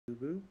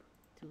boop.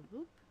 Two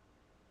boop.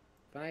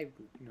 Five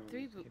boop. No, I'm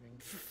Three just boop. kidding.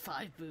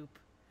 Five boop.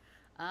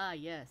 Ah,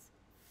 yes.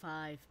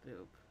 Five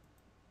boop.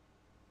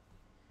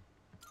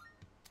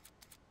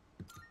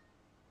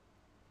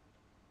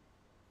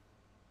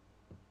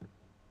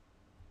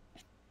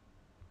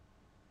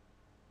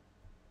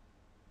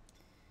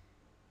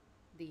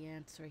 The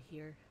answer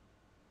here.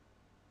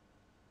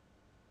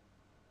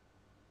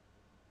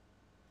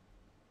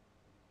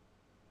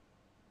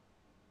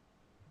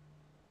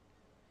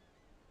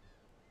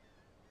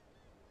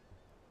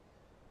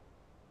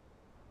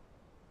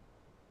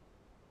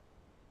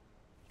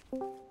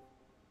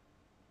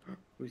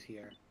 Who's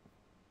here?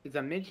 It's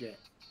a midget.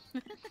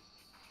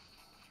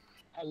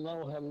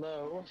 Hello,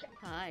 hello.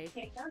 Hi.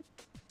 Yeah.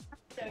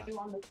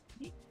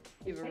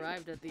 You've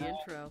arrived at the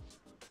intro.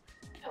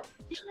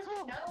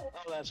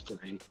 Oh, that's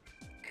great.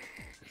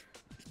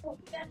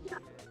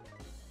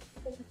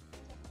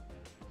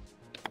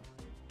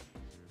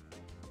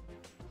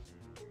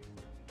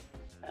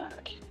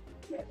 Okay.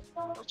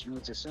 Which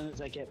means as soon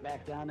as I get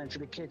back down into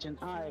the kitchen,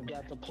 I've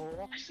got the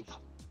pull.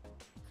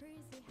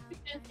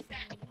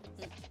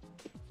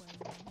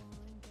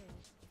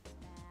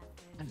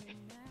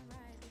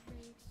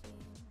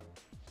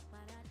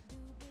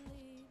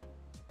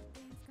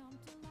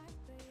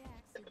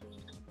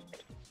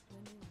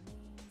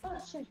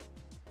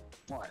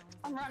 What?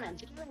 I'm running.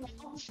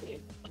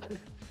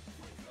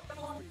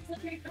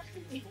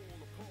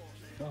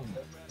 Oh.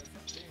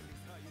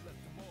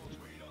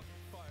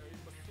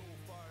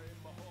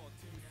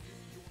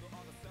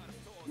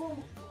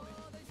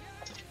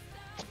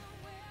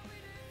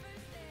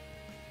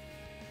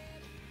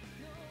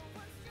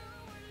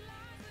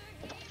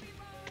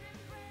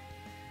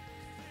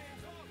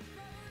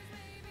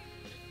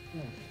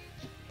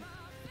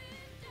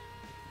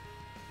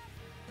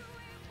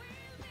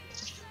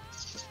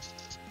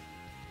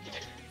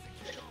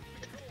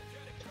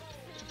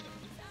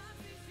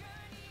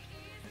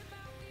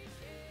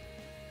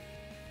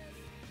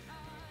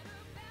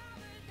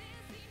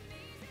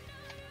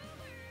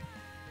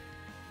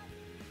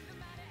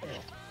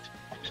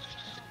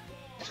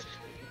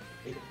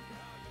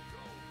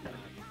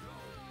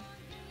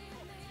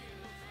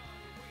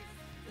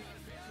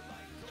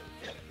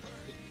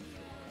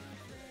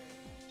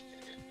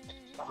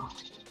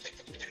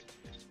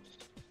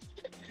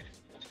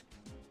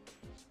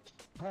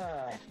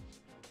 Ah.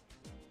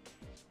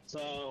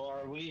 So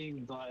are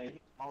we like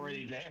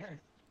already there?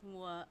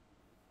 What?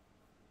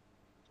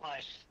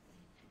 Like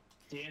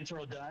the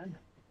intro done?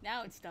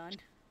 Now it's done.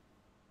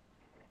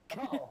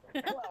 Oh,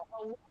 well,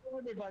 hello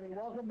everybody,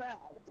 welcome back.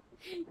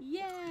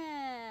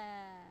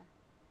 Yeah!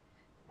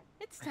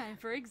 It's time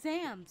for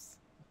exams.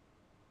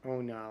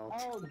 Oh no.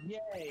 Oh,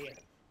 yay.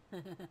 Oh,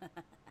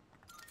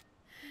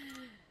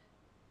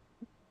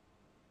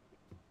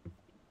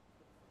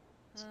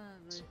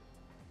 boy.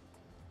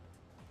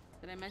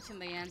 Did I mention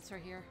the answer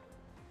here?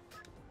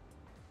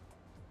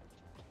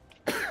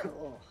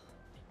 Oh.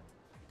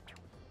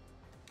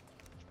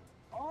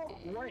 Oh,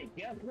 wait,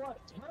 guess what?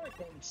 It's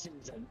hurricane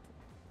season.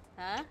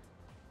 Huh?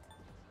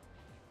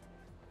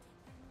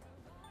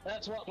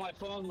 That's what my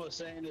phone was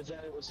saying, is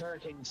that it was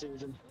hurricane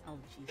season. Oh,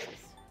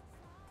 Jesus.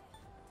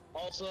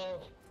 Also,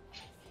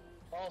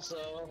 I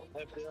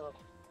feel...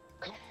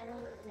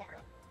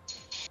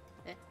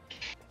 Eh.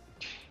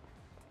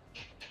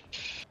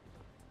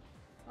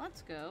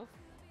 Let's go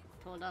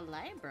to the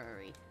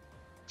library.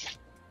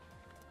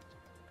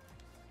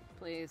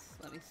 Please,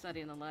 let me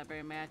study in the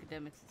library. My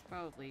academics is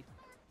probably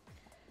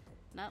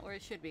not where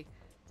it should be.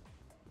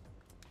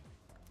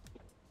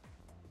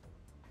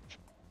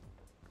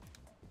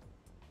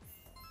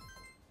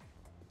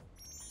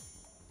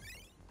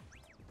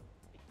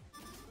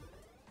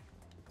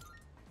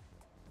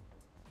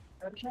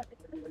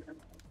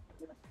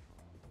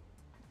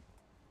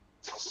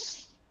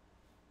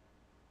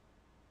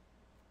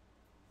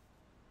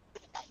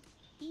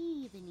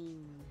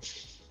 Evening.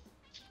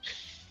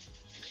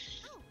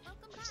 Oh,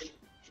 welcome back.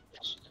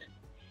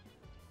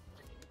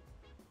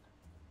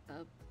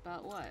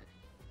 About what?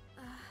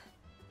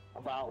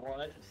 About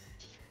what?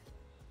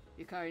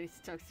 Yukari needs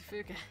to talk to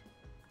Fuka.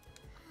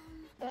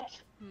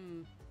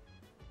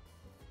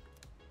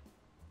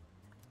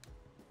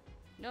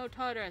 No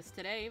Tartarus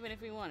today, even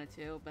if we wanted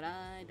to, but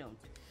I don't.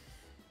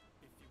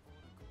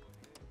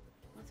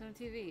 What's on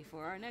TV?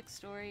 For our next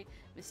story,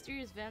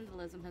 mysterious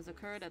vandalism has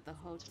occurred at the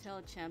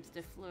Hotel Champs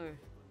de Fleur.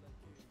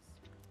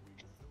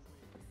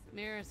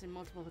 Mirrors in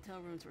multiple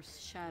hotel rooms were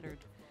shattered.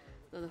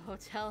 Though the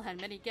hotel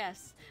had many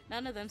guests,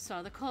 none of them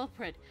saw the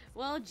culprit.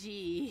 Well,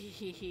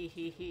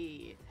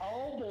 gee.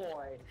 Oh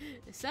boy.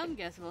 Some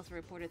guests have also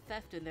reported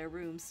theft in their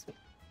rooms.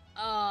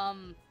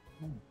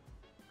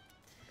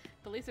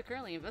 Police are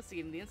currently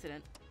investigating the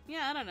incident.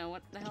 Yeah, I don't know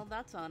what the hell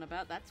that's on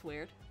about. That's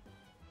weird.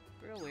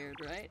 Real weird,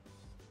 right?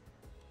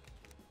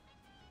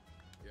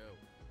 Yo.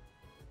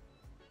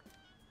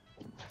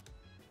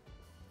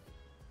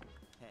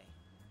 Hey.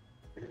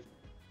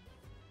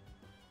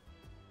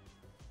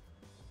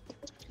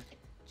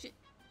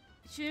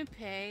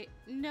 Junpei,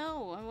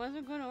 no, I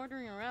wasn't going to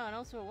ordering around.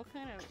 Also, what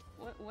kind of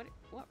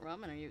what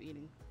ramen are you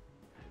eating?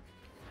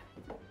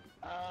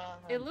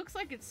 It looks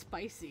like it's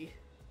spicy.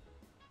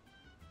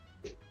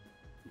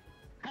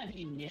 I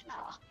mean, yeah.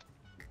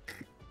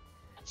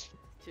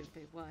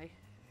 Junpei, why?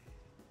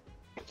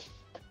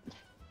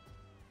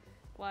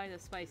 Why the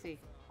spicy?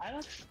 I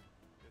don't.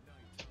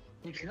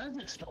 Because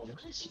it's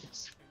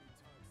delicious.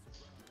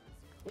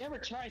 You ever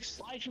tried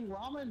spicy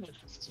ramen with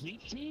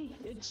sweet tea?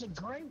 It's the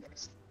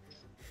greatest.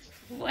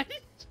 What?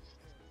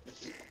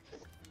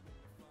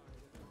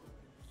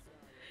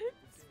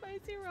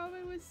 Spicy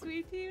ramen with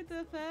sweet tea, what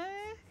the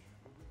fuck?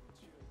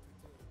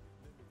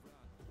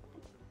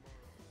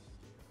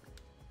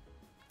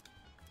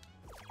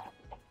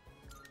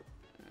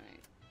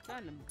 Alright,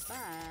 time to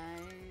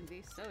buy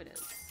these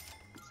sodas.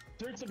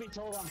 Truth to be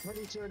told, I'm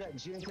pretty sure that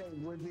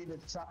Junpei would be the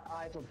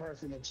type of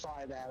person to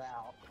try that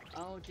out.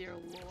 Oh dear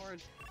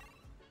lord.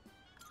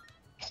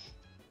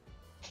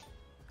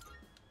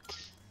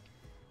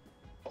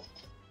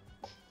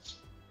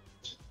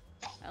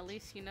 At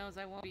least he knows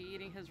I won't be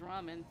eating his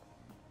ramen.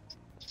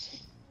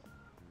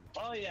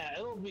 Oh yeah,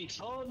 it'll be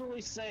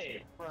totally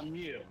safe from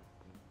you.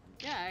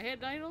 Yeah,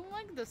 I don't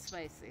like the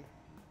spicy.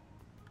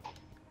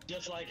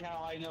 Just like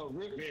how I know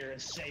root beer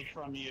is safe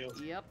from you.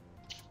 Yep.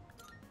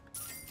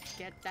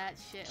 Get that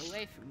shit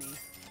away from me.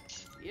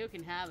 You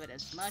can have it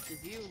as much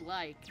as you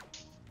like.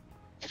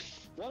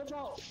 What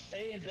about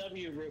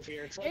A&W root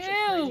beer? It's like the Ew!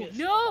 creamiest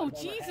No! stuff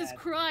I've ever Jesus had.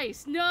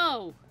 Christ!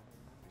 No!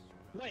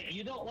 Wait,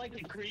 you don't like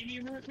the creamy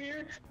root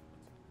beer?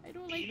 I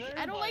don't like. Either,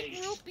 I don't like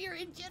like- root beer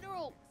in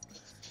general.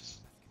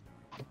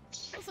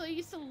 Also, I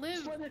used to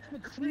live But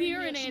it's the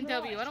near an creamiest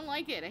A&W. I one. don't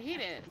like it. I hate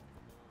it.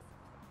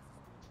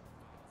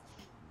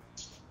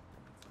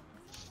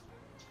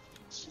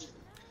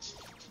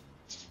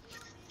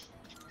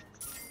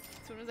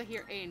 As soon as I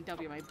hear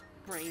A&W, my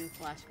brain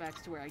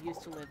flashbacks to where I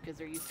used to live because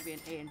there used to be an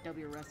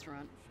A&W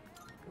restaurant.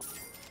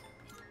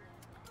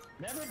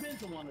 Never been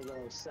to one of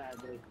those,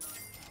 sadly.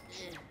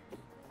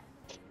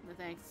 No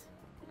thanks.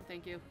 No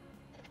thank you.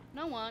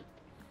 No want.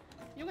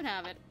 You can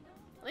have it.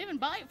 I'll even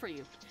buy it for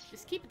you.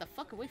 Just keep it the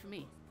fuck away from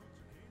me.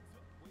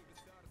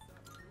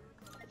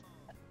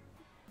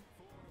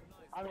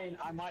 I mean,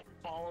 I might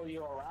follow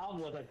you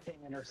around with a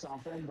can or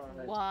something,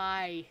 but...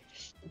 Why?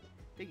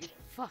 Think you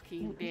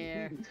fucking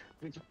dare.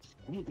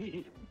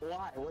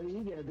 Why? What are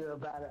you gonna do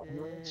about it,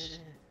 Rich?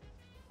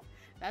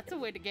 That's a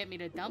way to get me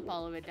to dump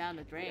all of it down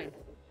the drain.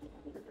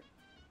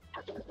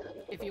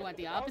 If you want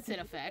the opposite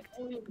effect.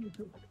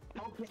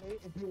 Okay,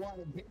 if you want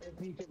to get,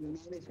 if you can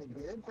manage to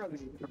get it from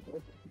me.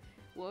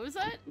 What was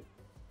that?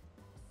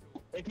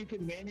 If you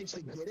can manage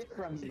to get it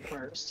from me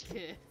first.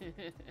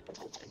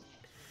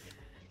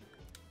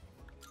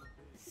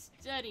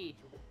 Study.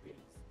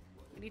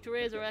 We need to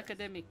raise our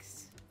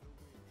academics.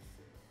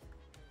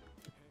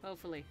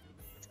 Hopefully.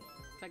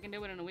 If I can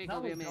do it in a week,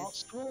 I'll be No, amazed.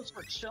 school's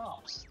for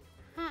chumps.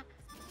 Huh.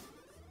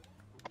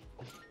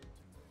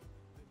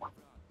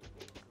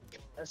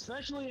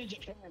 Especially in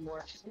Japan,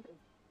 where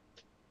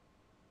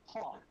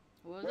What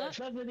was where it that?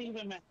 doesn't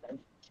even matter.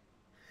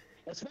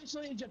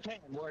 Especially in Japan,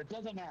 where it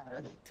doesn't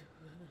matter.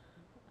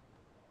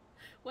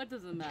 What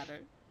doesn't matter?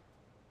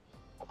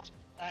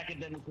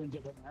 Academics in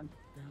Japan.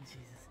 Oh,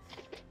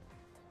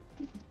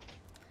 Jesus.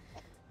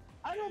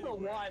 I don't know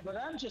why, but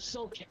I'm just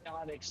so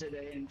chaotic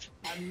today, and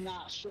I'm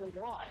not sure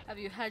why. Have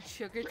you had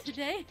sugar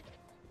today?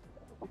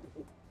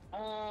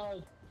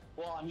 Well,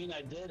 I mean,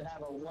 I did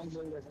have a 1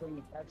 liter thing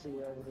of Pepsi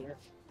over here.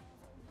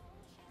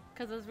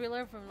 Because as we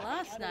learned from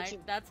last night,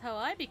 that's how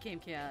I became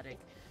chaotic.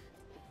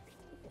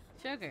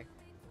 Sugar.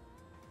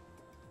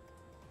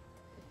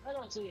 I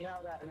don't see how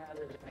that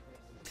matters.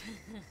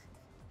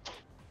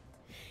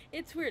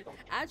 It's weird.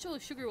 Actual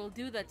sugar will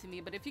do that to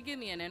me, but if you give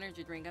me an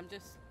energy drink, I'm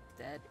just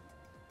dead.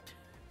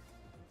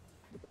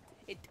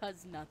 It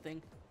does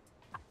nothing.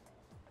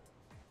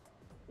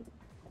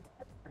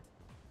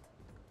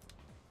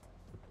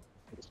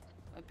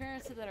 My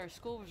parents said that our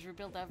school was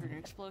rebuilt after an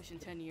explosion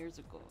 10 years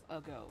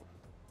ago.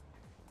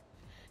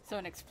 So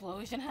an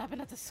explosion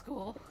happened at the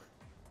school?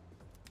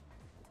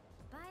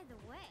 By the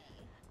way,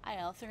 I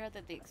also heard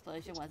that the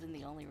explosion wasn't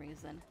the only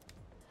reason.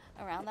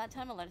 Around that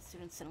time, a lot of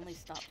students suddenly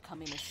stopped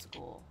coming to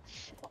school.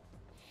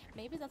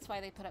 Maybe that's why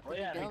they put up the Well,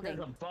 new yeah, building.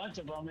 because a bunch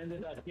of them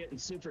ended up getting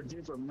super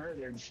duper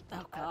murdered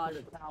Oh, God.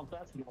 after the town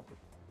festival.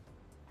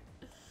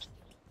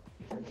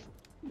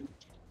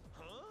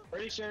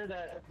 Pretty sure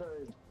that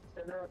the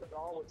center of it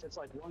all was just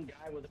like one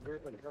guy with a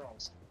group of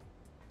girls.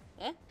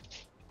 Eh?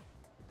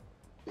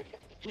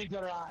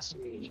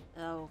 Higurashi.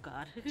 Oh,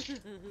 God.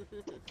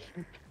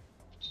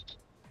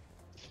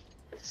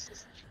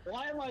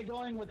 Why am I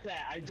going with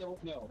that? I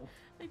don't know.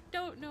 I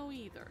don't know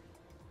either.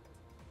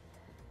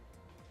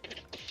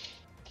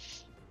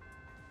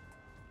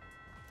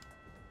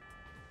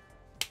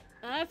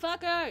 Ah,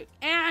 fucker!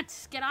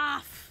 Ants! Get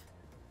off!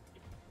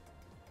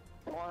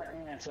 More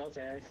ants,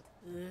 okay.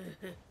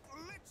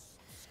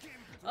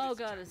 Oh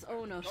god, it's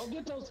oh no. Go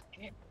get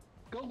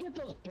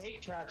those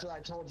bait traps that I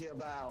told you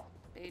about.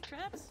 Bait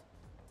traps?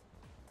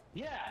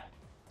 Yeah,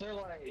 they're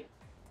like,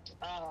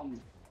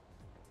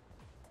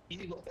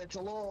 it's a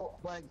little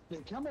like they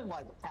come in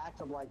like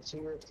packs of like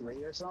 2 or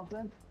 3 or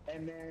something,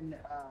 and then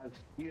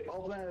you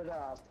open it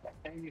up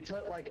and you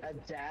put like a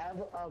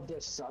dab of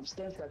this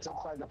substance that's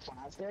inside the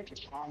plastic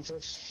onto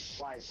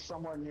like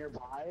somewhere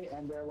nearby,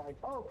 and they're like,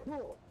 "Oh,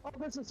 cool! Oh,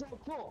 this is so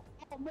cool!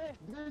 Oh man,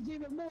 there's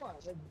even more!"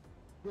 And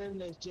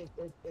then it's just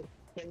it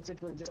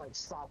basically just like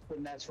stops the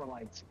nest for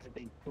like I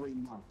think 3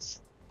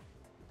 months.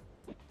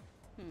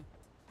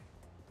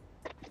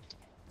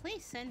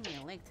 Please send me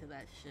a link to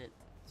that shit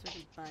so I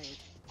can buy it.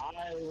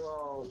 I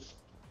will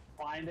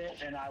find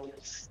it and I will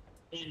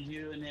send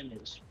you an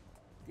image.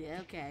 Yeah,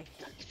 okay.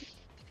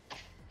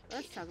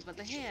 Let's talk about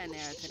the Heian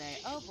era today.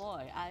 Oh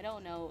boy, I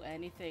don't know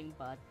anything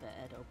but the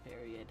Edo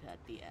period at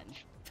the end.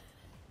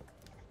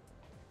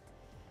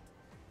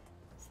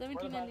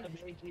 What about 1790.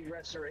 the Meiji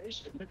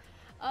Restoration?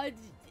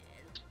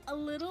 A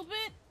little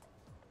bit.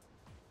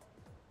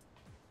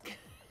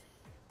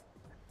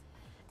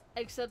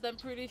 Except I'm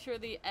pretty sure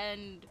the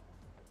end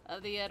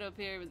of the Edo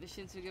period with the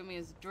Shinsengumi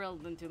is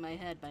drilled into my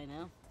head by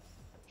now.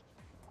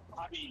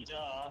 I mean,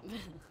 duh.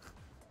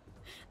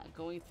 I'm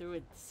going through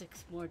it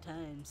 6 more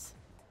times.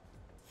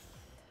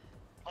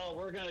 Oh,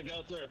 we're gonna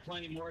go through it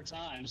plenty more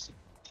times.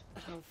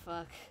 Oh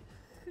fuck.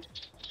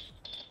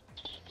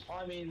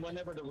 I mean,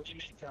 whenever the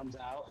remake comes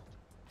out.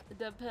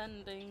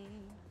 Depending.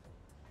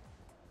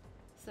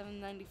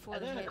 794.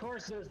 And then, of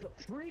course, there's the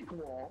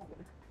prequel.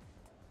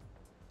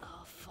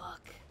 Oh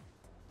fuck.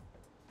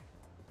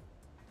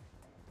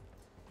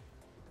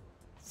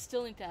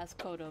 Still need to ask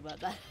Kodo about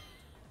that.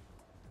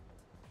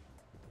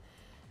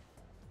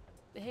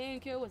 The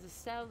Heian-kyo was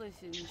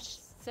established in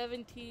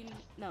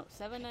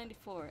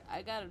 794.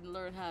 I gotta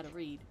learn how to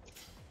read.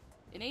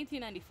 In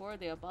 1894,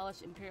 they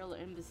abolished imperial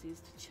embassies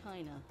to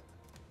China.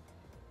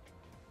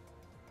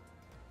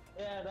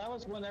 Yeah, that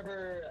was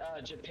whenever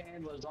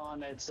Japan was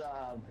on its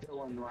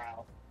villain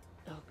route.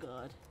 Oh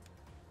god.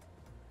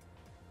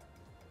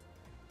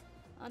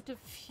 On to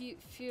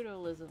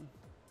feudalism.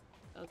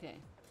 Okay.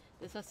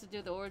 This has to do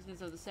with the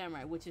origins of the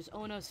samurai, which is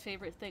Ono's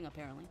favorite thing,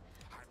 apparently.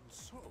 And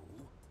so,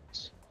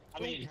 I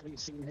mean, have you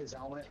seen his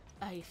helmet?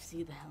 I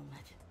see the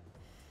helmet.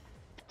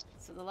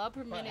 So the law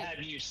But permitted...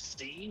 have you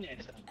seen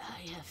it?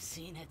 I have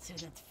seen it in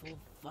its full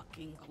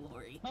fucking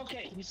glory.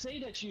 Okay, you say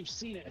that you've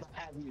seen it, but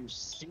have you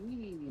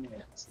seen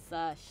it?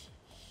 Sash.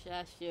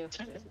 Shash you.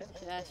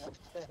 Shash.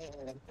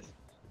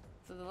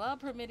 So the law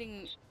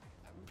permitting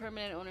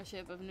permanent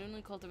ownership of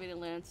newly cultivated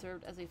land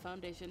served as a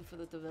foundation for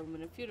the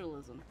development of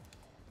feudalism.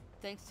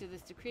 Thanks to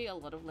this decree, a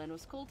lot of land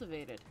was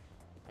cultivated.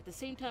 At the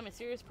same time, a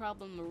serious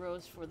problem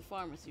arose for the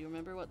farmers. Do you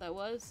remember what that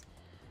was?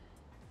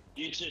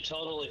 You should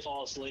totally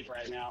fall asleep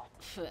right now.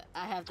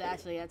 I have to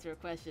actually answer a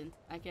question.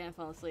 I can't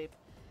fall asleep.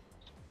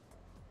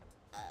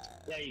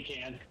 Yeah, you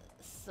can.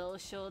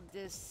 Social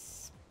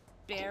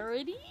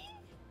disparity?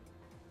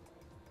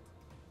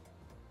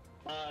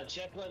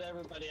 Check what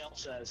everybody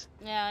else says.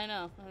 Yeah, I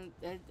know.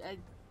 Where's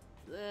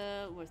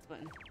the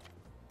button?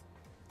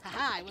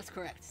 Haha, I was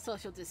correct.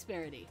 Social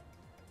disparity.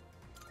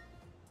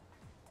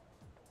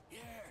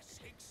 yes,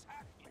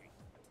 exactly.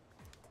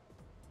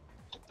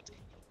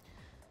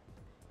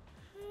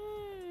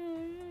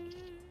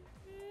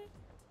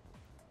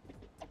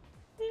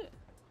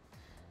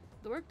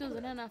 The work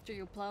doesn't end after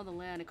you plow the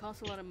land. It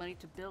costs a lot of money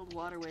to build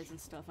waterways and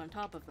stuff on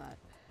top of that.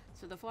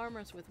 So the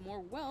farmers with more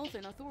wealth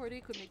and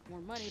authority could make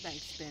more money by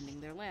expanding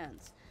their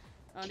lands.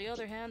 On the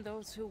other hand,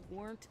 those who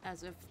weren't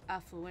as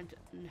affluent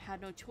had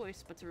no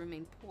choice but to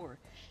remain poor.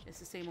 It's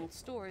the same old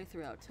story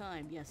throughout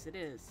time. Yes, it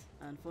is,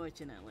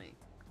 unfortunately.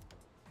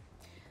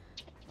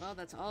 Well,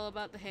 that's all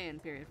about the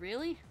Heian period.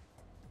 Really?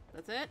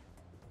 That's it?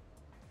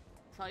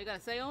 That's all you gotta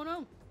say,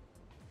 Ono?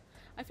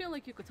 I feel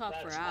like you could talk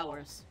for That's all.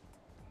 hours.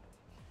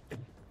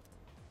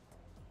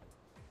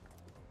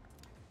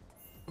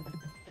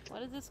 What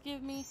does this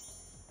give me?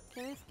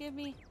 Can this give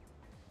me?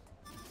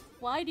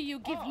 Why do you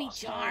give me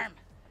so charm?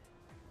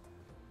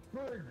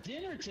 For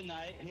dinner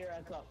tonight here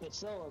at the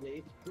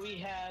facility, we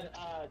had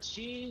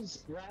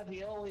cheese,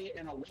 ravioli,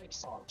 and a leg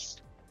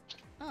sauce.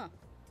 Huh.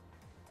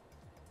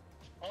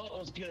 Oh, it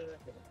was good.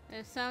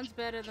 It sounds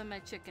better than my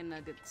chicken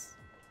nuggets.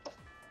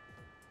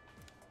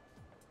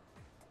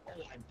 Oh,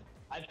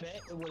 I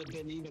bet it would have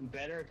been even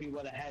better if you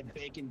would have had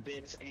bacon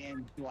bits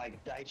and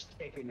like diced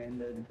chicken in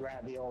the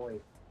ravioli.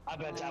 I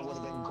bet that would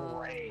have been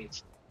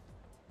great.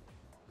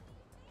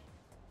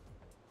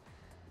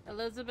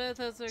 Elizabeth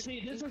has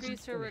See, this is-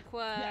 increased her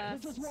request. Yeah,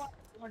 this is why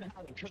I learned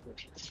how to cook.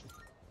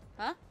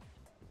 Huh?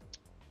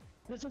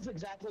 This is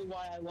exactly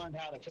why I learned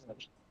how to cook.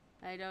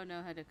 I don't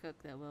know how to cook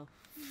that well.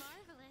 Marvelous.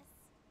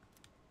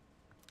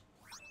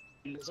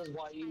 And this is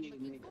why you need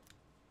me.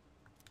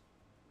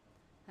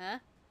 Huh?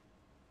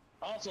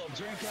 Also,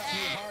 drink up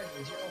your heart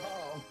as you're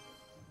home.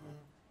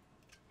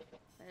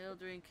 I'll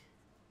drink.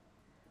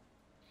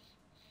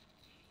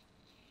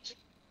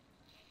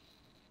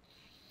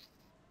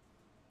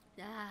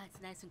 Ah,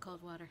 it's nice and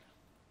cold water.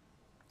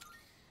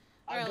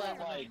 I Alright, got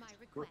let's- like, My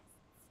requests.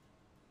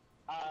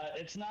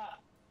 it's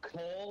not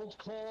cold,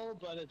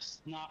 but it's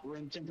not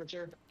room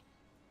temperature.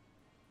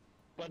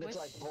 But it's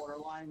like Wish-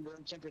 borderline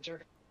room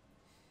temperature.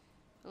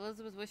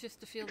 Elizabeth wishes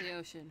to feel the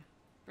ocean.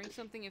 Bring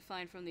something you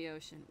find from the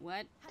ocean.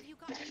 What? Have you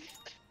got me?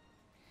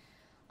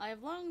 I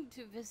have longed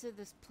to visit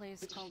this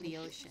place called the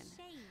ocean.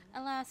 Shame.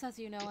 Alas, as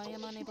you know, I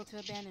am unable to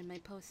abandon my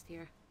post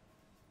here.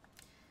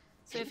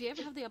 So if you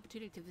ever have the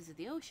opportunity to visit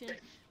the ocean,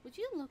 would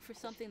you look for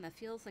something that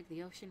feels like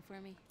the ocean for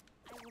me?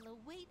 I will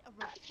await a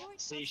report. of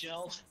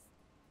Seashells? success.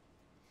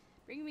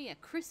 Bring me a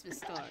Christmas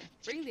star.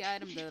 Bring the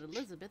item that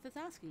Elizabeth is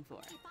asking for.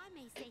 If I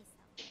may say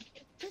so.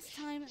 This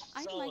time,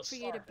 I'd So, like for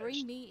you to starfish.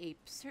 bring me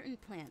a certain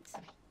plant.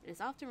 It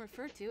is often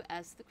referred to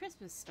as the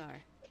Christmas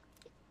star.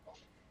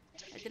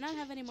 I do not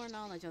have any more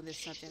knowledge on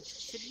this subject.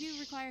 Should you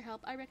require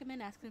help, I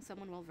recommend asking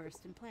someone well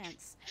versed in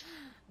plants.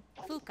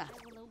 Fuka.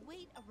 I will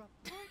await a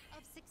report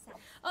of success.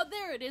 Oh,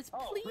 there it is.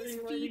 Oh, Please pretty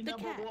lady feed the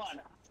number cat.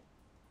 one.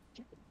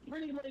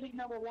 Pretty lady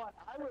number one.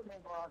 I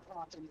remember our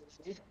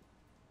continuity.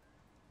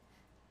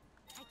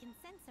 I can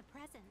sense a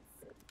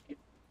presence.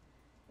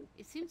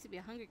 It seems to be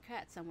a hungry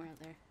cat somewhere out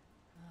there.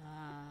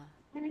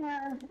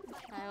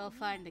 I will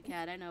find the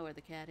cat. I know where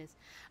the cat is.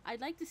 I'd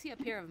like to see a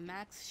pair of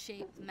Max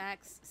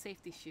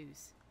safety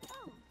shoes.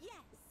 Oh, yes.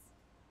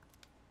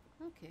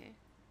 Okay.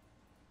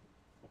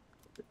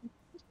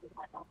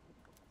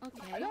 I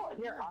Okay. don't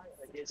hear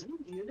Isaac. Is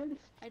he muted?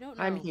 I don't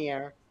know. I'm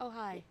here. Oh,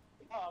 hi.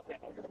 Oh,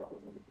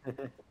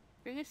 okay.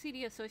 Bring a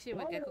CD associated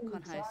with Why are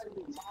GeckoCon you High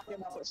School.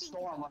 talking up a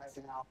storm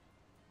right now?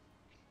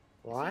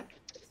 What?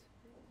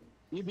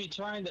 You'd be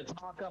trying to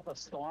talk up a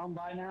storm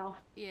by now?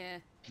 Yeah.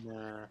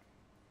 Nah.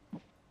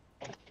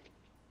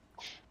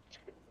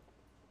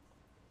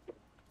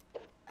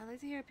 I'd like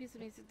to hear a piece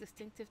of music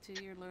distinctive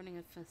to your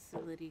learning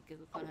facility,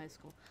 GeckoCon High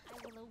School. I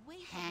will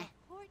await Huh. a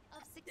report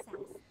of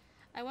success.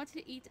 I want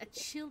to eat a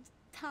chilled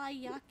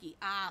taiyaki.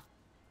 Ah.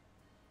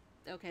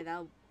 Okay,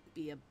 that'll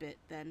be a bit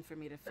then for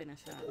me to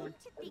finish that one.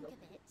 To think of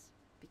it.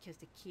 Because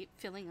they keep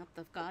filling up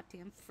the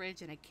goddamn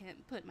fridge and I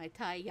can't put my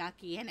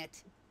taiyaki in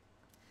it.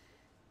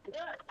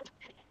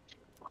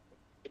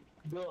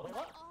 By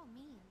all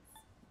means.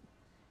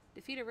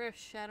 Defeat a rare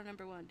shadow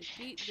number 1.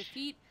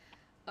 Defeat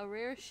a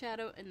rare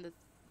shadow in the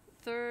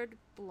 3rd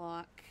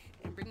block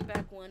and bring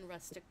back 1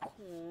 rustic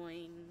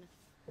coin.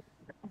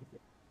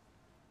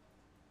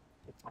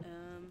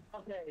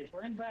 Okay,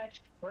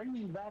 bring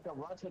me back a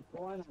rusted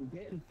coin. I'm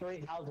getting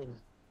 3 houses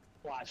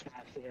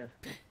flashbacks here.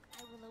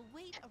 I will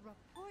await a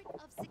report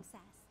of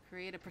success.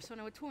 Create a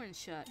persona with torn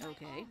shut. By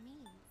Okay. all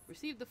means.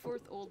 Receive the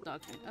 4th old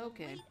doctrine. I will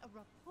Okay. await a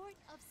report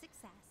of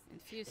success.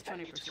 Infuse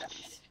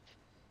 20%.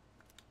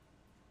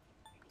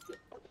 A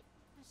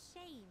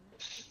shame.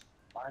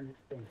 One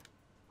thing.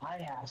 I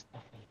asked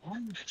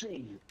one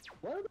thing.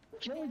 What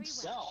about killing Very well.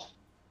 self?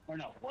 Or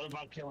no, what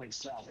about killing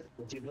self?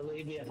 Would you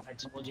believe me if I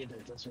told you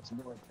that this was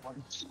more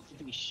important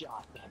to be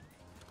shot than?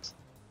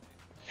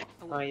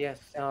 Oh yes,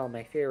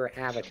 my favorite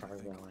Avatar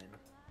villain.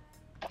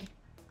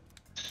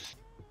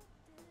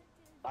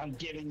 I'm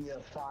giving you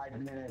a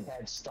 5-minute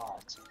head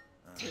start.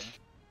 Uh-huh. As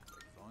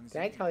long as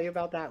Did I you- tell you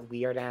about that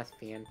weird ass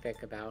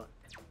fanfic about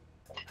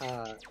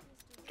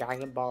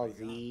Dragon Ball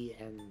Z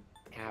and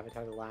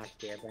Avatar: The Last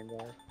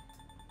Airbender?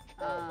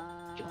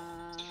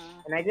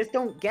 And I just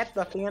don't get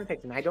the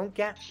fanfics, and I don't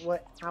get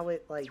how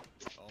it like.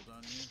 all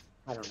done here?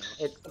 I don't know.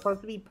 It's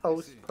supposed to be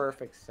post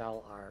Perfect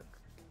Cell arc.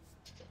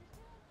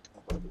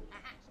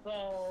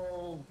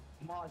 So,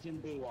 Majin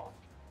Buu.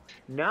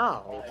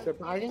 No,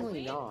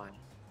 surprisingly not.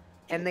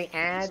 And they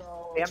add.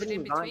 So, They haven't in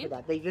even gone to between?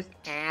 that. They just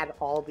add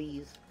all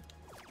these.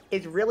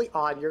 It's really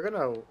odd. You're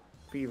gonna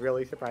be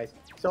really surprised.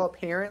 So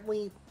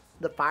apparently,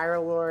 the Fire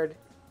Lord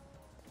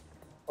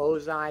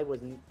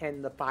Ozai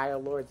and the Fire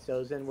Lord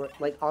Sozin were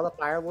like all the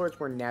Fire Lords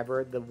were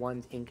never the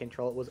ones in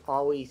control. It was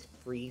always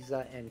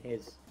Frieza and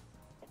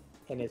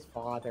his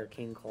father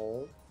King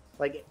Cold.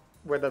 Like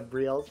were the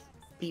real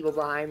people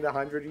behind the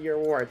 100-Year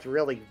War. It's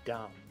really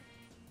dumb.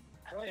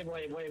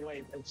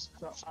 Wait. Is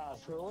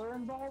Cooler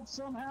involved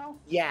somehow?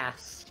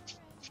 Yes.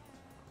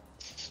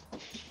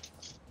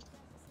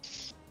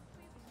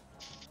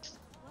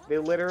 They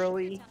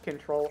literally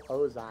control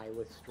Ozai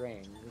with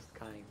strings,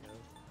 kind of.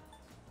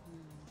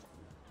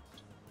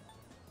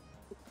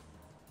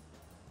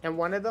 And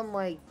one of them,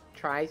 like,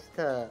 tries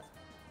to...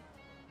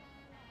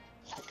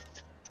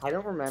 I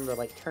don't remember,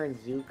 like, turn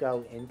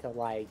Zuko into,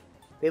 like...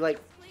 They, like,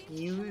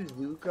 fuse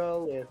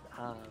Zuko with,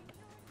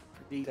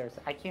 Frieza.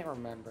 I can't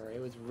remember. It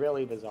was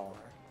really bizarre.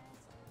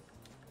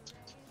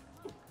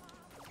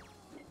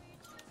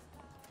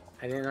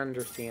 I didn't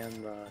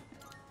understand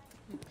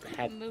the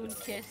head. Moon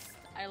Kissed.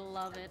 I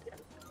love it.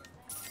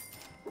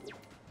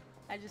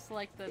 I just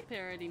like the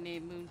parody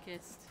name Moon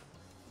Kissed.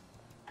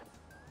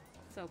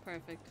 So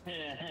perfect.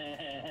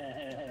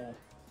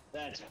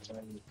 That's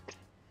funny.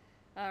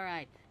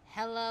 Alright.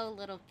 Hello,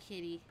 little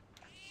kitty.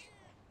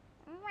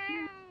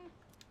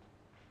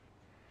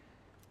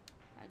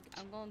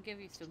 I'm gonna give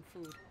you some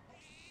food.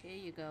 Here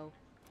you go.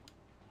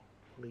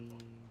 Please.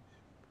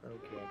 Okay,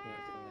 I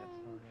can't sing that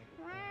song.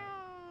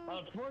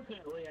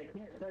 Unfortunately, I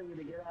can't tell you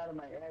to get out of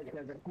my head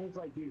because it seems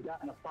like you've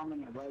gotten a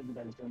permanent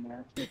residence in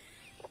there.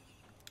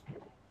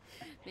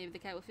 Maybe the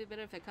cat will feel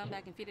better if I come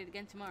back and feed it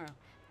again tomorrow.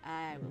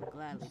 I will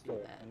gladly do So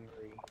that.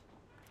 hungry.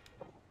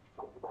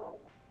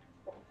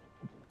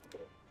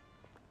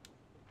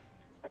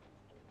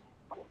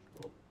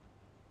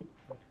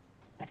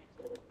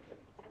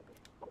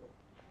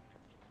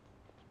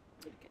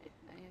 Okay,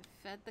 I have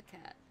fed the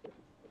cat.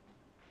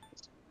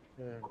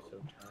 I'm so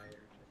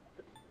tired.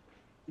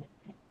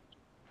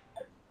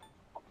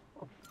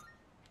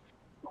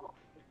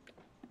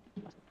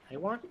 I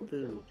want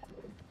food.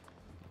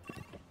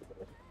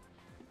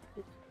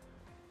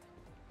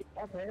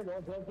 Okay,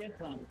 well, go get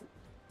some.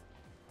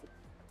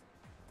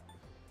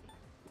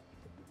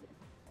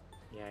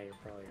 Yeah, you're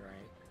probably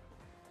right.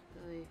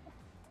 Oy.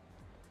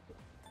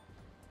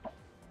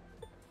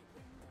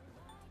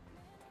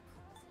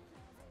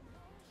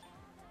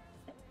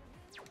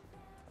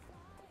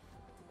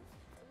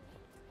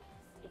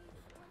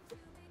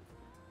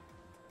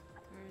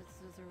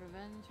 Where's the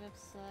revenge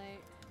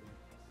website?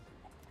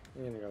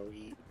 I'm gonna go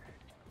eat.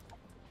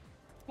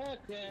 Okay,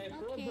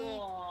 Okay,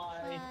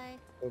 goodbye. bye.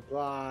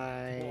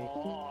 Goodbye.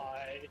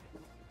 Bye.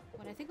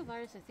 When I think of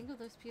artists, I think of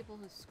those people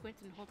who squint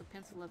and hold a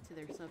pencil up to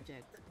their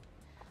subject.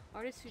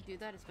 Artists who do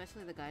that,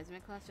 especially the guys in my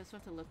class, just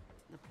want to look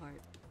the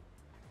part.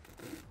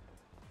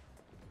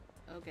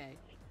 Okay.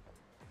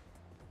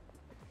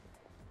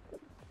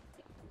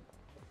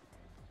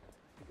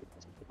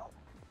 I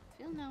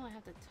feel now I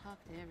have to talk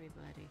to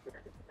everybody.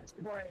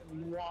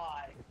 Brain,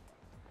 why?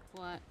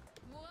 What?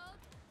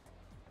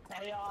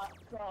 Aeon,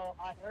 so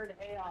I heard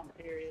Aeon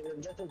period,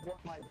 and this is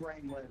what my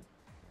brain went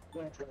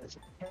with.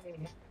 Aeon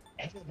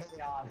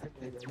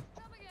period.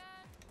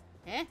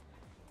 Eh?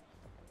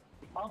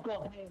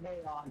 Uncle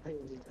Aeon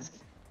period.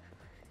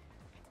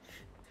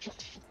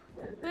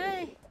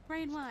 Hey!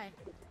 Brain, why?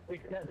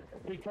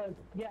 Because,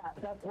 yeah,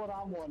 that's what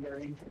I'm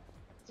wondering.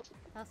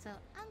 Also,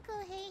 Uncle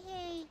Hey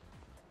Hey.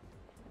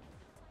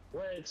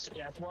 Which,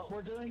 guess what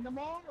we're doing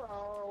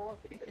tomorrow?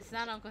 It's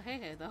not Uncle Hey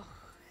Hey, though.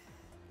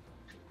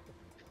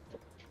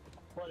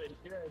 But it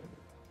should.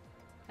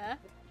 Huh?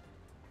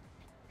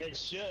 It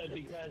should,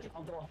 because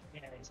Uncle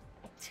Hey.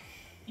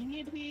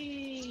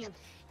 Yippee!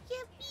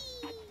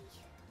 Yippee!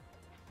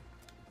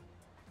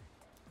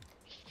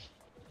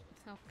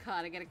 Oh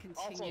god, I gotta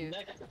Also, continue.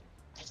 wait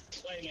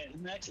a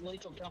minute, next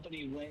Lethal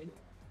Company win.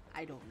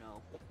 I don't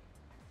know.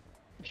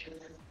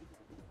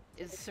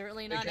 It's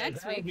certainly not Because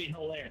next that would week. be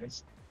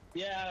hilarious.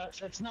 Yeah,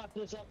 it's not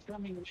this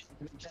upcoming week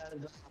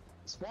because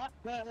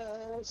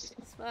Splatfest.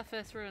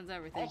 Splatfest ruins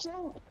everything.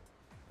 Also,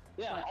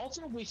 yeah. What?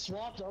 Also, we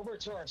swapped over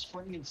to our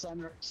spring and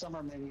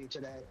summer menu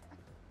today.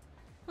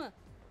 Huh.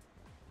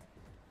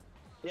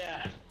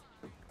 Yeah.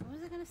 What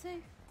was I gonna say?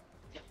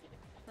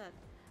 Huh.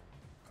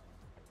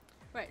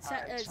 Right,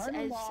 Alright, turn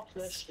him off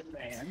this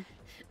man.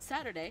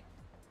 Saturday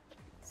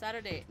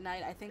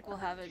night, I think we'll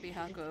have it be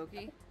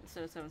Hakuoki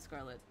instead of Seven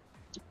Scarlet.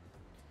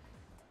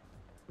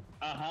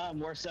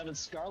 And where's 7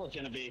 Scarlet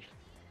gonna be?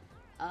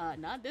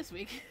 Not this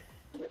week,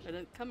 but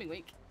the coming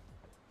week.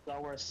 So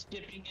we're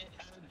skipping it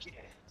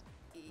again.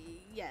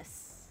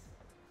 Yes.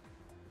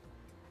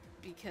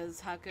 Because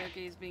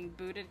Hakuoki is being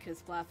booted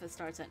because Splatfest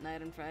starts at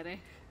night on Friday.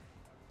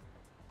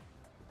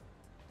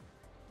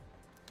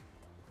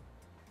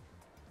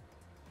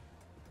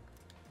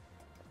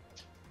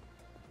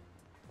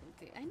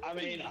 Okay, I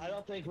mean, I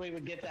don't think we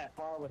would get that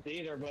far with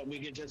either, but we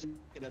could just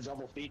get a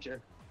double feature.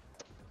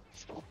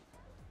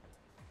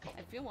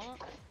 If you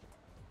want. I'm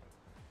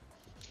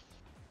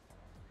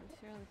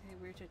sure okay,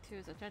 weird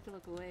tattoos. I tried to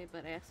look away,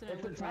 but I It's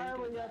accidentally tried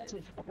entirely up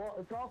to. Well,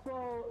 it's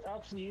also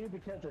up to you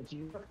because it's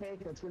your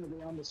fake that's going to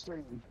be on the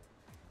stream.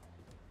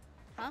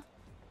 Huh?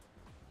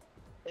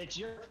 It's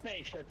your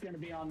face that's going to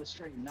be on the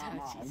stream, not Oh,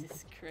 mine.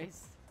 Jesus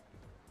Christ.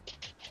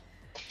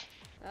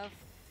 I'll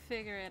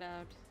figure it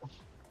out.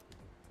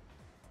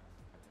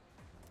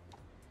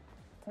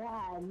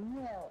 Oh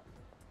no!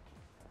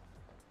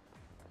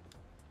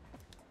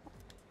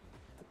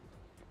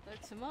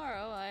 But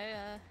tomorrow,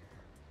 I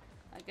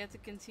get to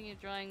continue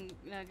drawing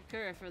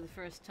Nagakura for the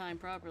first time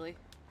properly.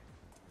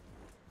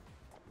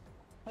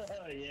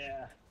 Oh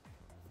yeah.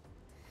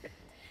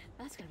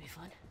 That's gonna be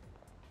fun.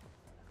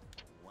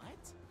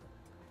 What?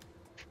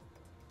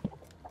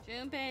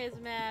 Junpei is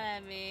mad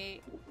at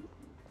me.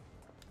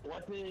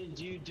 What did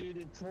you do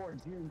for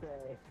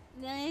Junpei?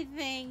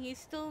 Nothing. He's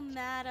still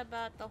mad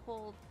about the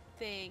whole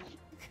thing.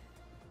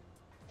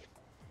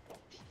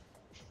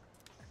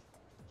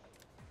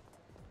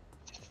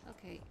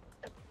 Okay.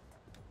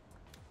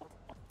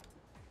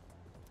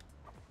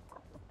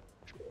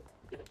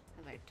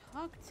 Have I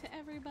talked to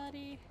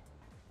everybody?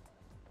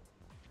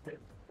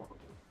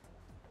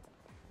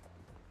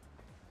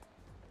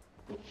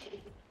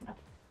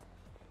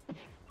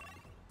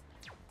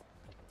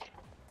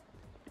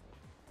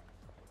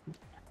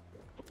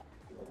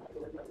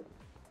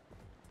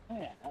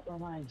 Yeah, that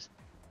reminds.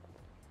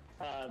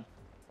 Hmm.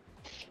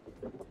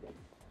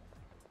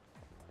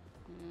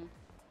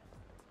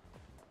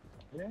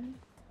 Yeah?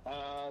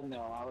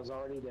 No, I was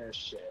already there.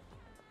 Shit.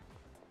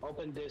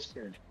 Open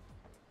Discord.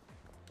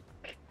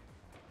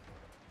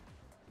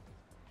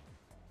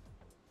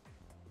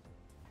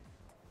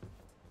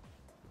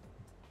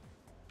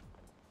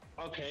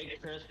 Okay,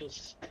 Chris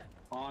is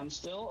on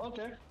still.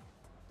 Okay.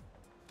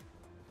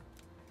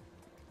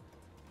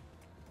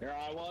 Here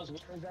I was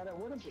worried that it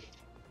wouldn't be.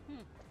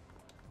 Hmm.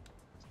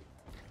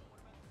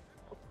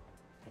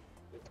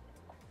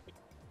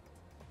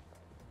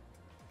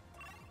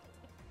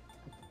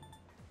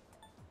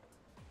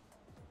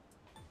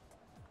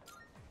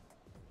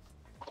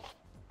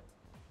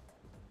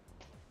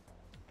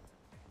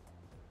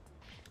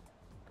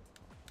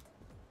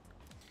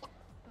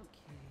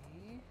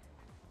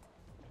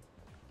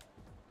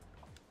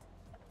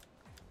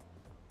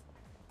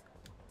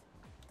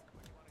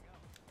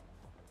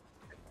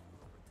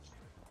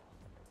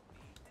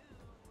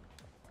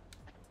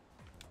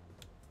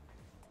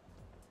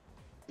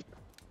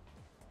 Okay.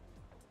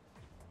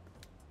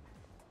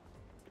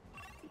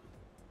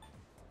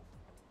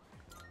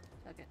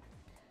 Okay.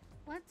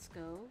 Let's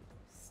go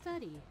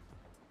study.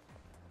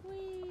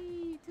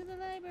 Whee! To the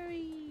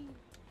library!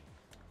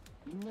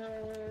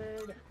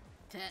 Nerd.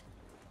 Tet.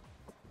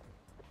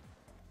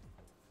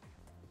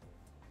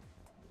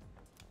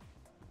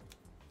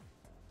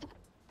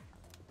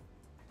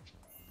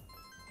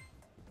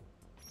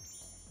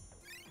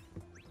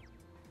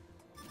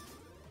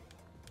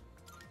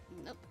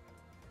 Nope.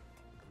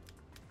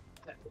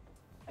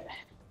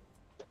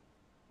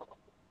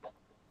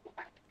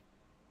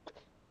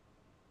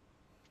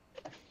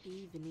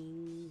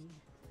 Evening.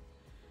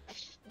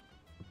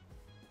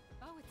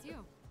 Oh, it's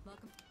you.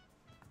 Welcome.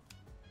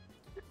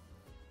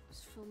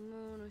 It's full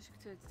moon. We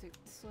should take it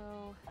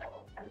slow.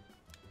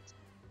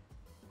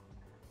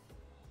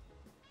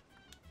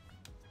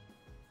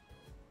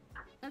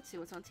 Let's see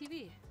what's on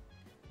TV.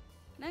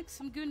 Next,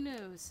 some good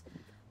news.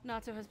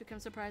 Naruto has become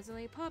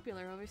surprisingly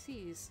popular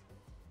overseas.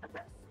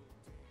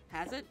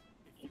 Has it?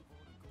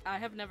 I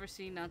have never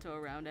seen Naruto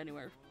around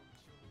anywhere.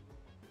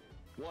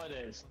 What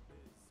is?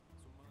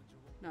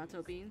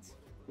 Natto beans?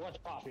 What's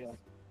popular?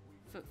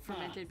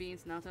 Fermented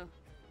beans, natto.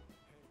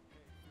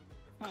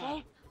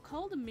 Huh.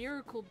 Called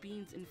miracle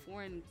beans in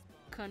foreign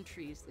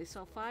countries. They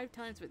sell 5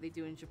 times what they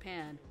do in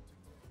Japan.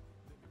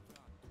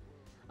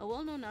 A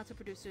well-known natto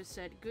producer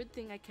said, "Good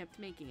thing I kept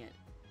making it."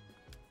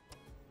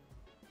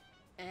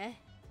 Eh?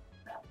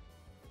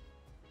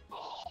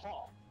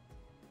 Huh.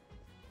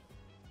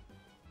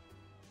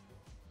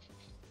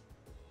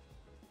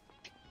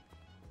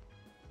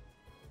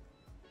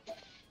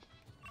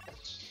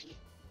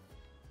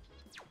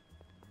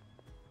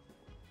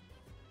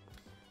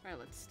 Alright,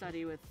 let's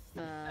study with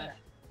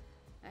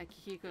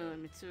Akihiko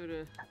and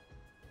Mitsuru.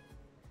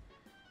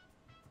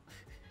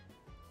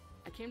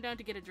 I came down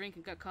to get a drink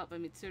and got caught by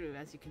Mitsuru,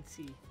 as you can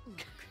see.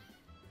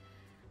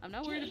 I'm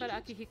not worried about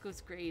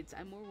Akihiko's grades.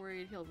 I'm more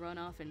worried he'll run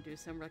off and do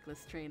some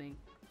reckless training.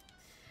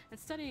 And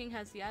studying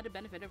has the added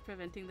benefit of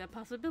preventing that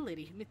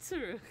possibility.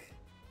 Mitsuru.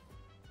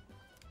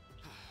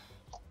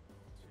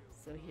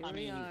 So here I we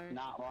mean, are.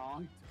 not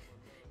wrong.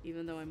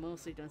 Even though I'm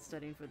mostly done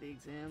studying for the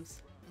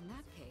exams. In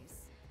that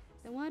case,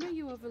 Then why don't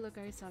you overlook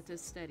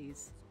Arisato's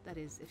studies? That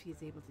is, if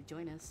he's able to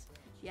join us.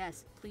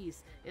 Yes,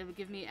 please. It will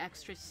give me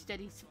extra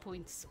studies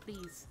points,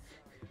 please.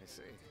 I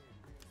see.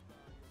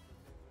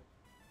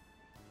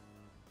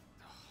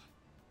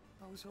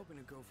 I was hoping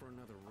to go for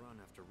another run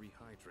after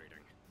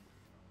rehydrating.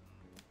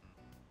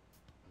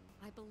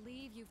 I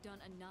believe you've done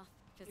enough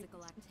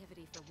physical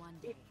activity for one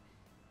day.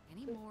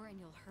 Any more and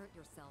you'll hurt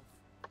yourself.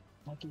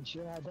 Making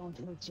sure I don't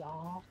hurt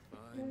y'all.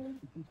 Fine.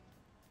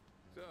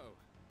 So,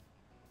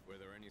 were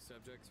there any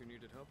subjects you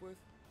needed help with?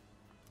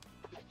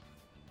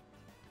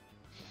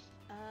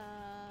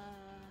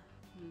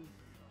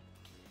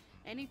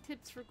 Any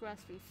tips for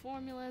grasping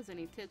formulas?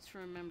 Any tips for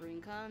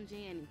remembering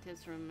kanji? Any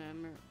tips for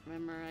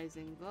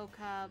memorizing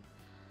vocab?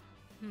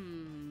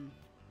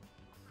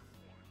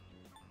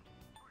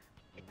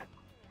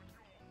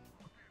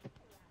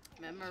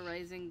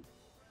 Memorizing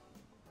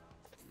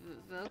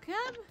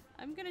vocab?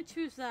 I'm gonna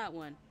choose that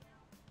one.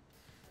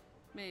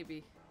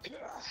 Maybe.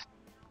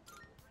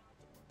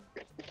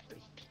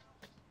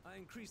 I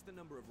increased the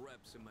number of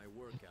reps in my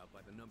workout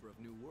by the number of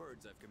new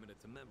words I've committed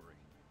to memory.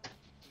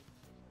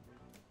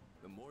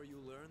 The more you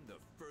learn, the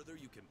further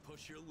you can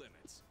push your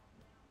limits.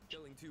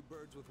 Killing 2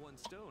 birds with 1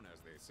 stone, as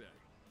they say.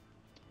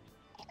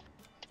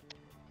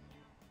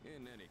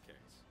 In any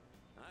case,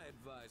 I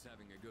advise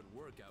having a good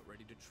workout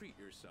ready to treat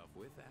yourself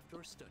with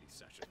after a study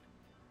session.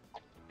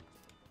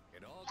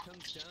 It all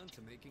comes down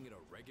to making it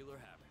a regular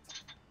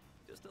habit.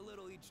 Just a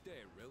little each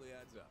day really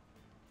adds up.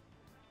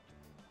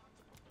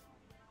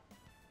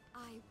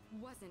 I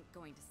wasn't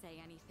going to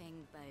say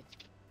anything, but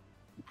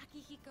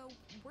Akihiko,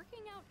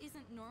 working out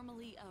isn't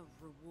normally a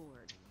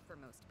reward for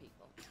most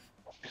people.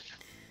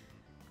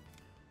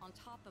 On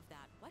top of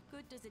that, what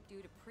good does it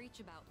do to preach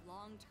about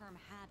long-term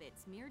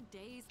habits mere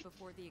days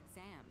before the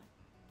exam?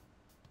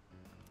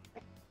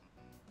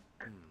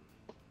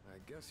 I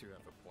guess you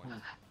have a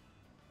point.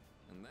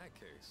 In that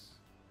case,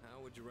 how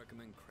would you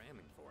recommend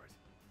cramming for it?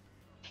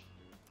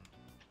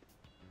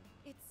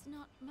 It's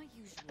not my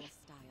usual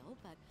style,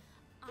 but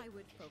I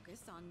would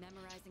focus on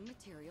memorizing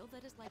material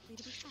that is likely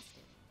to be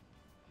tested.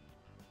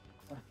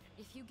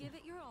 If you give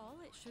it your all,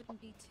 it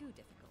shouldn't be too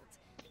difficult.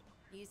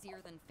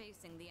 Easier than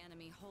facing the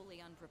enemy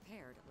wholly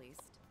unprepared, at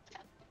least.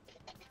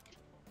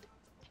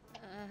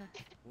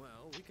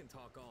 Well, we can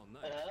talk all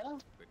night,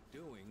 but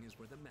doing is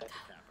where the magic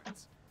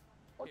happens.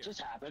 What Here,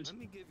 just happened? Let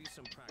me give you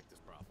some practice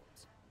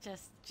problems.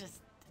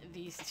 Just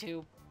these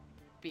two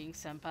being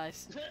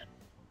senpais.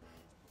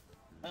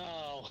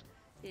 Oh,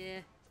 Yeah.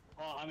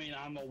 well, I mean,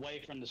 I'm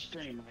away from the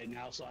stream right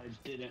now, so I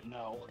didn't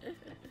know.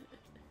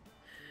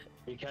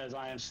 Because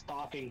I am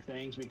stalking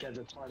things because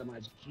it's part of my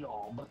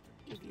job.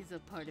 It is a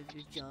part of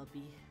your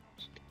jobby.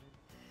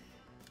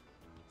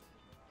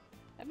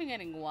 I've been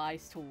getting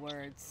wise to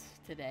words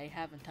today,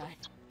 haven't I?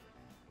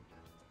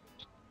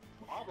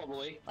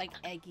 Probably. Like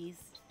eggies.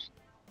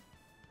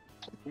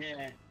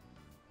 Yeah.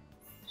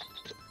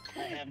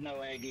 I have no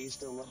Aggies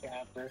to look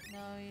after. No,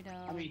 you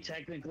don't. I mean,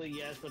 technically,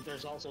 yes, but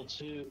there's also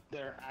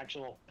their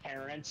actual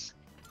parents.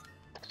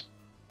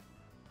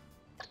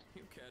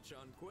 You catch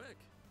on quick.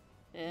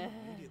 Yeah. You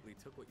immediately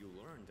took what you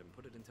learned and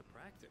put it into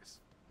practice.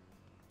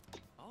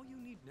 All you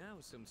need now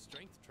is some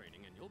strength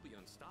training and you'll be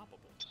unstoppable.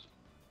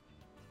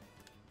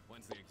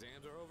 Once the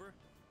exams are over,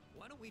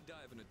 why don't we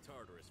dive into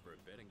Tartarus for a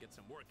bit and get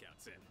some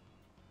workouts in?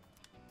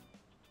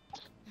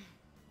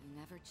 You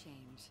never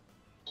change.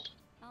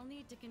 I'll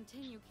need to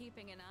continue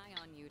keeping an eye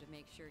on you to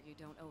make sure you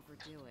don't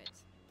overdo it.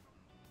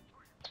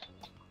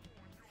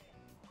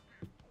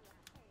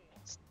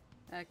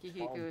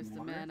 Akihiko is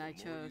the man I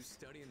The more you chose.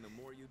 study and the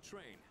more you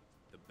train,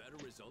 the better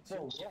results Oh,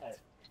 you'll yeah. get.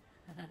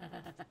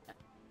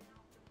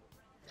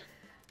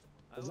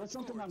 I Is that look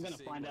something forward I'm to gonna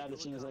seeing find what out you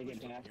as soon as I get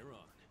accomplish back? from here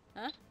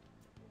on. Huh?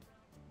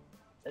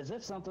 Is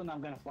that something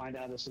I'm gonna find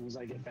out as soon as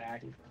I get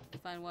back?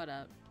 Find what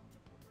out?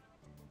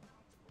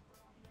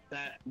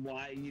 That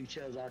why you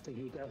chose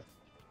Akihiko?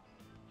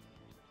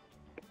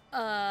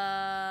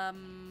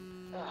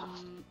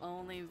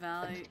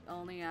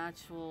 Only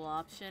actual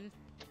option,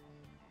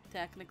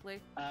 technically.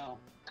 Oh,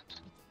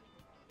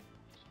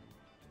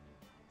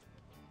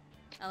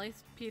 At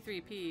least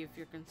P3P if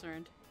you're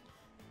concerned.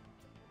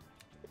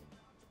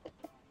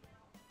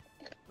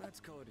 Let's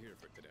call it here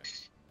for today.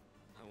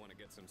 I want to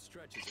get some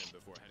stretches in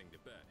before heading to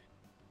bed.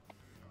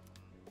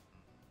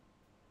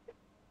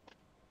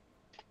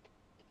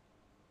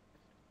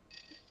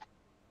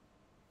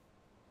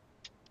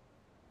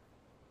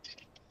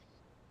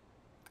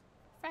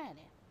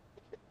 Friday.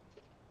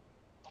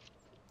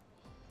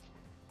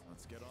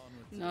 Let's get on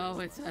with No,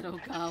 it's at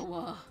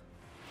Okawa.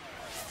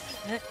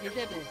 You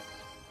did it.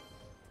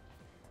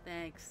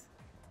 Thanks.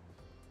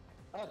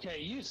 okay.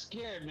 You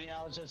scared me.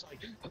 I was just like,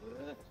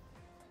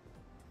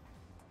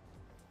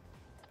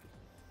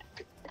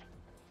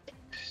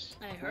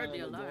 I heard the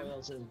alarm.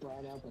 Boyles has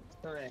brought up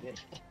a thread.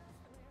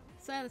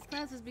 Silence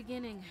class is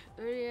beginning.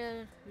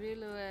 Uriel,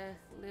 Rilue,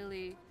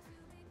 Lily,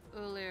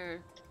 Ulir,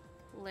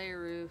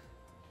 Leiru.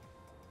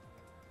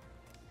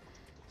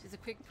 Just a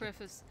quick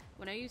preface.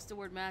 When I use the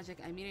word magic,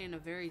 I mean it in a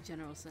very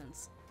general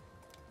sense.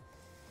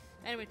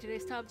 Anyway,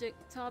 today's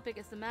topic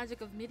is the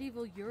magic of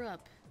medieval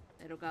Europe.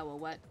 Edogawa,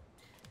 what?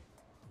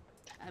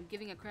 I'm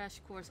giving a crash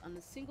course on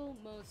the single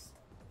most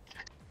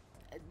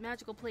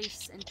magical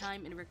place and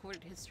time in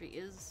recorded history.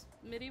 Is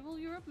medieval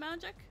Europe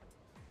magic?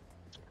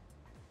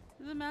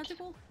 Is it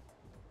magical?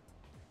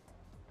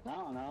 I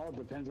don't know. It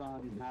depends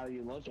on how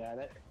you look at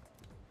it.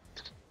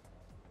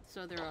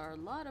 So there are a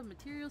lot of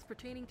materials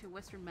pertaining to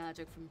Western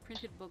magic, from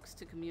printed books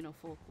to communal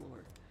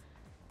folklore.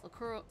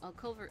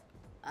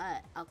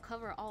 I'll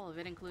cover all of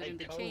it, including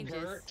the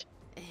changes,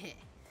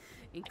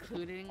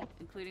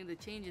 including the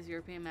changes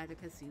European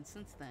magic has seen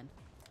since then.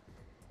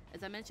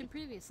 As I mentioned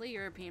previously,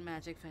 European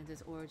magic finds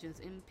its origins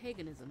in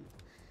paganism.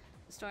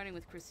 Starting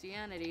with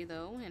Christianity,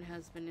 though, it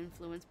has been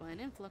influenced by an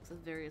influx of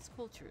various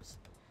cultures.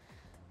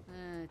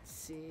 Let's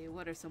see,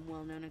 what are some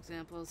well-known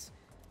examples?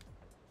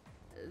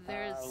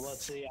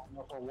 Let's see. I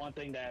know for one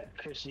thing that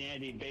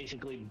Christianity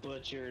basically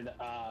butchered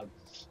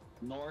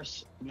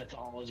Norse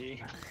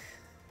mythology.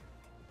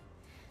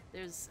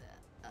 There's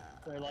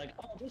They're like,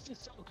 oh, this is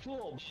so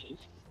cool.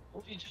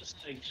 We just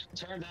like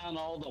turn down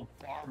all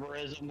the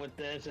barbarism with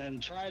this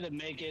and try to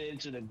make it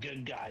into the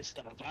good guy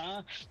stuff,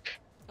 huh?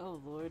 oh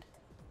lord.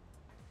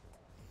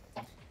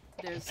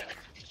 There's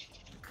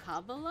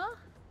Kabbalah,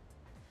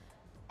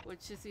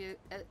 which is the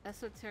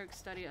esoteric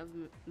study of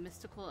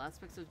mystical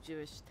aspects of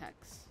Jewish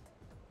texts.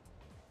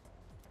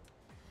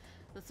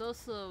 There's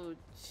also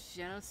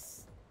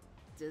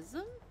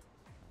Gnosticism?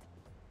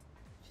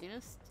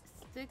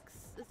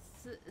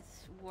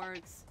 It's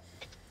words.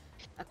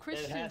 A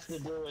Christian. It has to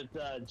do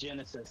with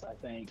Genesis, I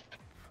think.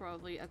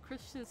 Probably a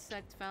Christian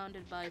sect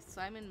founded by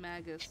Simon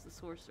Magus, the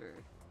sorcerer.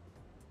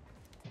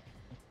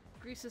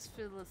 Greece's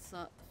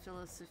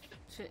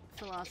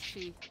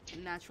philosophy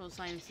and natural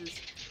sciences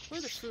were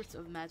the fruits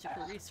of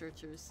magical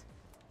researchers.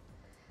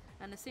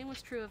 And the same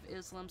was true of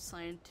Islam's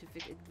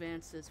scientific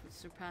advances, which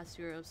surpassed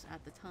Europe's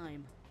at the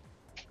time.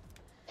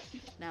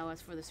 Now,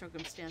 as for the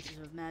circumstances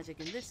of magic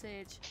in this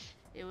age,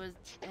 it was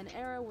an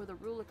era where the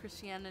rule of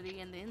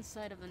Christianity and the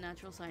insight of the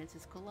natural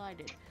sciences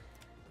collided.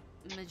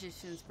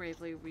 Magicians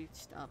bravely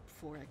reached up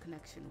for a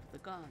connection with the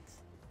gods.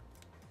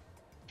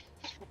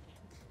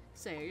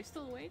 Say, are you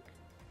still awake?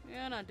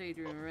 You're not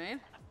daydreaming, right?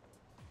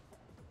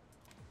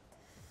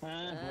 What?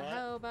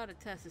 How about a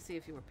test to see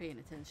if you were paying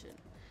attention?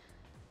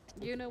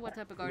 You know what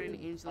type of guardian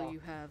angel you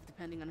have,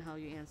 depending on how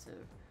you answer.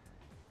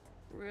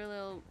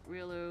 Rilo,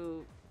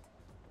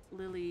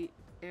 Lily,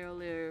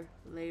 Erler,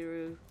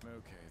 Leiru.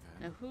 Okay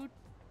Now then. who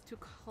to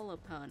call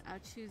upon? I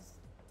choose.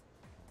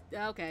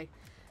 Okay.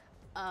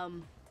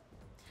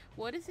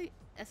 What is the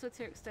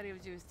esoteric study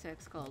of Jewish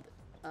text called?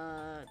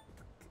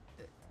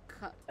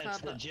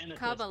 It's the Genesis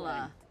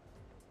Kabbalah.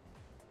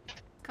 thing.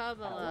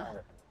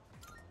 Kabbalah.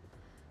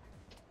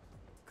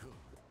 Cool.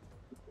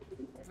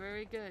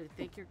 Very good.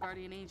 Thank your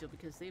guardian angel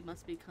because they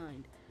must be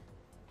kind.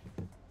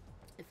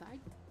 If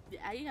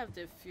I have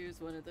to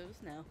fuse one of those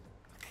now.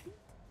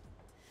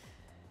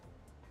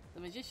 The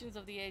magicians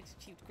of the age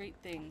achieved great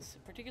things,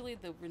 particularly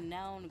the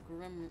renowned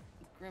grimoires.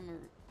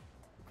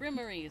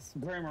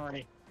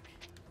 Grimory.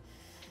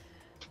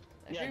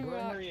 A Yeah,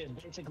 grimoire- Grimory is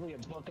basically a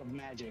book of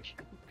magic.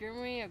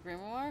 Grimoire or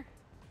grimoire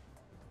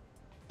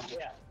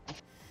Yeah.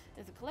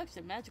 is a collection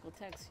of magical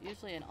texts,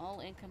 usually an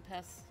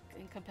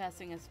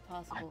encompassing as I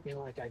possible. feel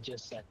like I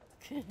just said.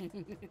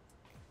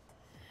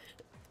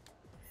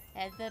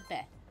 As the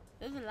best.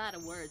 There's a lot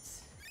of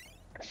words.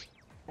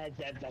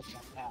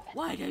 That.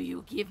 Why do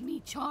you give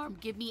me charm?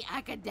 Give me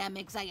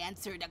academics. I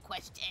answered a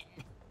question.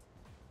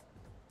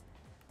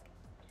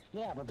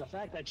 Yeah, but the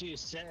fact that you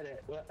said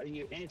it, well,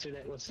 you answered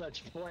it with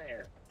such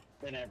flair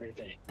and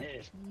everything.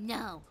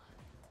 No.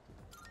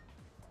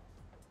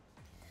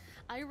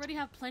 I already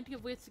have plenty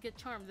of ways to get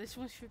charm. This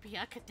one should be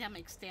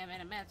academics, damn it.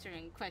 I'm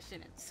answering a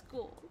question at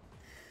school.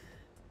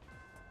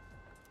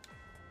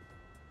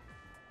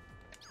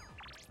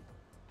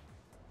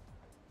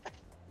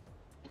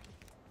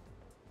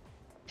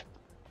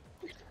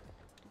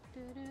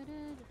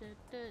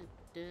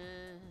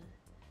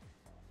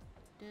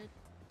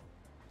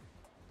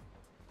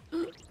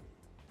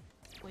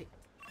 Wait.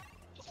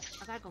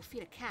 I gotta go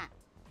feed a cat.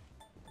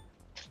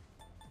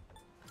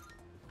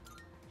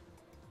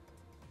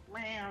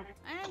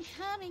 I'm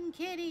coming,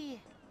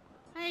 kitty.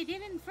 I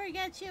didn't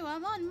forget you.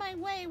 I'm on my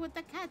way with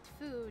the cat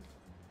food.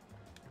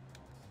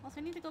 Also,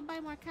 I need to go buy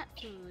more cat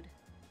food.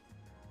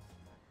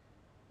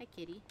 Hi,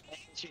 kitty.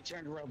 She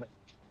turned robot.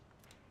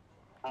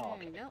 Oh,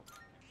 There you go.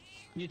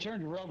 you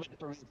turned robot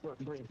for me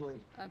briefly.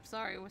 I'm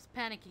sorry, I was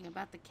panicking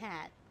about the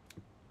cat.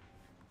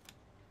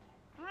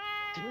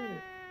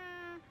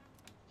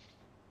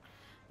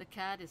 The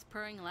cat is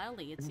purring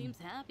loudly. It seems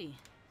happy.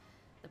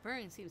 The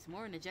purring seems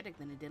more energetic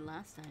than it did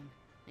last time.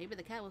 Maybe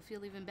the cat will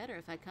feel even better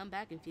if I come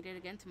back and feed it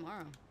again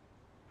tomorrow.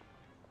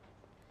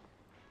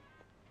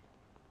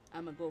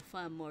 I'm gonna go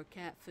find more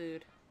cat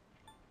food.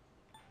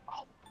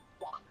 Oh,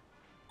 fuck.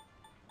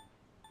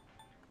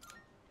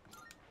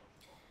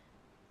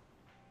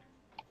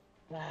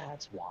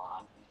 That's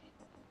why.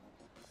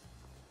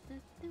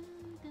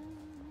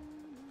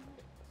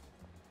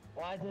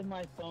 Why did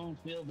my phone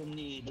feel the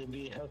need to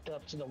be hooked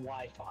up to the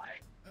Wi-Fi?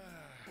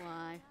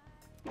 Why?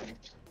 Okay,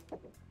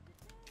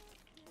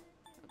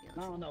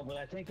 I don't know, but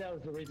I think that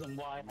was the reason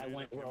why I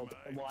went robot.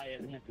 Why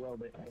it went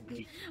robot.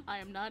 I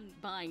am not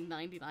buying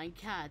 99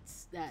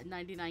 cans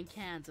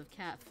of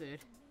cat food.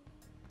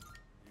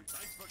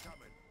 Thanks for coming.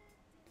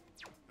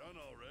 Done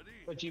already?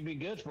 But you'd be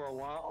good for a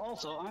while.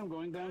 Also, I'm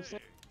going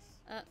downstairs.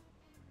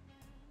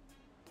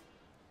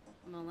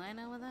 Well, I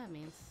know what that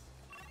means.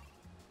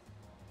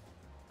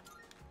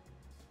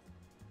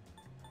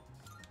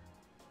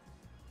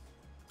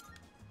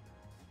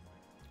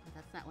 But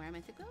that's not where I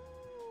meant to go.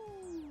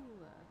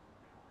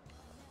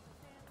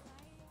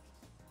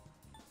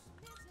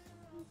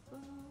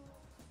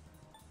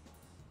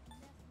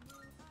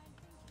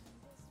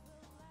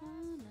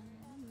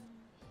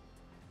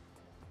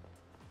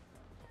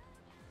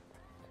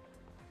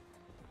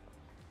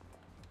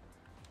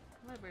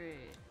 Library.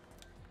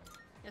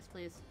 Yes,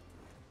 please.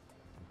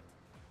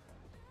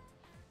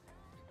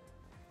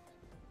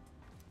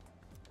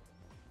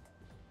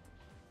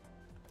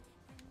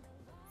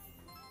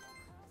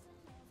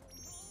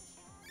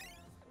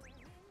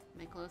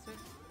 Am I closer?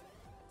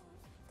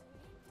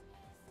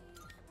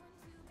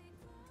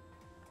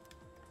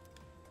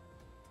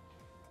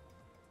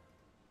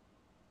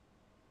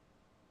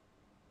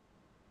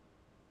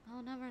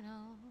 I'll never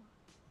know.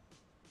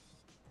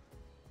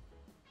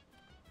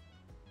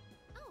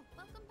 Oh,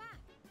 welcome back.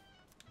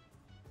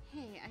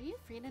 Hey, are you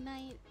free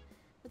tonight?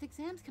 With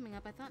exams coming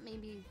up, I thought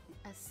maybe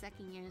us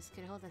second years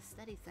could hold a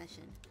study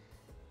session.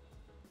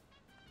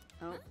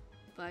 Oh,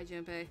 bye,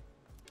 Junpei.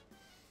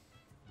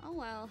 Oh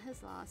well,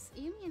 his loss.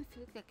 Yumi and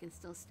Fuka can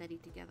still study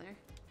together.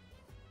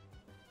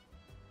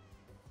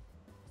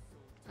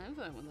 I'm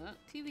fine with that.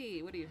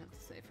 TV, what do you have to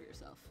say for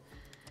yourself?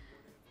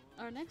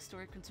 Our next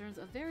story concerns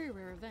a very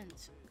rare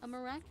event. A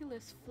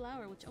miraculous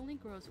flower which only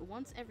grows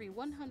once every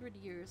 100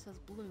 years has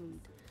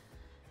bloomed.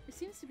 It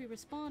seems to be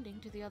responding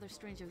to the other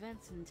strange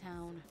events in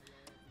town.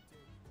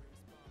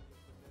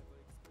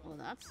 Well,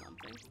 that's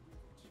something.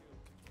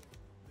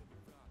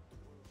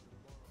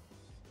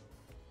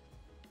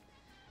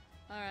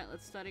 Alright,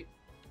 let's study.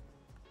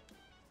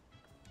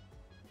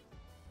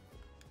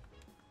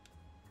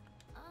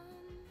 Um,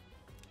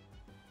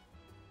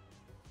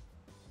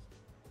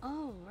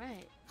 Oh,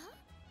 right. huh?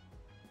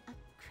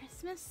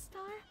 Christmas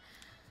star?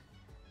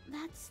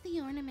 That's the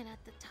ornament at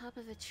the top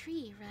of a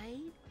tree,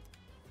 right?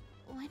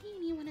 Why do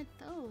you need one of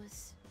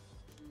those?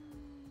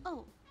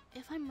 Oh,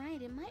 if I'm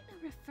right, it might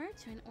not refer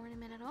to an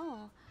ornament at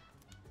all.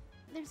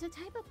 There's a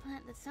type of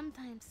plant that's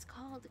sometimes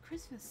called the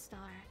Christmas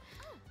star.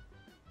 Oh.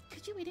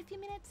 Could you wait a few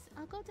minutes?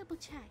 I'll go double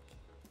check.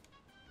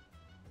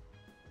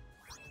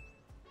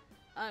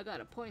 I got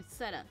a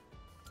poinsettia.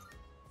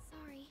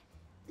 Sorry.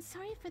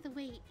 Sorry for the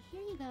wait.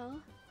 Here you go.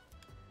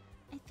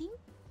 I think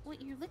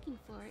what you're looking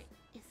for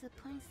is a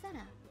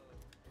poinsettia.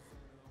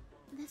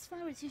 This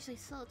flower is usually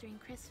sold during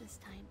Christmas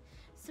time,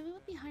 so it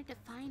would be hard to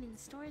find in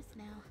stores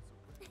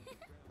now.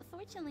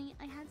 Fortunately,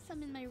 I had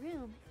some in my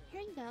room.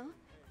 Here you go.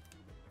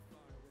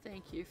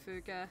 Thank you,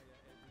 Fuka.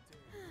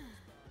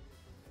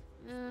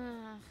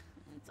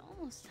 It's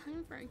almost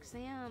time for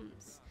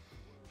exams.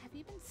 Have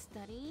you been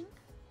studying?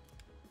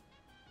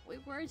 We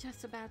were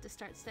just about to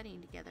start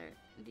studying together.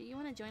 Do you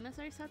want to join us,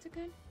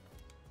 Arisatsu-kun?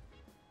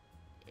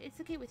 It's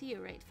okay with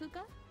you, right, Fuka?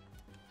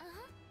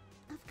 Uh-huh.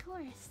 Of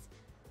course.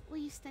 Will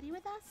you study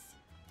with us?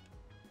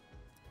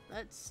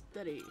 Let's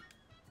study.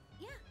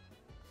 Yeah.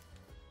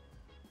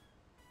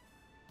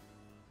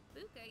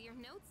 Fuka, your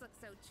notes look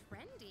so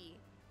trendy.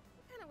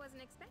 I kinda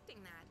wasn't expecting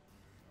that.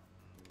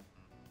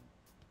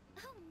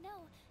 Oh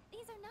no,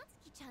 these are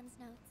Natsuki-chan's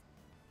notes.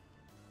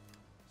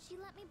 She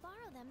let me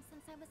borrow them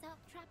since I was out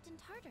trapped in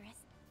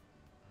Tartarus.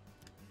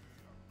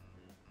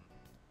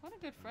 What a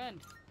good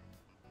friend.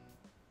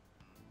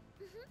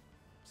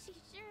 She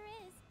sure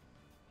is.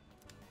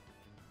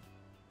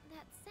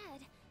 That said,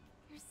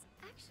 there's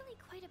actually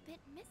quite a bit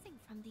missing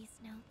from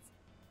these notes.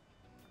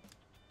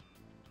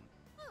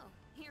 Oh,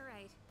 you're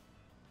right.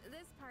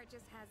 This part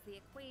just has the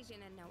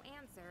equation and no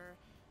answer,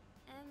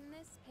 and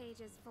this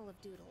page is full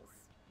of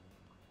doodles.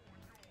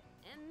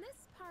 And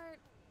this part,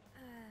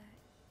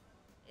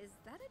 is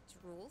that a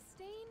drool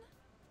stain?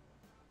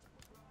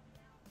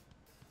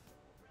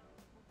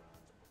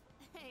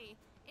 Hey,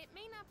 it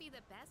may not be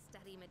the best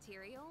study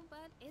material,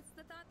 but it's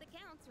the thought that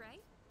counts,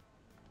 right?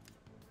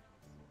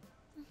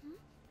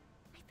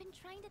 I've been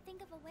trying to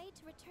think of a way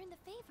to return the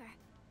favor.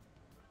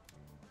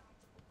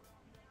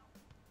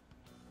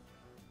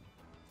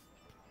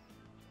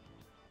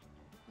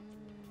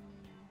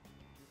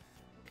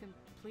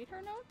 Complete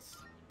her notes?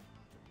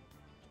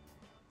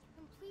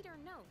 Complete her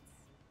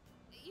notes.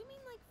 You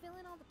mean like fill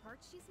in all the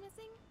parts she's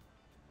missing?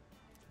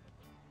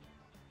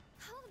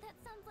 Oh, that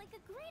sounds like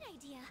a great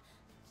idea.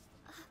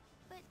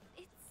 But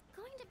it's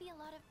going to be a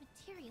lot of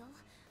material.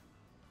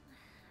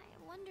 I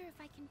wonder if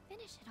I can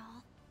finish it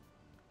all.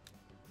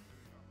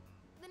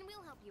 Then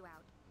we'll help you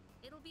out.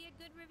 It'll be a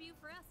good review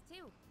for us,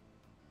 too.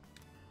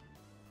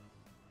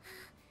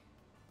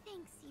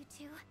 Thanks, you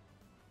two.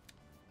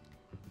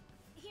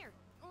 Here,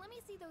 let me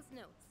see those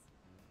notes.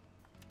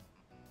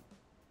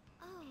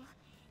 Oh,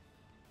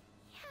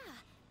 yeah.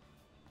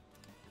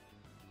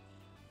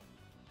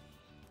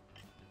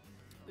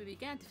 We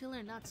began to fill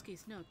in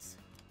Natsuki's notes.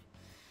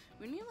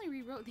 We nearly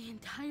rewrote the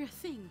entire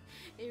thing.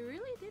 It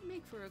really did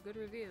make for a good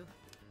review.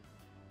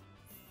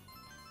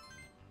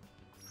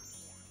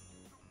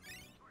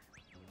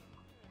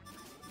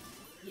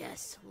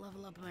 Yes,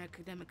 level up my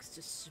academics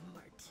to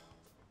smart.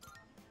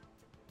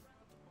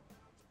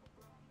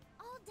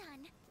 All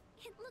done.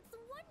 It looks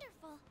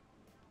wonderful.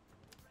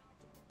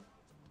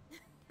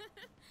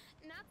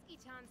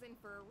 Natsuki-chan's in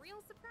for a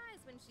real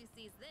surprise when she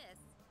sees this.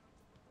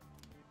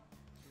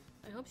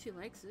 I hope she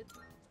likes it.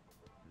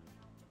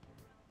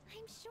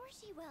 I'm sure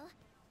she will.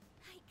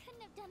 I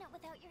couldn't have done it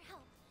without your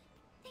help.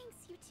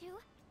 Thanks, you two.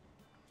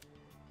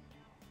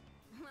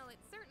 Well, it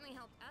certainly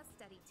helped us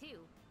study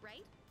too,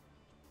 right?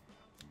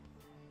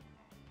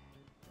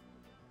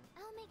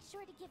 I'll make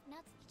sure to give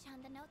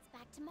Natsuki-chan the notes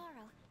back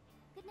tomorrow.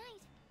 Good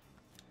night.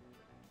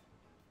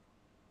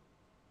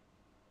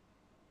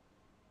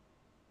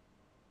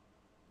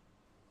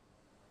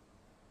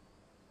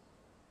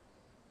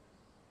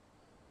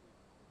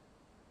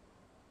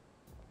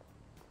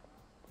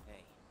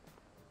 Hey,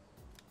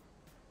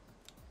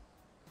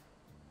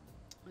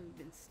 We've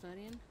been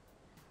studying.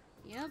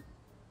 Yep.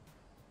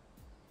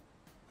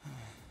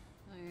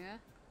 Oh yeah?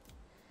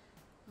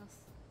 That's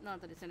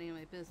not that it's any of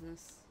my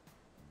business.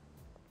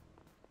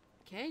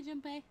 Okay,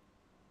 Junpei.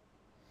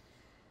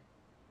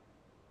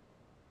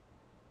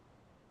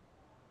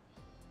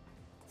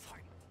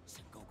 fight,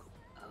 Sengoku.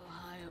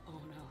 Ohio.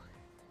 Oh no.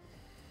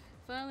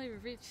 Finally, we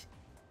reached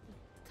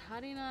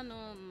Tarina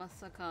no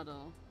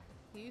Masakado.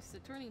 He used the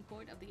turning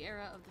point of the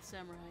era of the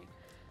samurai.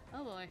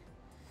 Oh boy.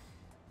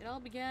 It all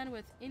began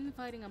with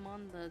infighting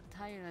among the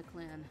Taira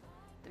clan.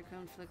 Their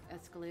conflict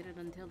escalated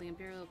until the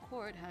Imperial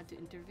Court had to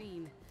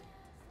intervene.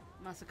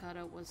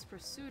 Masakado was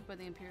pursued by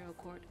the Imperial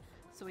Court,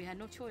 so he had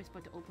no choice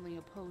but to openly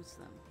oppose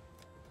them.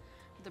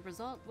 The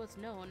result was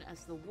known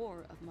as the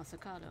War of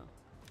Masakado.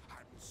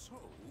 And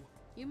so,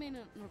 You may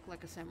not look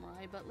like a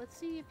samurai, but let's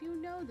see if you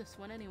know this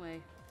one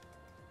anyway.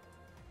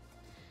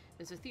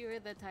 There's a theory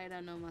that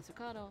Taira no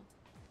Masakado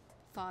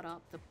thought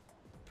up the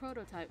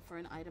prototype for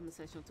an item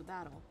essential to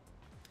battle.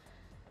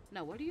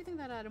 Now, what do you think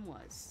that item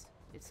was?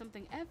 It's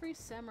something every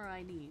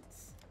samurai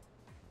needs.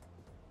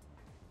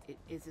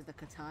 Is it the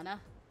katana?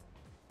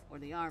 Or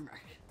the armor?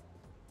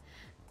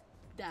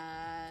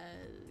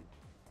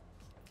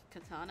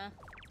 Katana?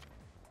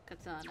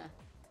 Katana.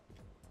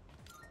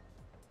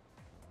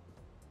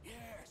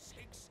 Yes,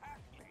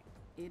 exactly.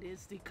 It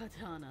is the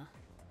katana.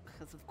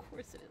 Because of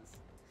course it is.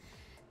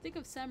 Think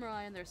of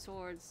samurai and their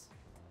swords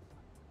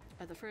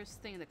are the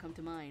first thing that come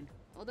to mind,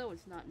 although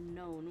it's not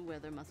known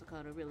whether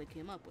Masakado really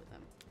came up with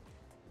them.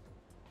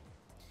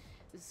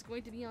 This is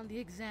going to be on the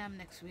exam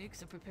next week,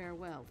 so prepare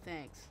well.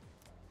 Thanks.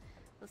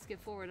 Let's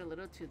skip forward a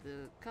little to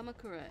the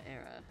Kamakura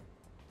era.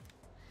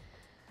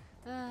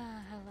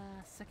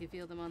 Alas, I can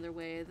feel them on their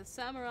way. The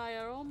samurai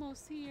are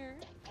almost here.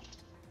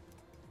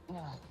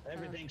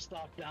 Everything's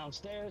stocked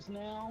downstairs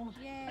now.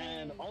 Yay.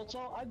 And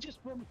also, I just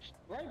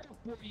right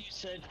before you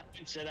said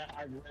that,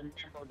 I remembered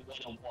what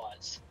it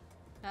was.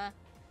 Huh?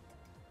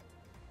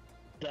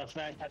 The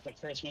fact that the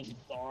Christmas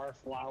star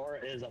flower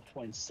is a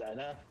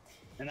poinsettia,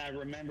 and I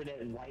remembered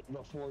it right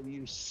before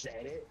you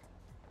said it.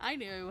 I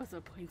knew it was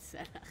a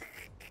poinsettia.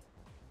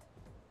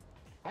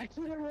 I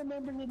couldn't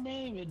remember the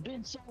name. It'd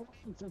been so long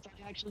since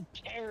I actually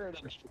cared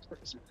about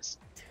Christmas.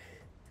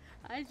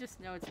 I just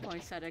know it's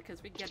poinsettia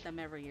because we get them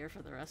every year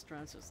for the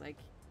restaurants. It's like,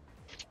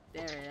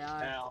 there they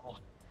are. Ow.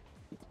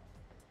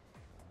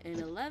 In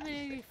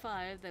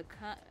 1185, the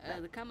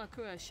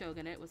Kamakura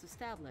shogunate was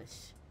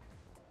established.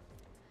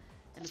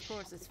 And of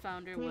course, its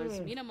founder was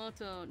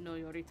Minamoto no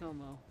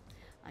Yoritomo.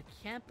 I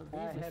can't believe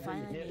I we haven't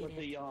finally hit made with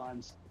the it.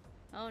 yawns.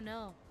 Oh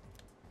no.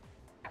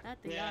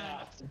 Not the Yeah.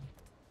 yawns.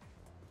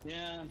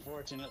 Yeah,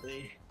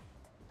 unfortunately.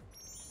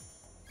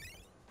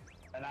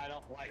 And I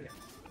don't like it.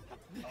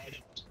 I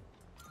don't.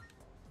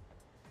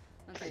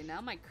 Okay,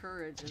 now my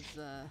courage is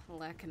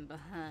lacking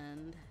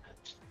behind.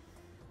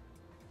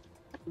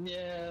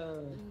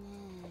 No.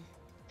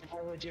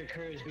 How would your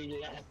courage be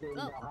lacking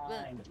Oh,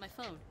 behind? my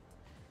phone.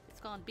 It's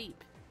gone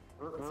beep.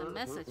 It's a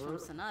message from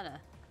Sanada.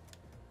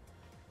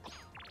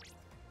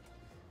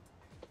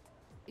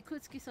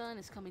 Ikutsuki-san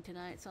is coming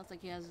tonight. Sounds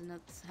like he has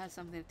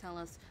something to tell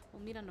us.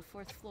 We'll meet on the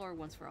 4th floor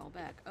once we're all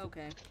back.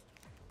 Okay.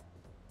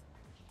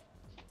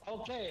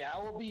 Okay, I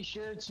will be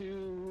sure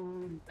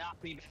to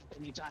not be back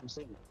anytime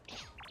soon.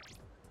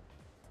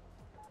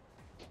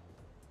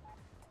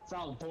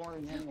 Sounds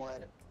boring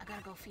anyway. I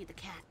gotta go feed the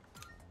cat.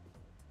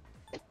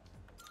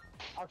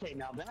 Okay,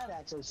 now that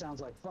actually sounds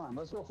like fun.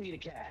 Let's go feed a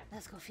cat.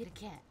 Let's go feed a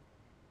cat.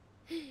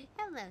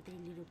 Hello there,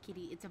 little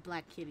kitty. It's a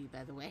black kitty,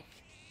 by the way.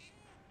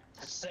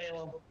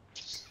 Salem.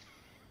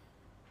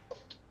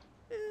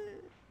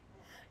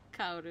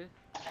 Kaoru.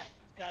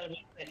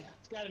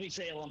 It's gotta be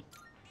Salem.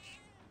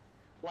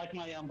 Like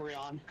my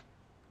Umbreon.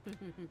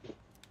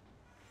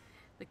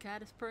 The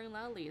cat is purring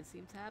loudly and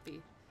seems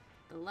happy.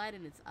 The light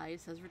in its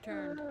eyes has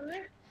returned.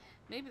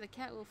 Maybe the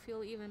cat will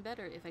feel even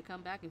better if I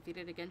come back and feed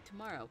it again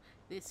tomorrow.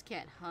 This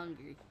cat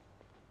hungry.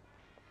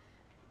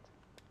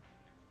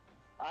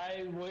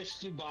 I wish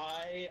to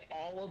buy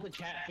all of the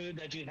cat food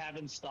that you have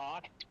in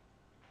stock.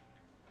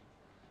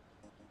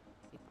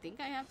 I think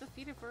I have to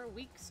feed it for a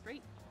week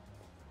straight.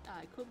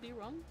 I could be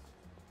wrong.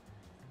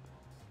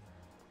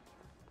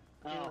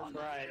 Oh,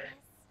 right.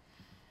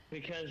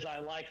 Because I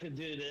like to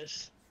do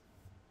this.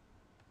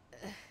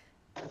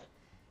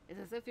 It's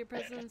as if your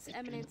presence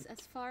emanates as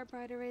far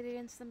brighter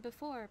radiance than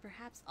before.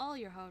 Perhaps all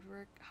your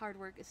hard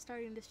work is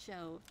starting to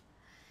show.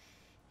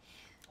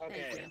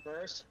 Okay, Thank you,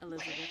 first.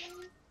 Elizabeth.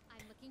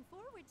 I'm looking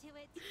forward to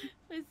it.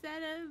 Was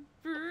that a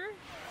burr?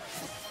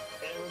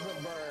 It was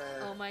a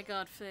bird. Oh my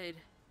god, Fade.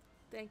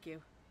 Thank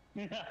you.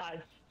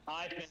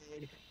 I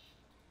paid.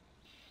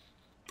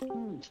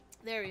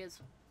 There he is.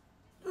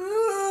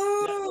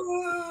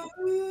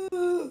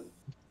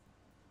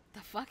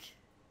 The fuck?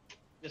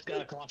 Just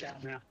gotta clock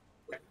out now.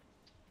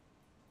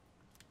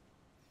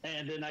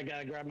 And then I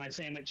gotta grab my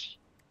sandwich.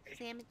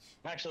 Sandwich.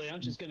 Actually,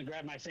 I'm just gonna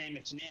grab my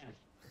sandwich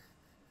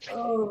now.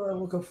 Oh, I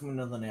woke up from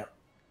another nap.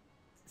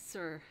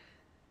 Sir.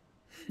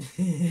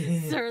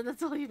 Sir,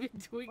 that's all you've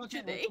been doing Okay,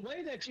 today. the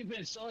way that you've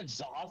been so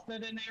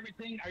exhausted and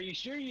everything, are you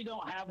sure you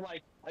don't have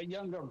like a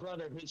younger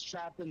brother who's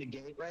trapped in the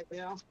gate right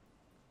now?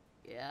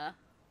 Yeah.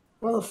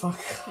 What the fuck?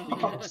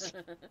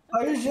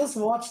 I just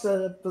watched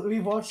that. We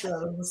watched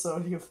that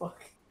episode. You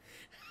fuck.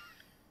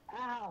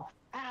 Ow!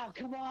 Ow!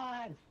 Come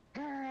on!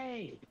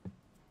 Hurry!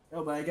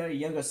 Oh, but I got a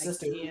younger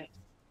sister. can't.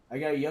 I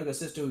got a younger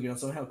sister who can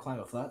somehow climb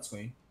a flat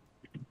screen.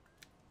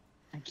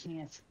 I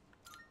can't.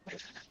 Are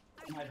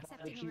you My body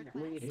accepting a can't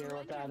request? read here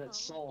without its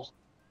soul.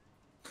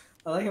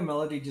 I like a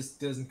melody just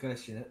doesn't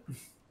question it.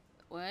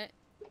 What?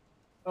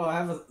 Oh, I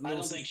have a I little.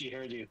 don't think she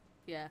heard you.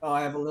 Yeah. Oh,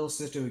 I have a little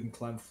sister who can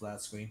climb a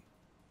flat screen.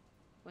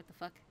 What the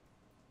fuck?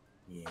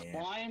 Yeah.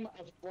 Climb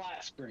a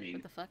flat screen.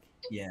 What the fuck?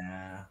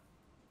 Yeah.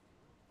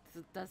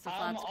 Does the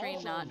I'm flat screen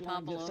also not going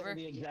topple to say over?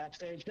 the exact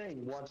same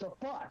thing. What the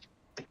fuck?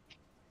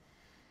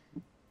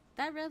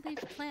 That red leaf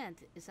plant,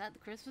 is that the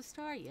Christmas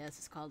star? Yes,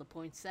 it's called a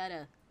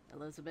poinsettia,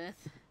 Elizabeth.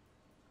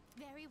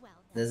 Very well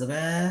then.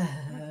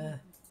 Elizabeth.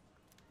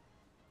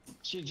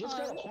 She just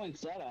got a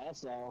poinsettia,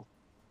 that's all.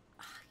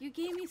 You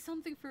gave me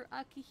something for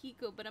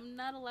Akihiko, but I'm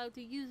not allowed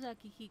to use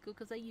Akihiko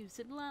because I used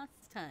it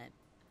last time.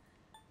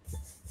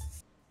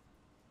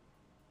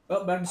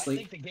 Oh, back to I sleep.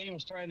 think the game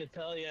is trying to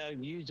tell you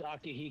use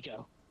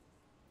Akihiko.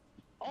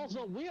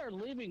 Also, we are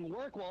leaving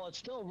work while it's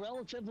still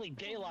relatively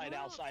daylight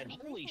outside.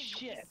 Holy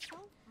shit!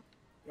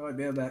 Oh, I'll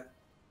be right back.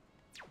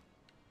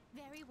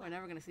 Very We're well.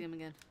 never gonna see him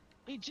again.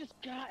 He just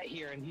got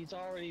here and he's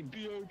already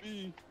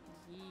BOB.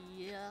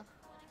 Yeah.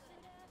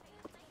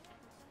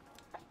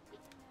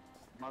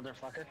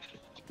 Motherfucker.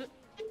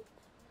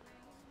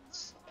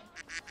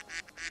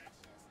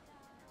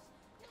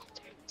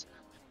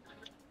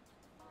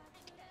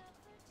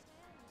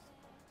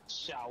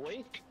 Shall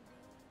we?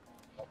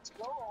 Let's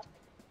go.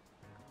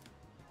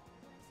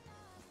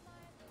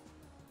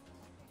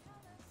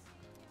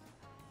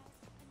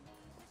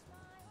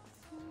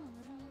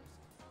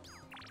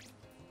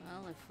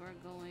 Well, if we're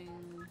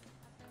going...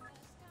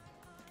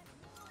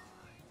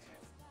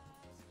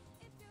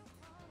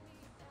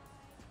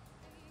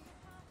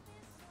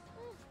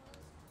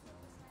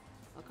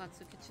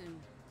 Wakatsu Kitchen.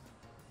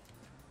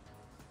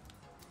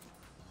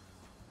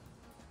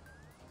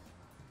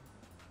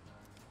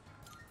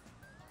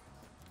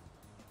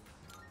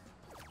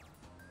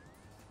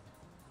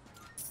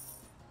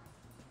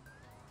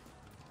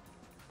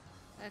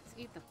 Let's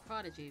eat the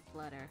prodigy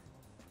platter.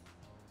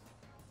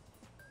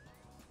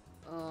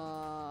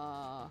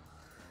 I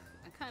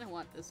kind of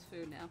want this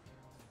food now.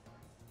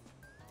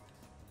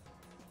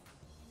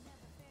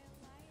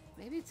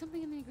 Maybe it's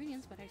something in the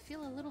ingredients, but I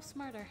feel a little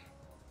smarter.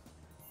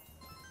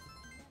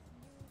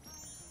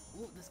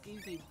 Oh, this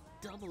gave me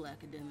double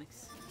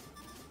academics.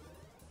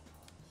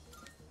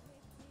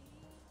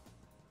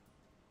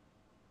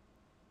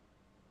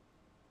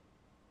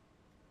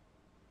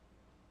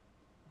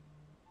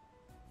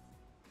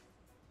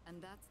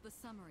 And that's the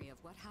summary of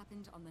what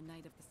happened on the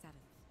night of the 7th.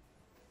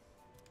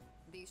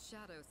 These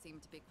shadows seem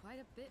to be quite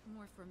a bit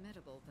more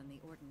formidable than the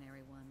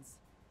ordinary ones.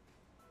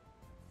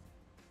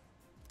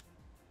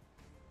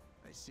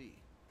 I see.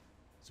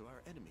 So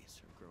our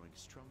enemies are growing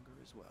stronger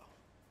as well.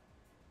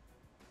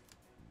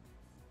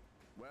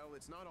 Well,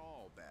 it's not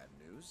all bad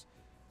news.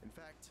 In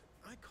fact,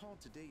 I called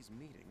today's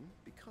meeting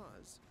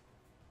because...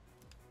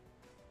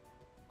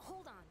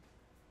 Hold on.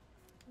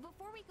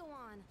 Before we go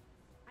on,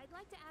 I'd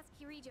like to ask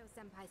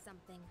Kirijo-senpai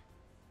something.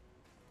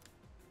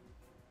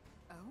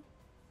 Oh?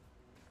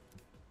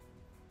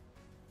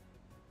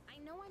 I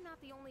know I'm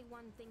not the only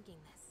one thinking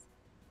this.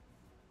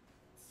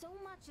 So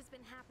much has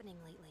been happening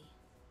lately.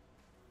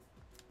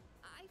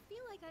 I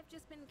feel like I've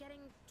just been getting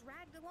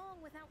dragged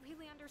along without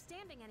really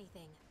understanding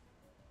anything.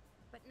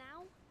 But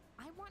now,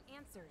 I want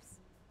answers.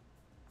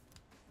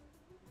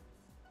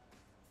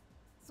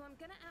 So I'm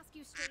gonna ask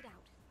you straight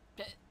out.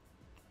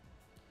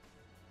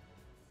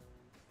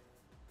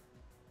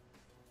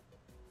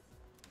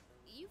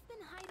 You've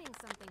been hiding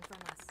something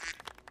from us.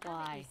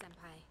 Why?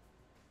 Senpai.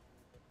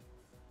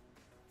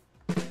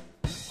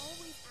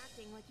 Always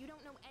acting like you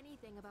don't know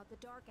anything about the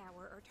Dark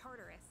Hour or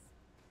Tartarus.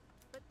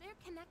 But they're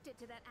connected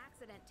to that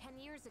accident 10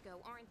 years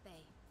ago, aren't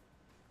they?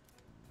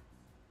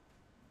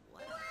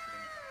 What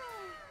accident?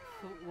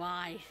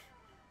 Why?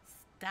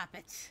 Stop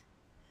it.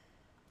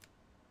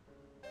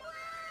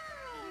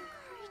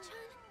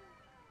 Yukari-chan?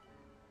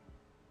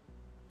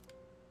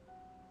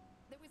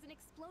 There was an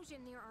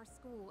explosion near our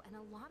school and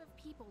a lot of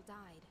people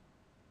died.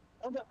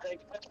 It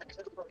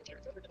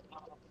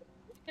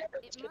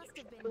must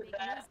have been big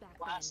news back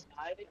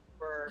then.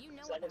 You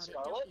know about it,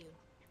 don't you?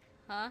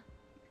 Huh?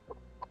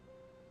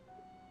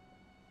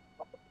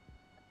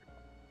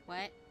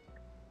 What?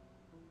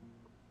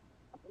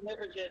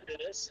 Never get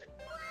this.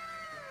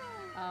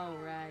 Oh,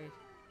 right.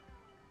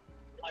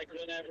 Like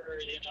whenever,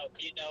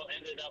 Pino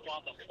ended up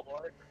on the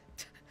floor.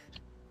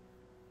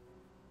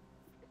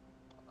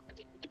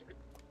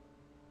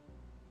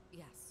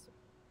 Yes.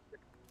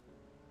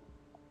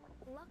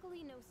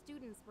 Luckily, no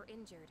students were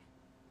injured.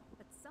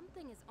 But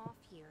something is off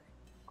here.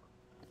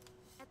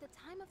 At the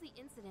time of the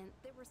incident,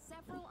 there were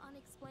several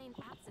unexplained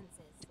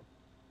absences.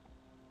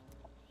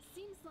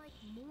 Seems like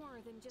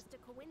more than just a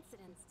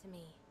coincidence to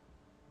me.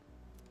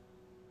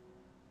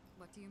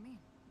 What do you mean?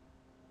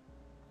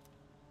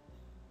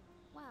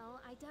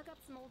 Well, I dug up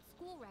some old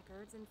school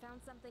records and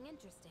found something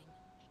interesting.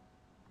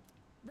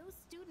 Those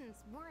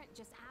students weren't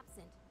just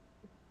absent.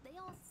 They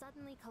all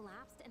suddenly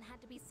collapsed and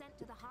had to be sent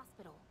to the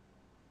hospital.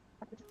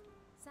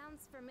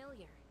 Sounds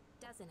familiar,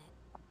 doesn't it?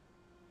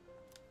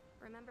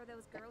 Remember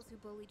those girls who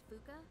bullied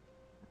Fuka?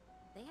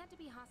 They had to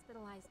be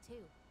hospitalized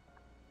too.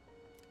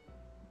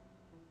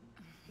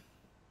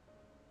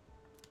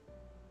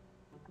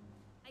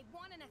 I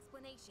want an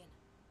explanation.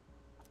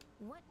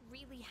 What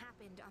really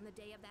happened on the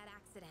day of that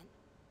accident?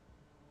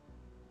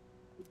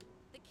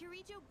 The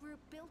Kirijo group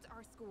built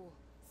our school,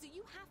 so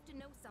you have to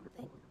know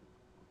something.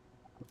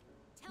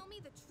 Tell me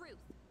the truth.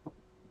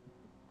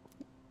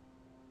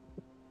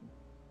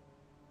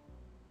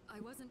 I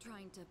wasn't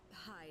trying to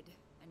hide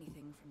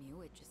anything from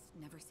you, it just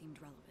never seemed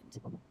relevant.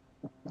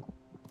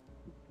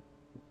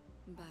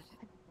 But...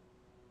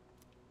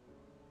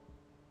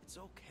 It's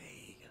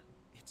okay.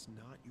 It's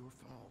not your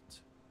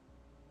fault.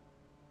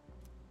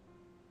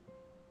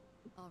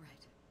 all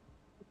right.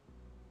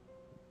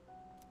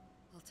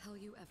 I'll tell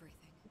you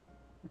everything.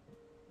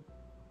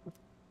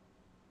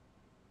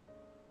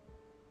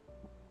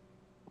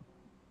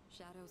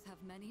 shadows have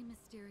many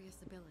mysterious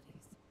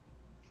abilities.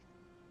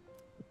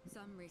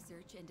 Some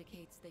research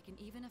indicates they can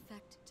even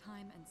affect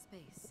time and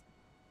space.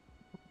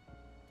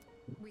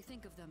 We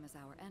think of them as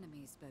our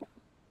enemies, but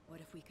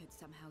what if we could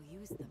somehow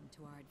use them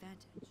to our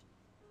advantage?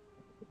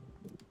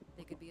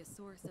 They could be a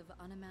source of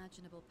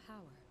unimaginable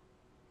power,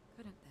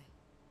 couldn't they?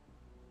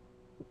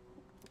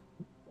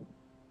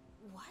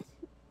 What?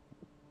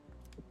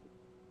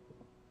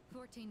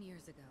 14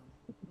 years ago,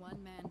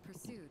 one man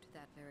pursued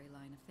that very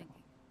line of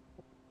thinking.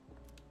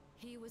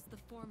 He was the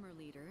former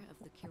leader of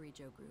the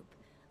Kirijo group,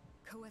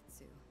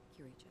 Koetsu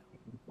Kirijo.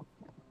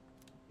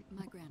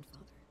 My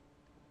grandfather.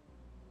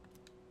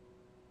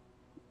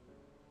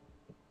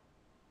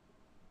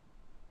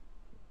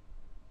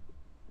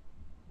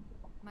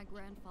 My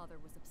grandfather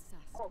was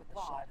obsessed with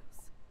the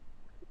shadows.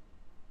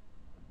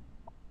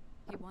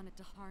 He wanted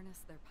to harness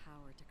their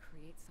power to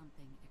create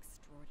something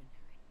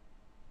extraordinary.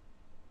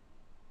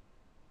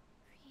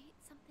 Create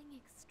something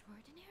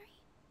extraordinary?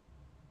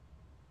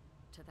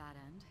 To that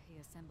end, he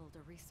assembled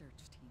a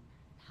research team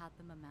and had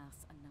them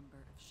amass a number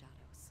of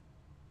shadows.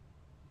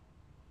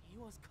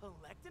 He was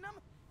collecting them?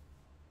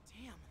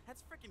 Damn,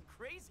 that's freaking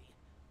crazy.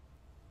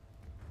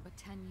 But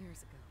 10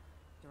 years ago,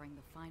 during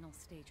the final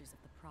stages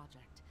of the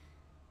project,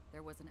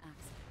 there was an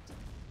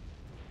accident,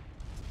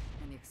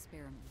 and the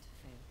experiment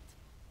failed.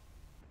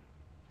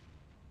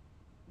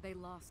 They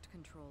lost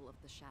control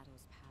of the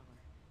Shadow's power,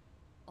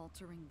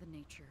 altering the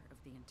nature of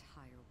the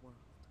entire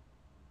world.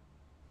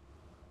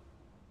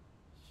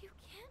 You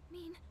can't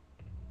mean...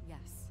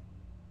 Yes,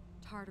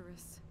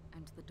 Tartarus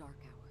and the Dark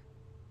Hour.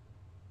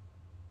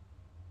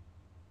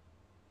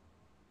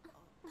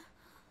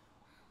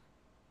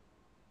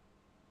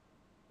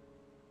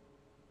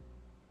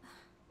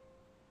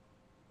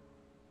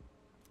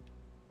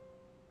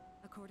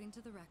 According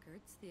to the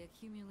records, the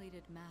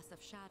accumulated mass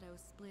of shadows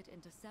split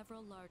into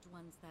several large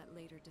ones that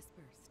later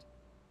dispersed.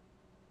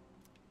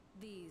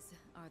 These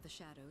are the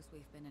shadows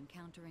we've been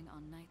encountering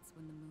on nights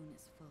when the moon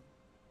is full.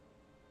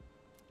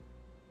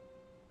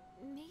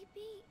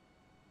 Maybe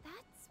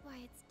that's why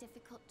it's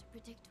difficult to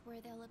predict where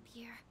they'll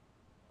appear.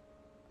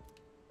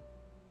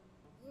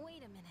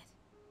 Wait a minute.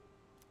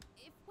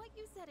 If what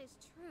you said is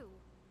true,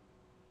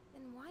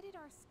 then why did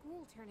our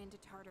school turn into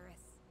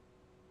Tartarus?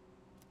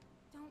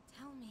 Don't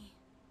tell me.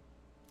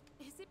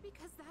 Is it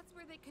because that's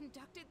where they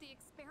conducted the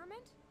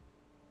experiment?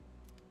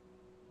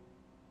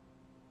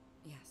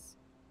 Yes.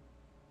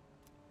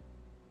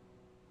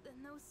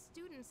 Then those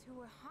students who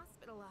were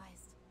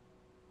hospitalized.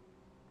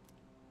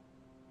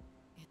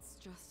 It's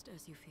just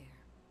as you fear.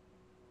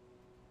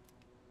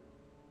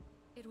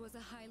 It was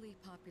a highly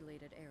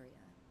populated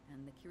area,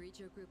 and the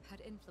Kirijo group had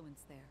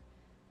influence there.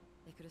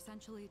 They could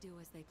essentially do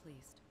as they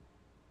pleased.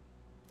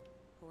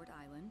 Port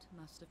Island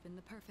must have been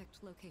the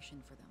perfect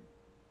location for them.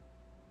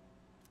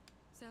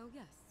 So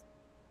yes,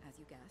 as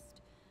you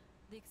guessed,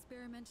 the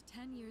experiment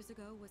 10 years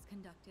ago was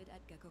conducted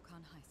at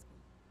Gekkoukan High School.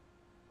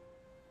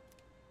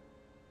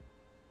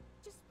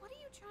 Just what are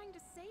you trying to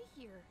say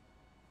here?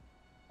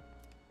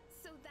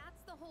 So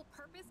that's the whole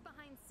purpose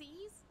behind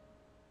Seas?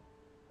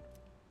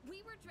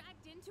 We were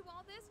dragged into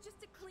all this just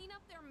to clean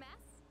up their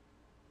mess?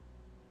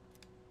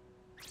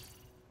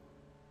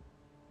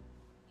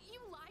 You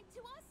lied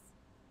to us?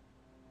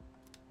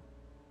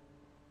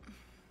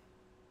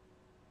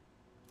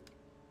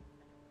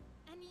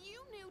 And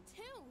you knew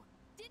too,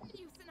 didn't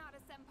you,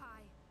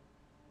 Sanada-senpai?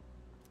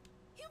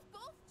 You've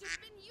both just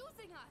been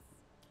using us!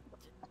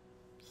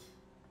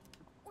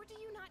 Or do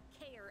you not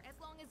care, as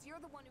long as you're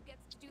the one who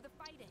gets to do the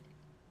fighting?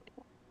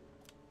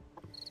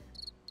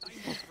 I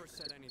never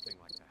said anything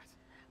like that.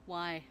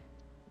 Why?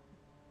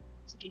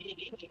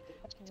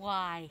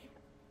 Why?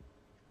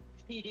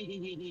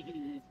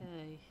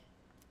 Hey.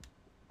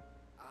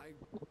 I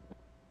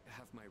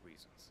have my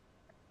reasons.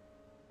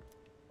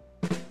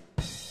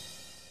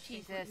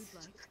 Think what you'd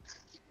like,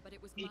 but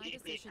it was my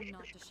decision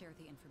not to share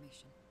the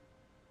information.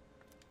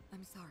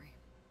 I'm sorry.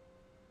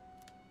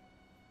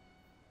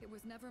 It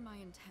was never my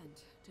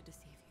intent to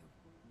deceive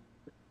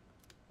you.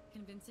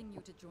 Convincing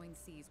you to join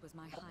Seas was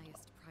my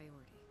highest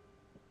priority.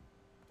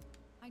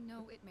 I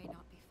know it may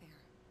not be fair,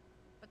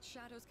 but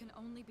shadows can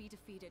only be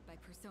defeated by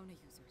Persona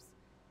users.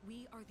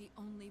 We are the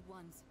only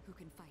ones who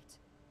can fight.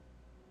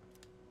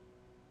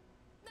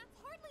 That's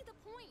hardly the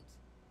point!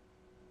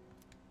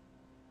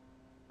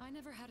 I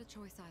never had a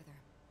choice either.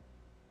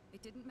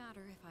 It didn't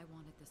matter if I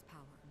wanted this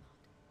power or not.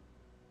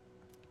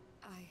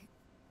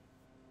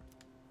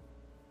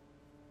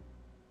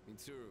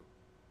 Mitsuru,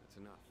 that's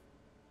enough.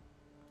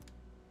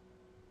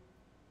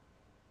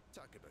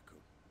 Takebaku,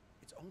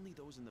 it's only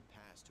those in the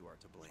past who are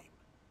to blame.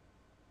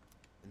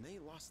 And they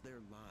lost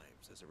their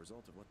lives as a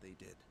result of what they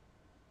did.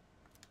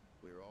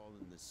 We're all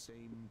in the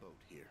same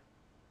boat here.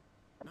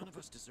 None of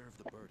us deserve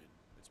the burden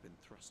that's been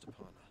thrust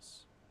upon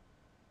us.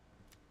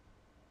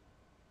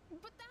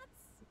 But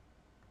that's...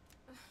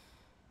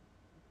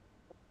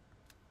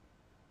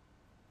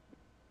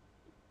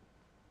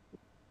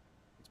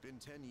 It's been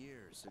 10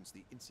 years since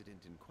the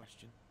incident in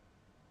question.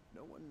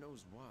 No one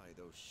knows why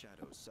those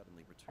shadows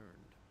suddenly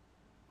returned.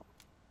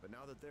 But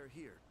now that they're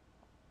here,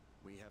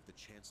 we have the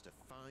chance to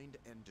find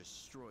and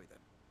destroy them.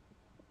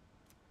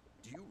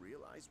 Do you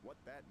realize what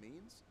that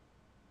means?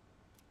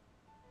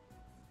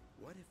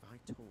 What if I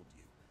told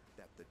you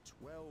that the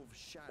 12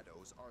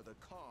 shadows are the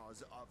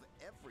cause of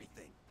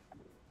everything?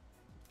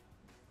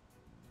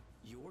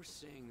 You're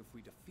saying if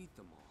we defeat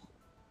them all,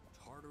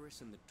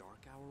 Tartarus and the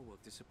Dark Hour will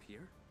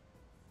disappear?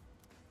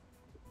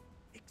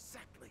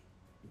 Exactly.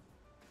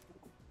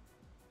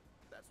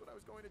 That's what I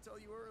was going to tell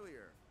you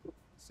earlier.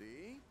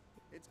 See?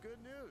 It's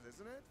good news,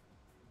 isn't it?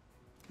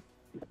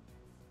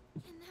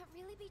 Can that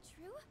really be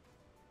true?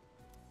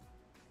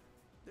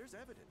 There's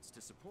evidence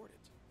to support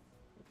it.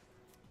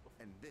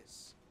 And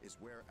this is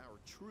where our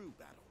true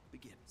battle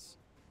begins.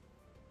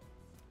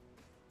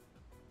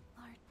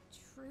 Our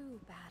true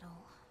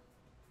battle.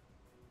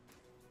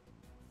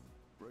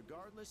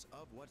 Regardless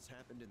of what's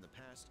happened in the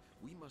past,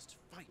 we must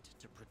fight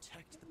to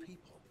protect the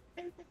people.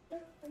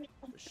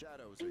 The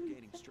shadows are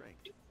gaining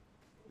strength.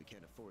 We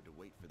can't afford to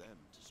wait for them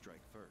to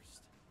strike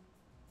first.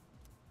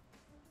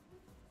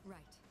 Right.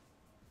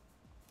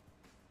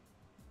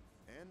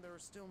 And there are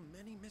still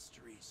many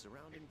mysteries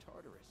surrounding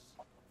Tartarus.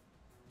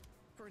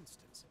 For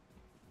instance,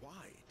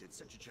 why did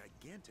such a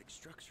gigantic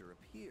structure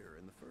appear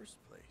in the first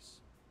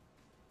place?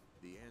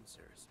 The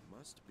answers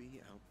must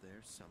be out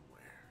there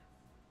somewhere.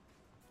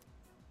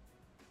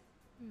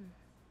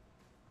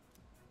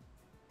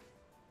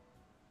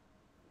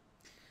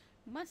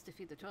 We must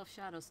defeat the 12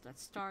 shadows that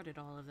started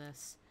all of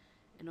this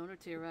in order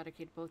to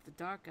eradicate both the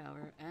Dark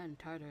Hour and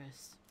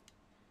Tartarus.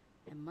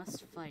 And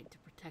must fight to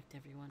protect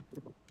everyone.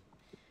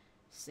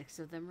 6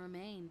 of them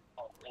remain.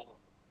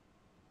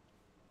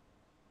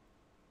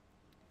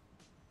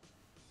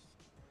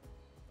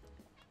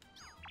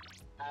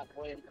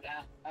 Halfway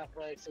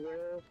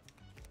through.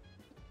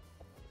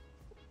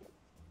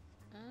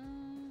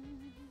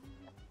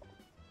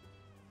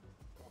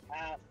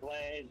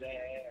 Halfway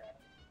there.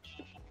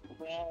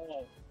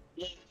 Well,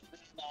 living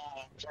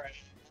on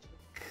train.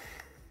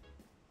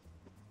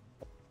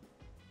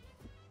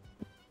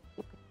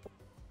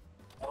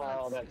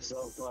 Oh, that's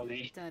so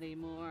funny. Study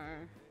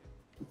more.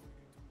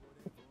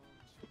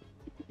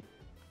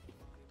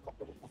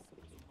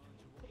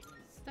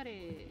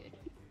 Study.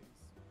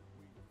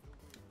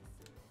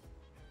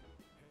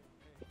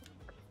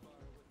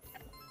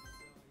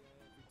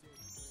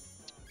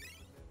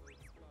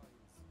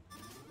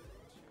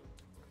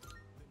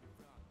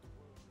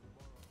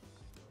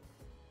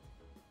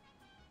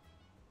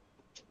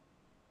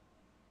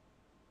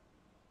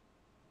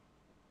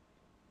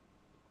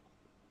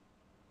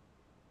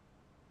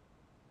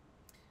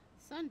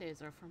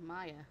 Sundays are for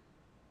Maya.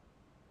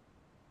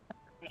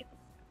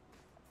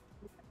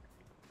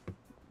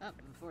 Oh,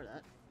 before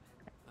that.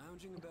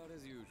 Lounging about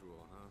as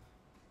usual, huh?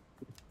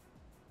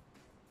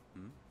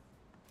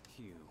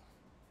 Hugh,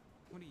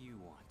 what do you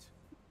want?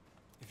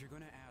 If you're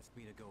gonna ask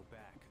me to go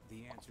back,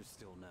 the answer's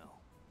still no.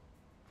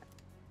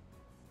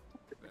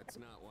 That's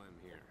not why I'm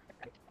here.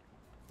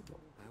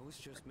 I was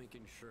just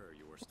making sure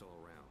you were still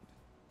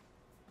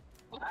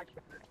around.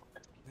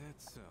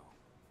 That's so.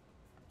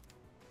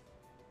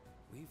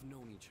 We've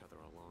known each other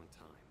a long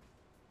time.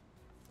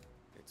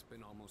 It's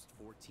been almost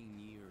 14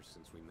 years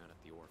since we met at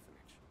the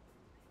orphanage.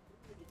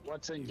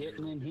 What's in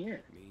getting in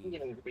here? Me,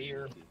 Getting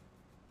beer.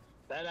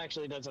 That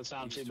actually doesn't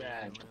sound too used to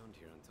hang bad. around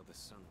here until the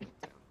sun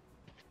went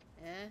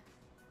down.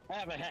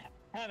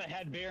 Haven't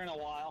had beer in a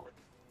while.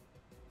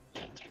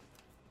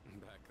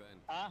 Back then,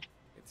 Huh?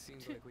 it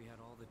seemed like we had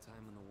all the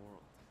time in the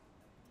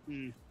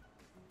world.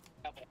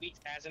 Couple weeks,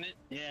 hasn't it?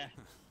 Yeah.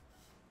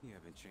 You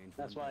haven't changed.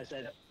 That's why I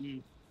said it.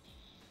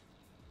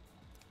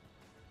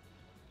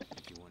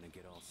 If you want to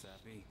get all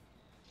sappy,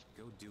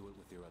 go do it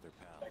with your other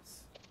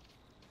pals.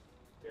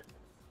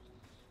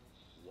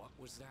 What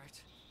was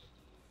that?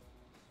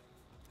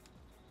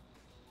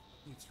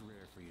 It's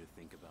rare for you to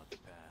think about the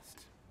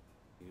past.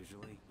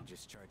 Usually, you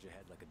just charge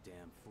ahead like a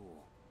damn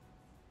fool.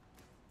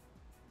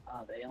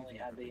 They only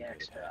have the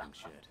extra.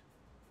 Shit.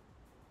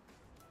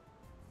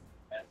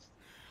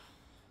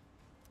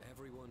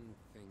 Everyone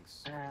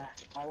thinks.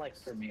 I like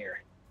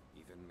Premiere.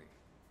 Even me.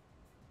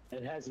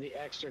 It has the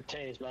extra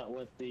taste, but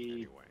with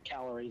the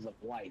calories of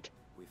white.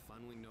 We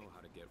finally know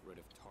how to get rid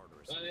of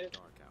Tartarus in the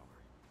Dark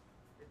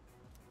Hour.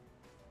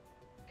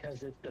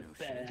 Because it's the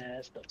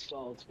best of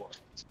both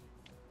worlds.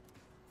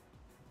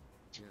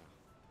 Yeah.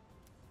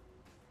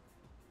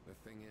 The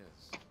thing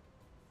is,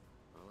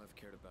 all I've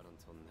cared about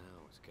until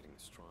now is getting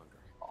stronger.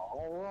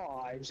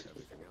 Alright.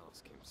 Everything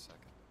else came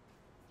second.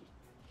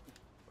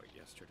 But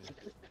yesterday,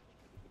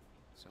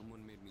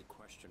 someone made me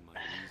question my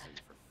reason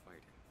for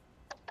fighting.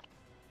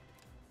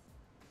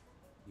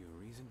 Your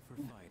reason for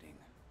fighting?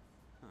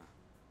 Huh.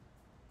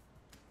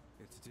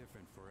 It's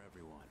different for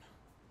everyone.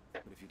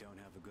 But if you don't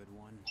have a good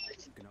one,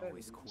 you can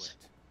always quit.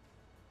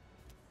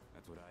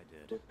 That's what I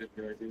did.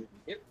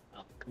 Yep.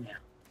 Oh, come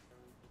here.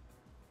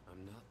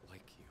 I'm not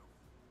like you.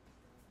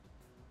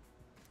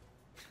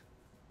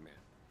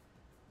 Man,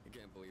 I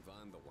can't believe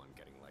I'm the one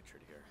getting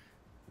lectured here.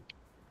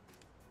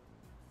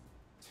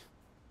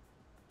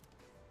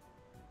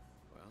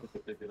 Well,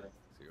 see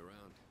you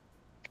around.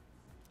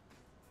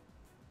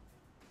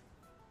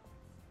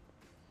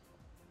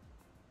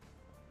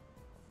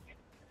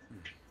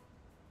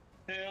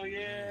 Hell You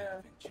yeah.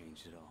 haven't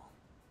changed at all.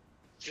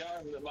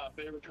 Y'all are my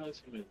favorite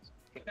customers.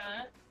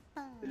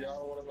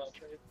 Y'all one of my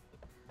favorites.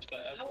 I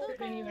would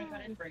have even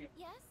got in for you.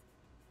 Yes?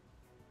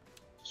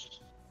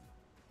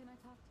 Can I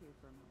talk to you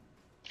for a moment?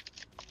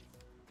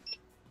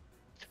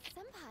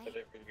 Senpai, But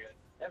they're pretty good.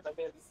 Yeah, my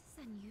bad. this is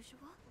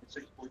unusual.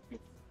 6:14.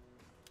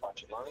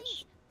 Watching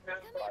lunch. Come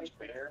in. Lunch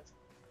fair.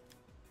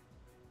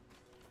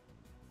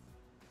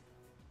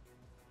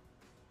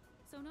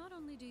 So not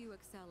only do you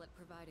excel at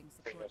providing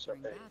support that's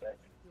during okay, battle,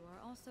 you are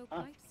also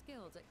quite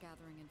skilled at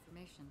gathering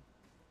information.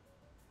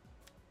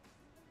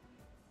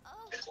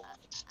 Oh,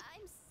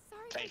 I'm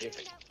sorry Thank for you.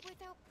 doing that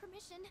without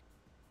permission.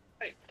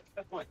 Hey,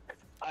 that's fine.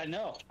 I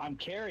know. I'm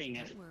carrying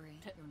it. Don't worry,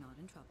 you're not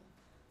in trouble.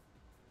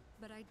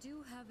 But I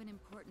do have an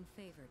important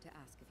favor to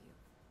ask of you.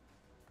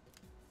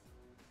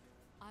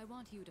 I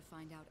want you to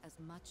find out as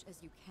much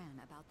as you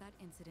can about that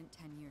incident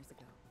 10 years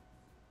ago.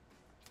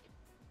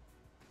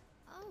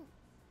 Oh,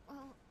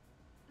 well,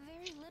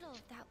 very little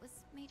of that was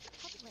made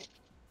public.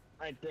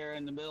 Right there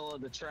in the middle of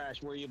the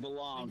trash where you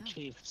belong, know.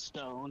 Keith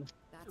Stone.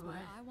 That's why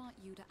I want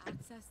you to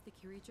access the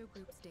Kirijo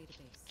Group's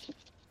database.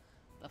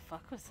 The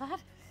fuck was that?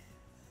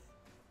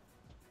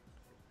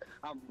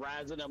 I'm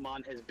razzing him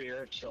on his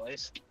beer of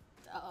choice.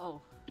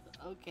 Oh,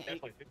 okay.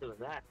 Definitely people of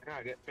that. I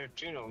gotta get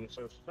 15 of them,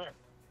 so sir.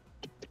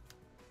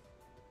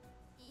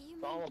 You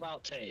It's all mean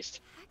about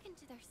taste. hack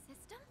into their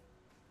system?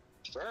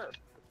 Sure.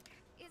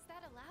 Is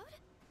that allowed?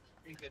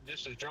 You get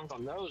just as drunk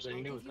on those I'll and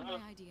you do give with you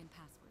those. my ID and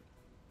password.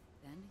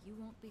 Then you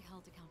won't be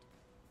held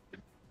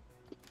accountable.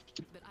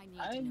 But I need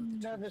I to know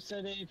the never truth.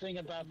 said anything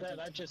about that.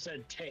 I just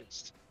said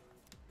taste.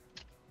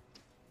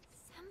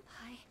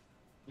 Senpai.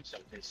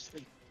 Something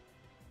sweet.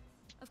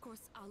 Of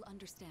course, I'll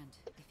understand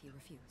if you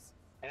refuse.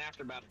 And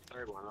after about the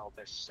third one, I'll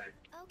just say.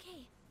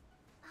 Okay,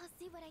 I'll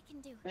see what I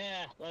can do.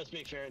 Yeah, let's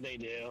be fair, they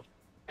do.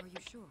 Are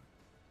you sure?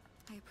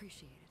 I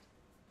appreciate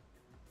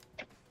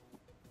it.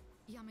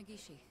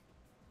 Yamagishi,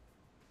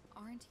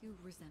 aren't you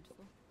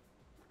resentful?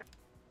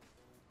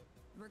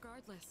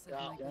 Regardless of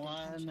Got my good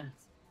one.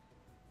 intentions,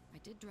 I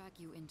did drag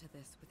you into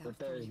this without But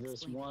there's fully this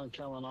explaining. one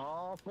coming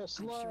awful I'm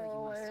sure you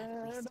slow must have at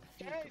and least a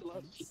few okay,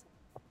 complaints.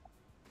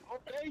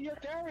 okay, you're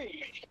carrying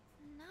me.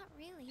 Not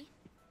really.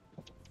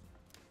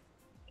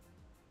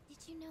 Did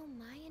you know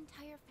my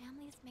entire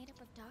family is made up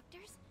of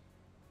doctors?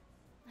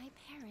 My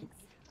parents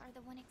are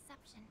the one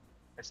exception.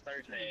 It's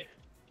Thursday.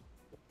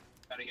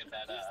 Gotta get It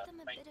that gives them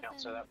a bank bit account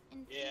of set an up.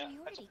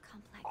 inferiority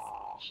complex.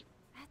 Aw,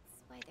 That's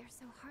why they're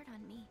so hard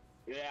on me.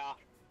 yeah.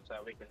 So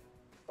we can.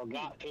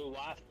 Forgot who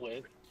life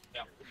with.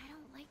 Yeah. I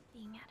don't like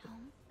being at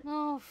home.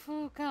 Oh,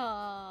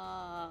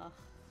 Fuka.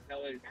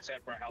 No,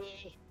 except for how.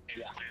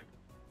 Yeah.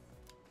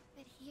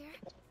 But here,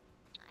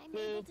 I'm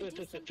able to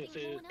do something no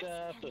one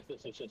else can.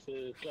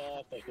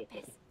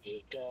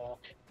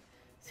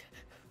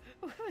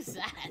 What was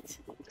that?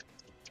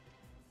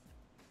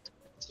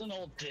 It's an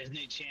old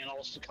Disney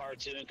Channel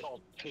cartoon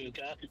called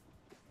Puka.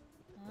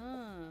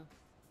 Oh.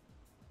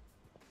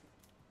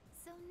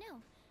 So no,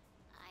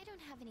 I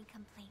don't have any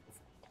complaints.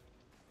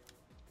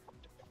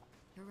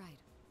 You're right.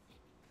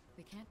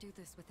 We can't do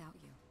this without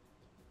you.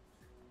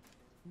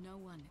 No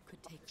one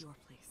could take your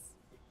place.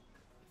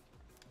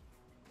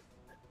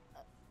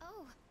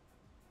 Oh,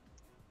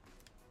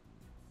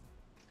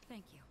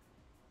 Thank you.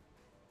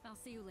 I'll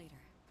see you later.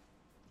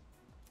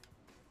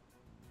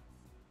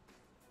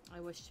 I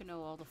wish to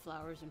know all the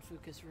flowers in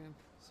Fuka's room.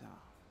 So,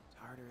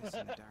 Tartarus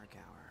and the Dark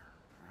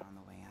Hour are on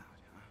the way out,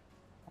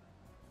 huh?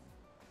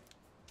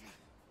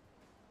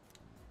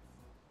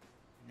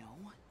 No,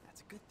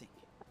 that's a good thing.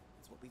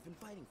 That's what we've been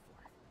fighting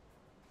for.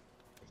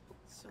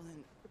 So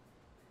then,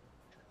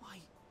 why?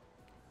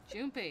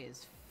 Junpei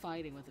is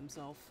fighting with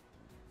himself.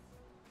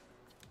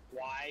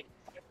 Why?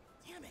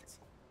 Damn it!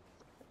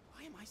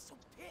 Why am I so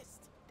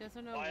pissed?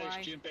 Doesn't know Why why.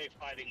 is Junpei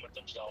fighting with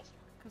himself?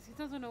 Because he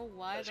doesn't know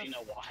why. Does he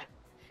know why?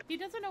 He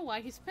doesn't know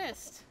why he's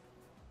pissed.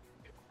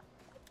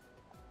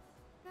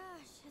 gosh,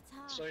 it's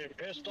hot. So you're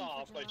pissed Even for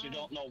off, but you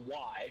July. don't know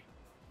why.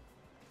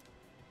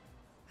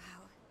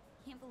 Wow,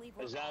 can't believe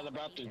we're Is that all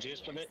about the already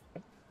gist of it?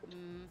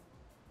 Mm.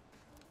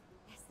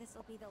 Guess this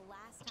will be the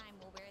last time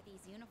we'll wear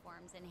these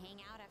uniforms and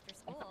hang out after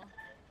school.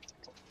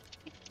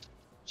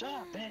 Shut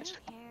up, bitch.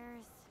 Who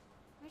cares?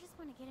 I just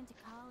want to get into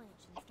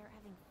college and start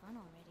having fun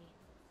already.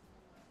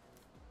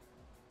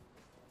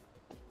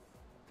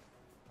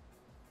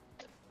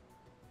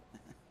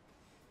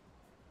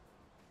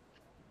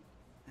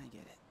 I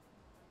get it.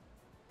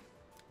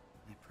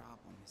 My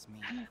problem is me.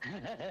 I'm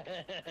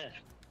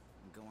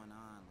going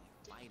on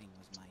like fighting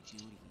was my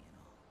duty and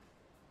all.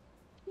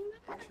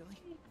 Actually,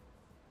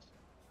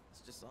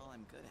 it's just all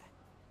I'm good at.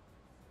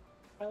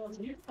 It's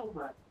without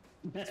that.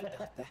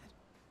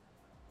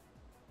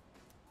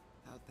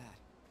 Without that,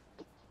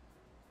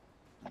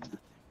 I'm nothing.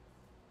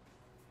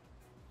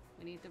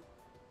 We need to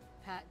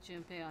pat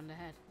Junpei on the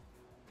head.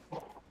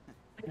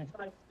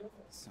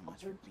 So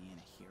much for being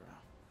a hero.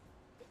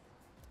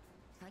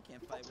 I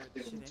can't fight worth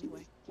this shit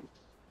anyway.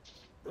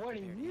 What are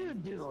you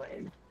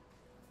doing?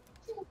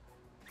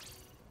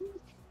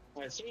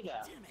 I see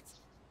that. Damn it!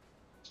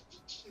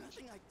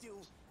 Nothing I do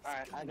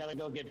Alright, I gotta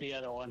go get the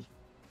other one.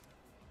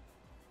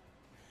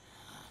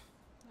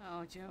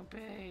 Oh,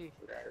 Junpei.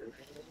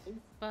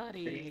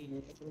 Buddy.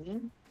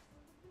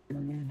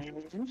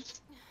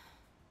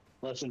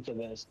 Listen to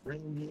this. I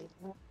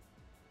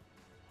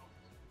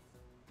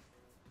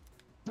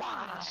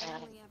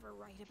only ever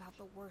write about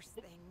the worst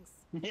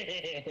things. Am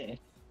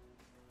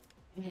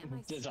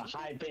I There's a stupid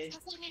high for pitch.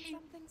 trusting in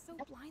something so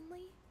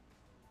blindly?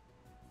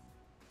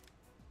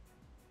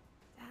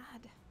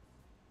 Dad.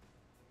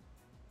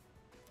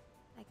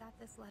 I got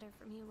this letter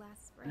from you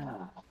last spring.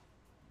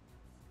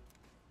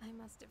 I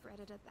must have read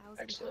it 1,000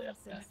 Actually, times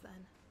yeah. since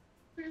then.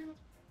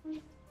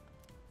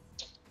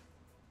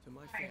 To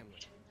my family,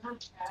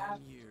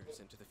 10 years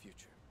into the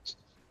future.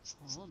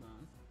 Hold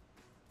on.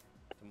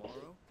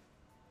 Tomorrow,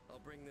 I'll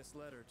bring this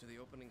letter to the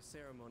opening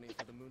ceremony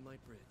for the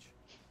Moonlight Bridge.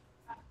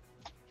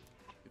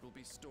 It will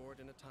be stored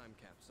in a time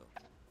capsule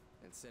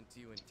and sent to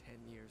you in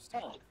 10 years'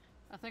 time.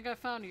 I think I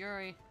found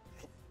Yuri.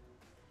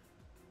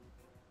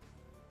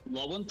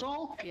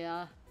 Lowenthal?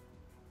 Yeah.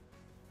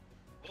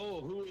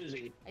 Oh, who is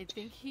he? I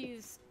think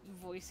he's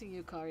voicing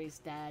Yukari's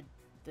dad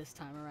this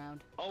time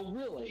around. Oh,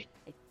 really?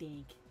 I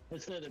think.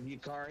 Instead of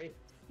Yukari?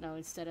 No,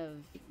 instead of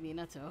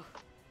Minato.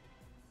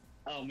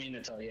 Oh,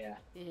 Minato, yeah.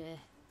 Yeah.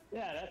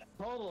 Yeah, that's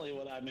totally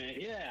what I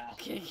meant, yeah.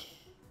 Okay.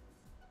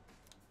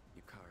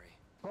 Yukari.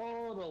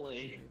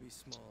 Totally. You may be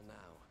small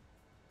now,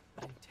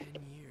 but in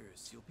 10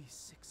 years, you'll be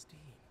 16.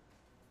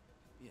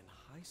 Be in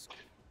high school.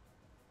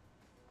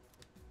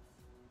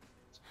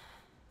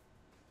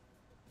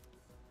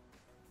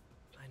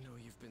 I know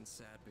you've been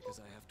sad because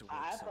I have to work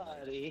Hi, so late,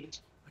 buddy.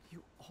 but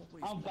you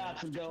always I'm about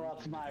to manage go keep up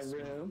to me my this way.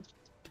 room.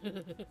 I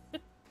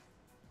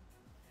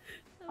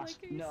like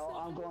how you No, said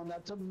I'm that. going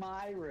up to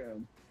my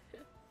room.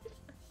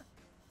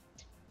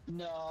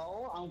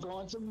 No, I'm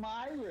going to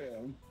my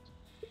room.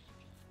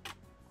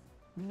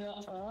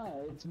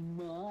 No, it's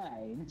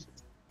mine.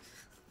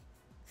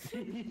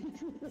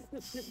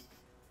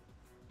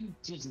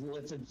 Just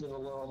listen to the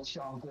little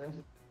chonker.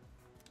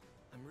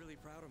 I'm really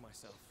proud of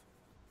myself.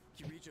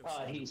 Kirijo Oh,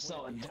 said I he's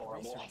so wanted to be a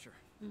adorable. researcher.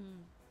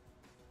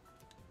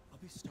 I'll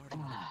be starting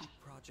on a big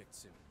project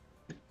soon.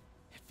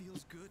 It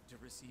feels good to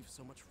receive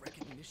so much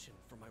recognition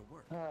for my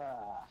work.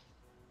 Ah.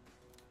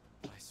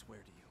 I swear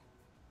to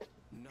you,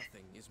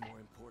 nothing is more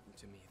important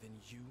to me than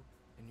you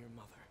and your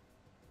mother.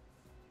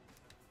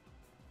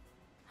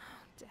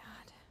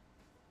 Dad.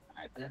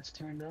 Alright, that's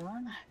turned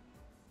on.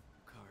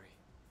 Kari,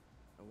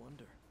 I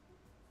wonder,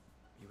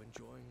 are you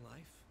enjoying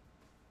life?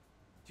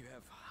 Do you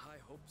have high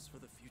hopes for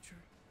the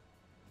future?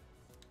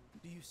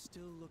 Do you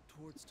still look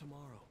towards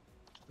tomorrow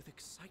with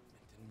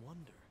excitement and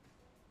wonder,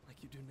 like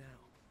you do now?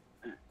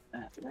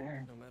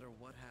 There. No matter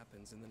what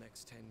happens in the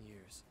next 10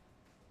 years,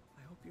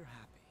 I hope you're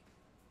happy.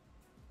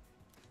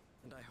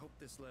 And I hope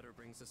this letter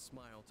brings a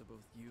smile to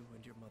both you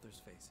and your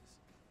mother's faces.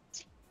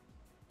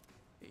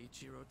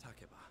 Eiichiro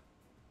Takeba,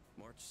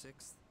 March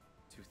 6th,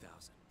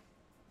 2000.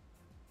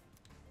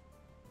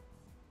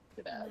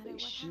 Get out of No matter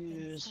these what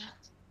shoes.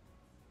 happens,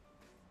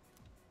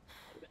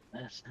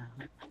 That's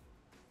not.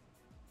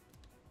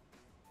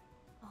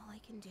 all I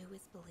can do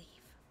is believe.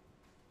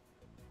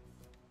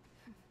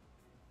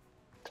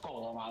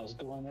 Told him I was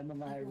going into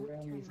my I won't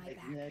room. turn He's my like,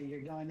 back. no,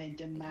 you're going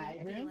into I my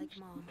won't be room? like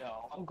Mom.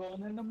 No, I'm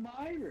going into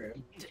my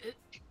room.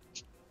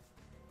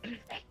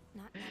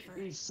 Not never.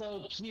 He's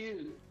so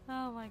cute.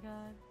 Oh my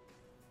god.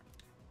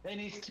 And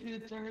he's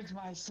 2/3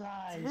 my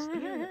size.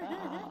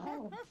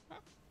 Oh.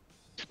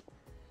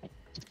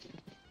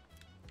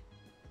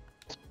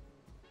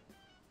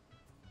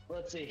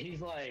 Let's see,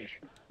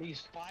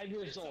 he's 5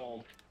 years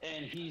old,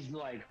 and he's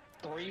like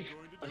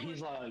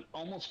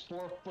almost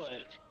 4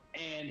 foot,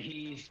 and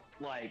he's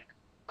like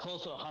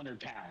close to 100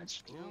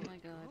 pounds. Oh my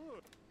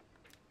god.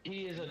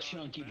 He is a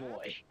chunky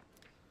boy.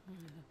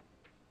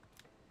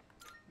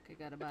 Okay,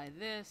 gotta buy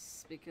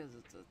this because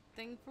it's a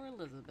thing for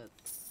Elizabeth.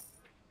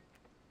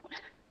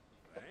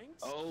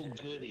 Thanks. Oh,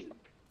 goody.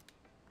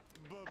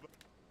 Bye-bye.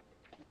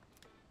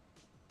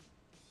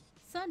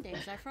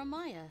 Sundays are from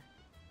Maya.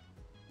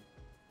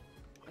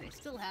 But I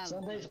still have.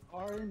 Sundays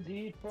are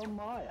indeed from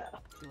Maya.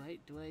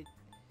 Do I?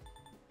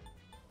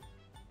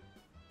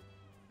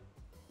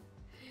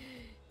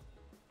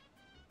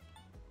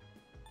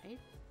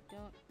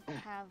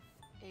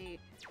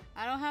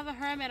 I don't have a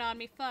hermit on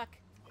me. Fuck.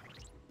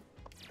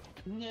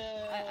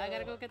 No. I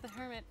gotta go get the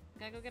hermit.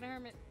 Gotta go get a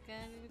hermit.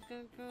 Gotta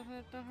go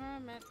get the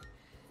hermit.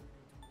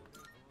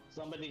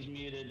 Somebody's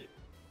muted,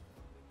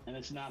 and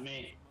it's not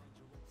me.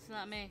 It's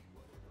not me.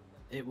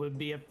 It would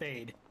be a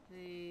fade.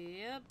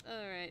 Yep.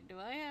 Alright. Do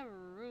I have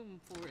room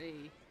for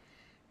a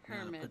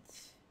hermit?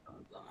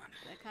 Hold on.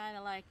 I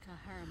kinda like a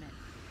hermit.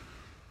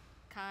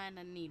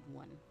 Kinda need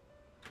one.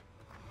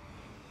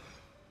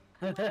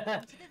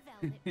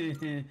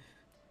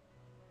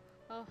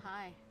 Oh,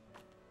 hi.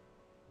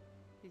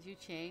 Did you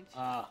change?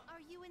 Are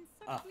you in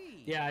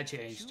Please, yeah, I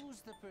changed. Choose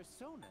the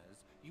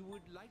personas you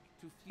would like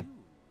to fuse.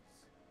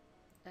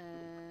 Da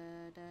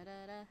da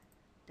da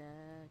da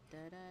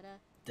da da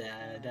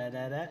Da da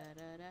da da.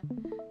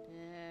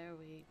 There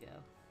we go.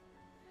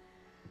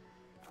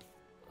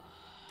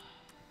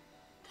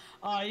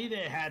 Oh, you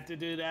didn't have to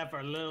do that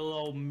for little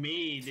old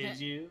me, did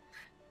you?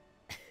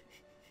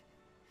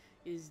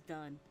 Is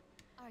done.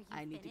 Are you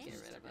I need to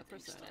finished? get rid of a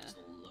persona.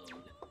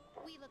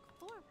 We look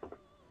forward.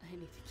 I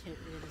need to get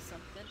rid of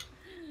something.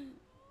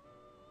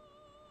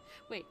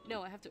 Wait,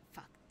 no, I have to.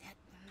 Fuck that.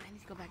 I need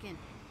to go back in.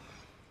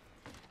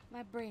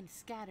 My brain is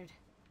scattered.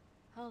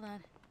 Hold on.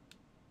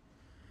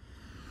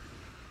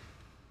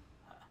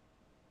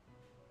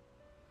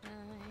 I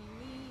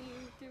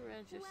need to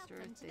register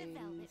Welcome to things. the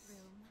Velvet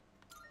Room.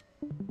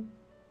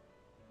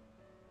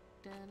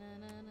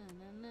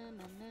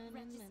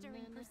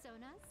 Registering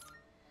personas?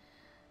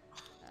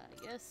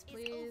 Yes, Is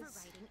please.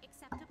 overwriting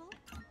acceptable?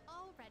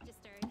 All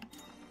registered.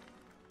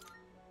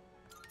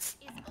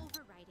 Is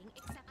overwriting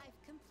accept? I've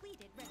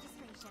completed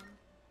registration.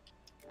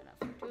 Ana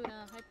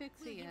Fortuna, hi Will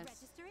Pixie, you yes.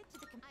 register it to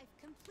the I've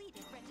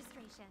completed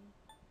registration.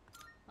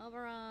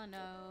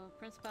 Alvarado,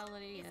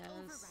 Principality, Is yes.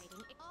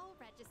 overwriting all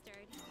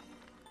registered?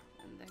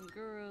 And then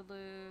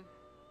Gurulu.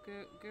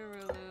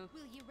 Gurulu.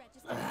 Will you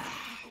register to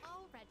the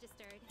all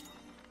registered?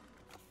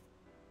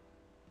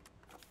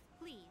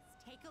 Please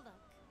take a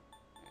look.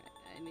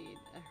 Alright, I need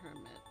a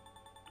hermit.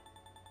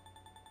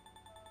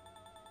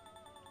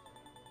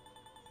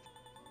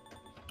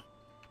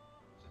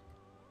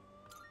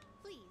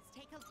 Please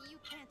take a you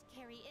can't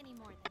carry any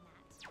more than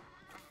that.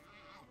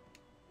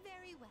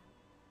 Very well.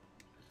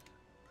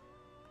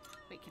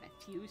 Wait, can I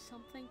fuse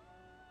something?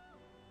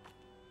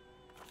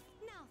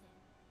 Now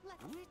then,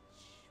 let's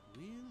Which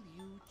will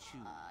you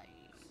choose?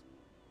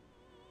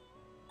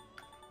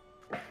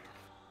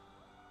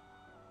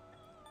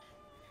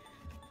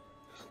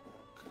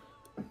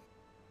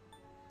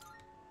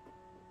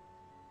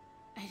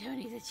 I don't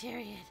need a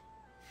chariot.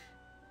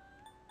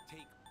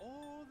 Take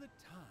all the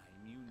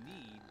time you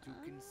need to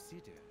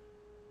consider.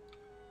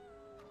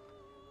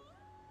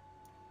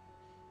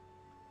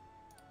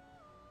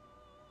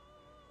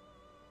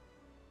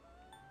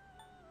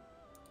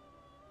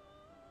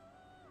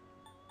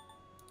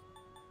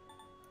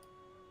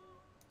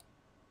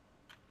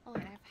 Oh,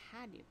 and I've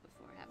had you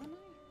before, haven't I?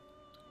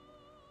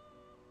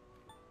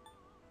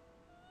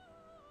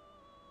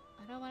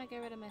 I don't want to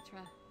get rid of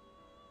Mitra.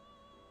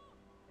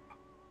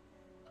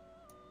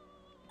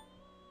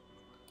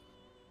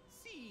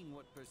 Seeing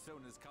what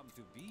personas come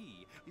to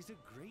be is a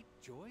great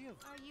joy of.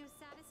 Are you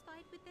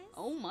satisfied with this?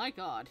 Oh my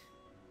god.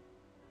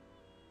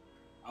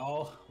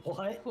 Oh,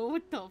 what?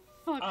 What the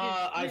fuck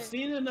I've is this?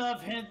 seen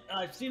enough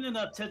I've seen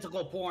enough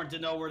tentacle porn to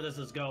know where this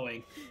is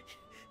going.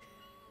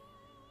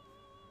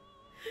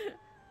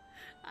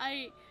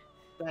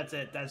 That's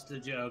it. That's the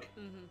joke.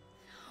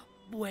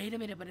 Wait a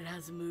minute, but it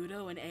has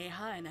Mudo and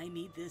Eha, and I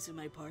need this in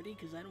my party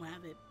because I don't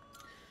have it.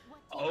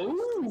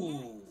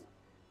 Oh.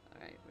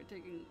 Alright, we're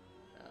taking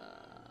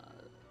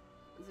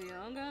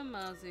Zionga and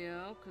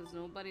Mazio, because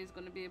nobody's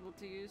going to be able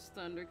to use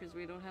Thunder because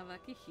we don't have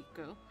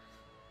Akihiko.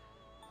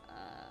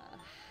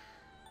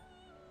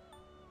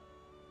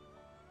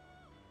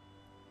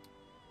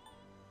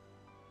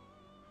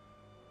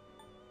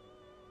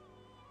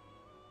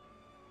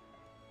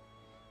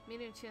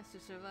 Medium chance to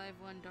survive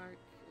one dark,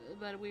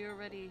 but we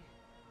already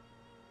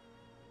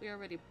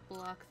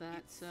blocked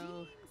that, so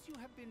Seems you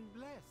have been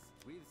blessed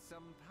with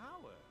some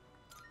power.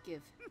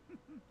 give.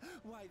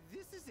 Why,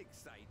 this is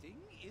exciting,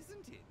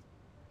 isn't it?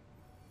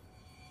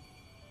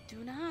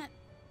 Do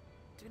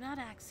not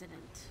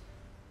accident.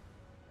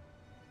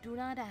 Do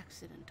not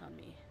accident on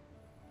me.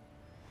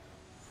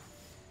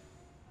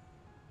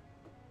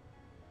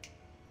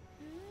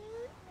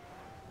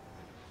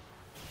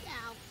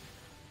 Ow.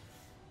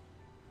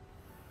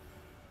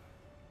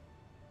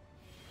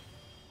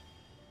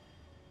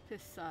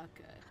 Pisaka.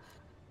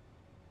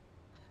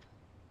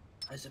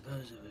 I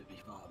suppose it would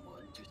be far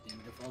more interesting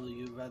to follow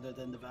you rather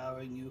than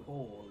devouring you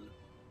whole.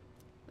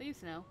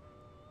 Please no.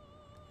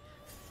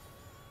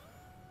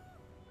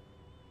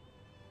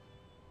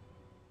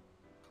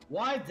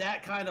 Why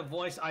that kind of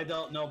voice, I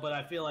don't know, but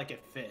I feel like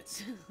it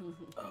fits.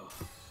 Oh.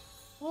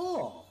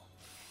 Oh.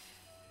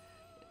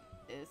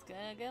 It's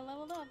gonna get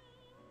leveled up.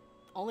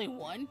 Only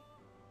one?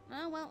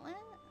 Oh, well,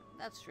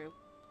 that's true.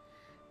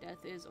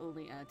 Death is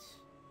only at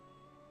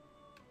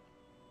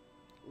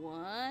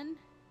 1.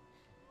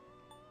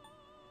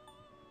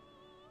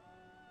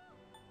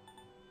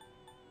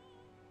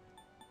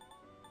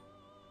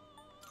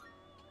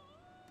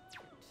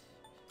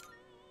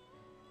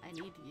 I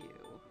need you.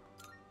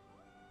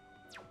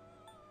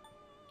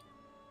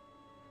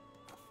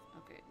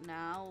 Okay,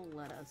 now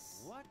let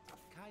us What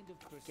kind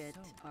of get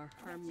persona? our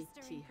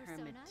Registering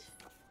hermit. personas?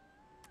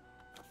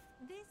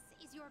 This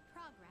is your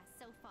progress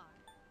so far.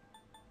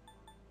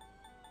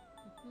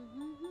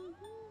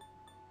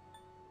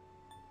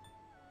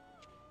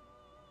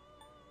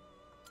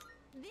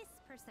 This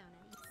persona,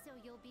 so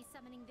you'll be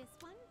summoning this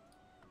one?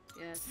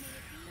 Yes, May it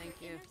be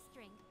thank your you. inner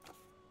strength.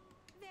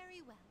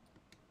 Very well.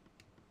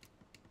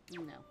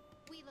 No.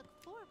 We look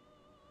forward.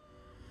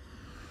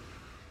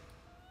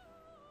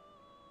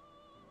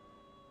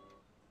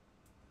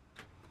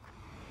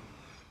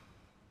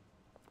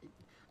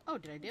 Oh,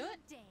 did I do it?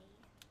 Good day.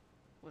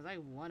 Was I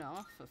one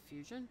off of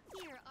fusion?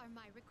 Here are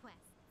my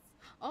requests.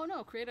 Oh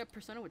no, create a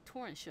persona with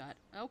torrent shot.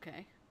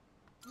 Okay.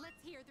 Let's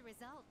hear the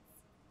results.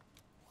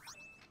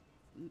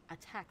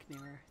 Attack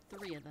mirror.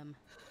 3 of them.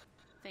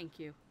 Thank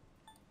you.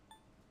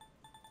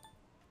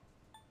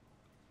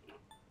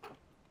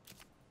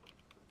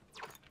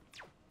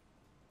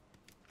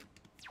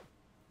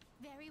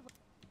 Very well.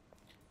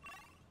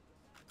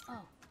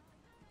 Oh,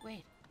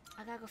 wait.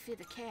 I gotta go feed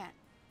the cat.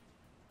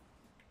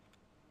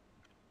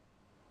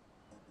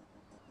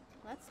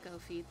 Let's go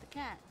feed the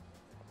cat.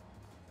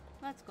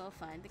 Let's go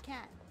find the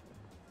cat.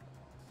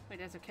 Wait,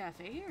 there's a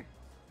cafe here?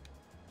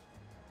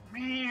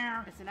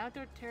 Meow. It's an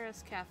outdoor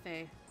terrace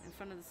cafe in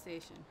front of the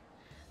station.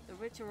 The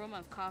rich aroma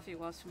of coffee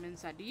wafts from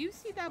inside. Do you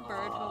see that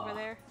bird over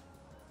there?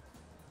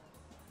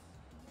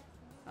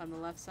 On the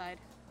left side?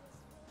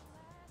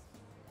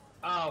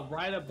 Oh,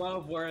 right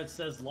above where it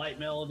says Light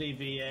Melody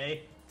VA.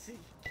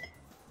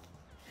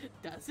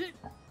 Does it?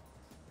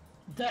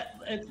 That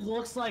it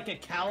looks like a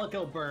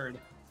calico bird.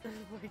 Oh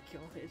my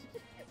god.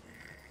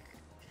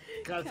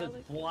 Because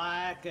it's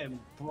black and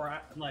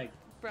like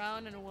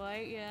brown and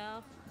white,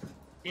 yeah.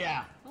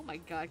 Yeah. Oh my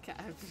god,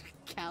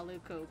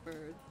 calico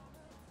bird.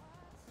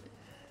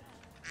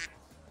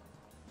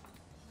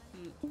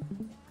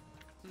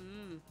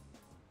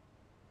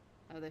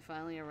 Have they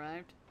finally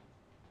arrived?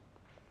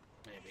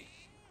 Maybe.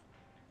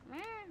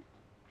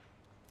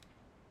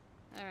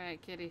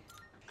 Alright, kitty.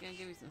 Gonna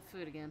give you some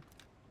food again.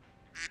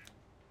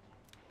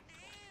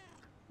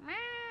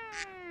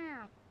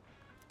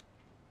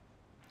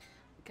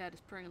 The cat is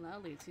purring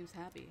loudly. It seems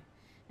happy.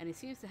 And it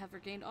seems to have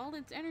regained all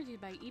its energy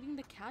by eating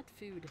the cat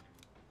food.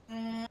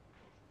 I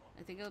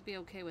think it'll be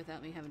okay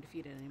without me having to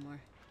feed it anymore.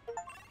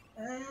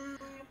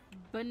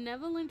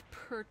 Benevolent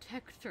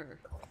Protector.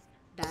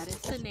 That is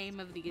the name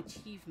of the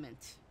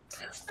achievement.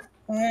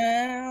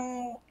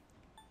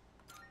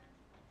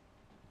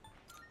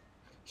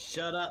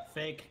 Shut up,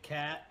 fake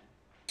cat.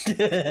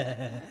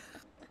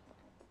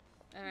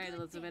 Alright,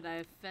 Elizabeth, I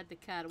have fed the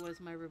cat. What is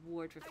my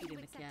reward for feeding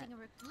the cat?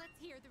 Let's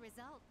hear the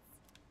results.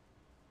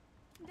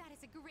 That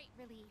is a great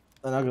relief.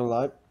 I'm not gonna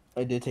lie,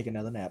 I did take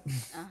another nap.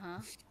 Uh-huh.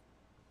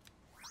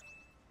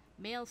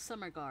 Male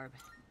summer garb.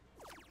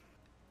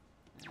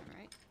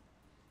 Alright.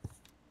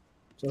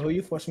 So who are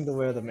you forcing to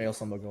wear the male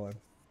summer garb?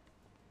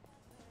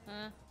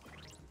 Huh?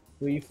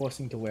 Who are you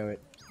forcing to wear it?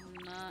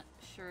 Not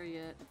sure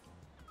yet.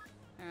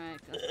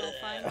 Alright, let's go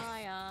find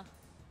Maya.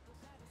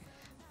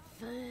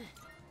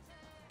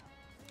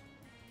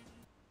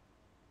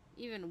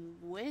 Even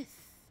with...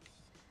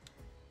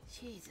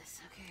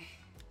 Jesus, okay.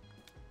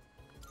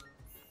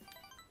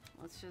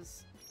 Let's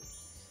just...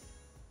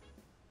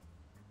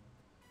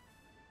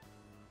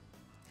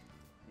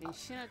 In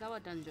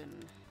Shinagawa Dungeon.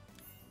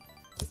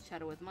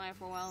 Chatted with Maya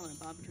for a while and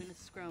Bob between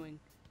us is growing.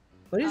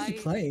 What is he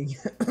playing?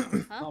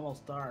 Huh?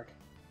 Almost dark.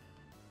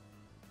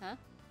 Huh?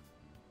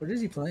 What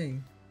is he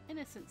playing?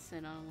 Innocent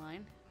Sin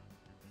Online.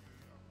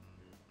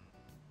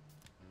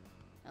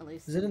 At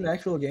least Is it an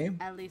actual game?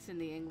 At least in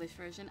the English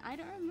version. I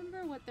don't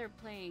remember what they're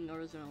playing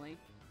originally.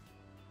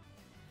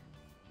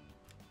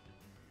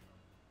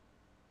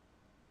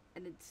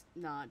 And it's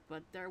not,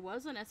 but there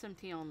was an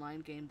SMT Online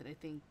game that I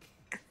think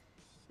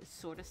is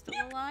sort of still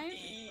alive.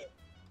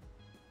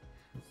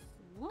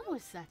 What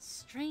was that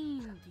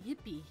strange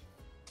yippee?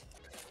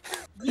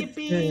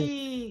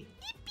 Yippee!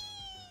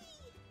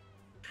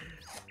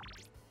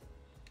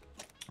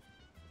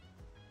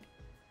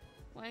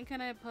 When can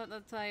I put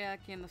the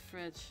taiyaki in the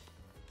fridge?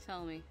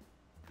 Tell me.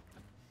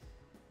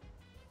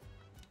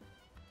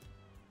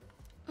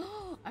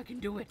 Oh, I can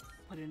do it!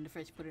 Put it in the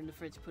fridge, put it in the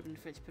fridge, put it in the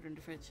fridge, put it in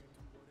the fridge.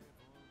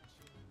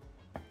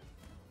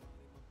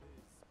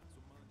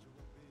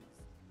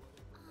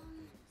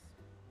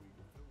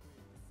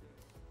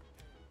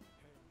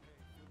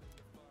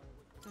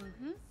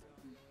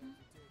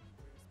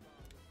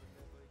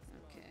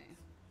 Okay.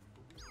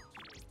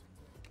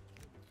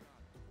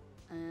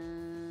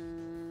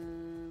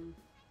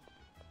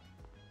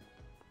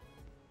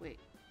 Wait.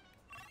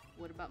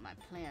 What about my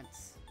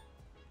plants?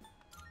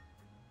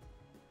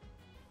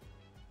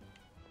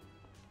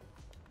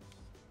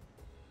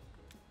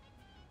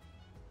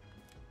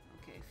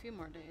 Okay, a few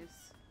more days.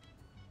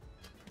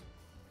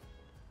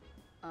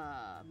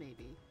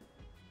 Maybe.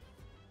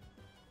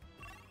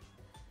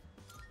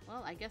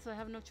 Well, I guess I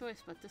have no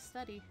choice but to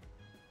study.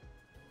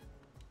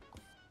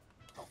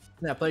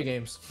 Yeah, play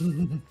games.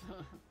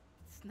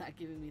 It's not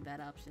giving me that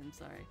option,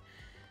 sorry.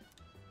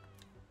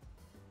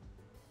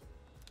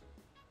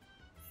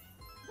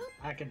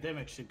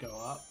 Academics should go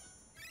up.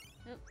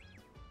 Yep.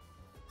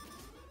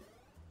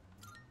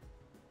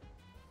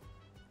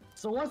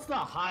 So what's the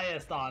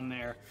highest on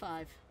there?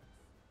 5.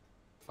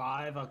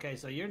 5? Okay,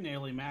 so you're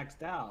nearly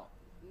maxed out.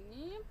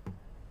 Yep.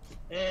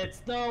 It's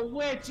the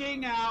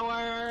witching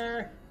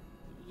hour!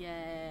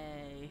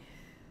 Yay.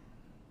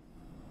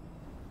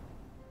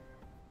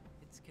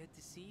 It's good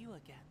to see you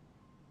again.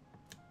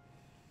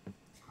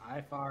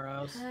 Hi,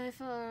 Faros. Hi,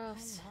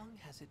 Faros. How long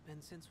has it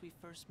been since we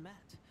first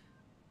met?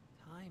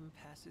 Time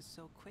passes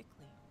so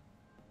quickly.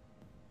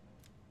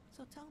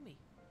 So tell me,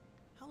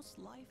 how's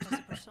life as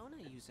a Persona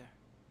user?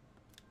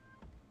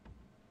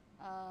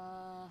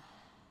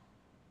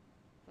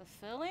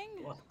 Fulfilling?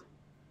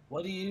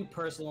 What do you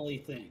personally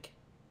think?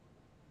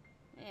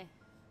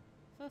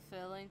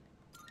 Fulfilling.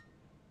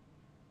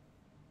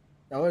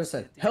 I would have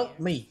said, "Help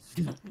me."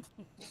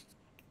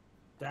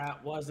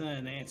 That wasn't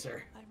an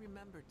answer. I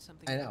remembered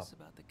something I know. else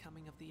about the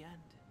coming of the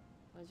end.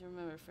 What do you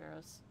remember,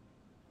 Pharos?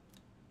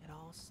 It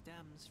all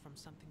stems from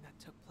something that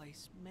took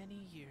place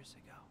many years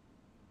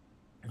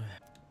ago.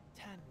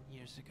 10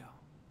 years ago,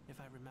 if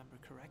I remember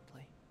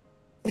correctly.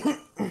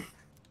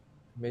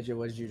 Midget,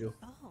 what did you do?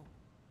 Oh.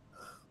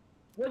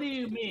 What do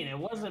you mean? It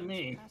wasn't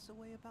me. Pass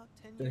away about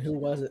 10 Then years who ago.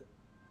 was it?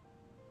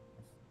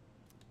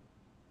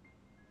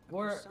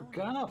 We're Persona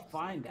gonna is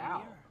find like a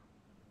out. mirror,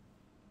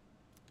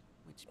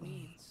 which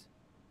means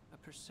a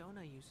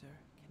persona user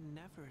can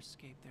never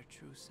escape their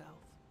true self.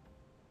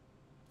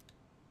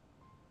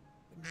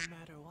 But no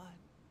matter what,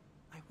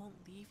 I won't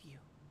leave you.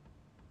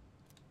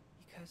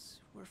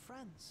 Because we're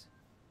friends,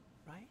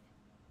 right?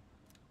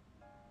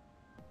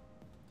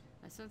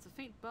 I sense a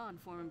faint bond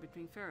forming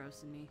between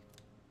Pharos and me.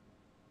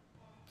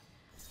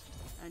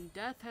 And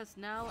death has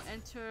now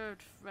entered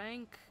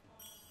rank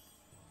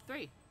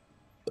 3.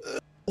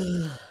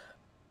 Good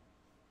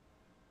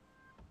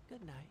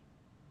night.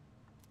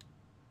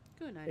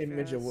 Good night, Hey,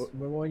 Midget, Pharos.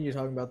 remember when you were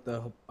talking about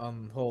the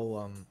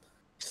whole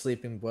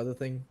sleeping brother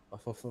thing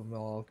of Fullmetal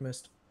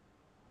Alchemist?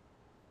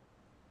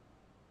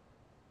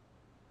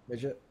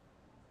 Midget?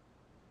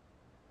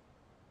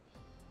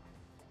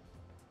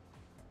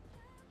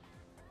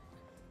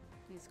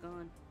 He's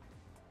gone.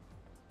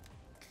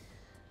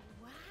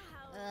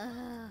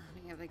 Wow.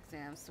 We have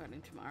exams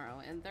starting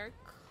tomorrow, and they're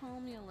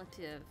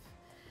cumulative.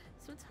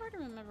 So it's hard to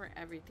remember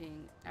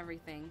everything.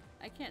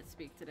 I can't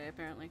speak today,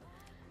 apparently.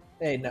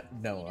 Hey,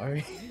 no,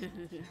 alright.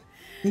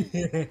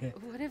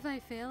 What if I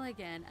fail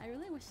again? I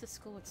really wish the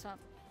school would stop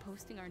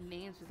posting our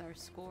names with our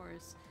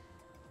scores.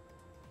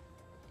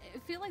 I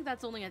feel like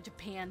that's only a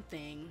Japan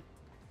thing.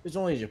 It's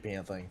only a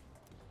Japan thing.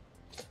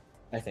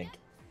 I think.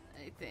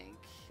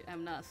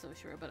 I'm not so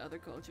sure about other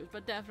cultures,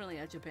 but definitely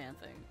a Japan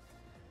thing.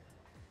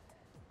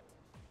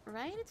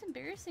 Right? It's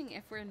embarrassing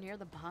if we're near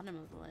the bottom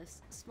of the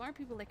list. Smart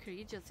people like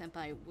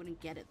Kirijo-senpai wouldn't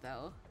get it,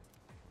 though.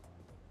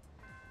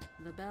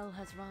 The bell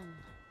has rung.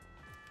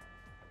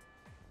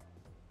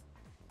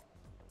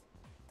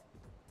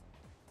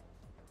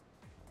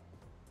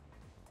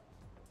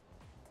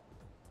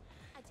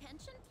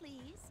 Attention,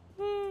 please.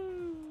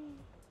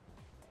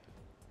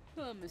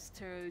 Oh, Miss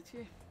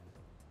Teruchi.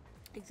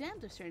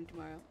 Exams are starting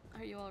tomorrow.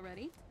 Are you all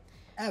ready?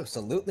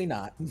 Absolutely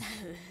not.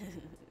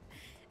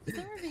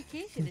 Summer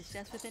vacation is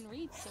just within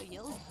reach,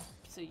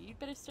 so you'd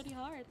better study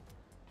hard.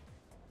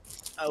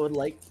 I would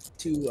like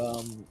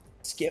to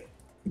skip,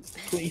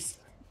 please.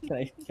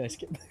 Can I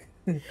skip?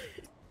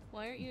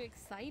 Why aren't you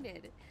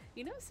excited?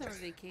 You know summer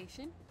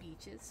vacation,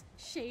 beaches,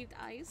 shaved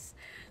ice.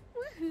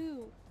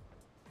 Woohoo!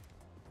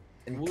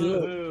 And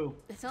Woohoo!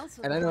 It's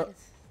also and the I know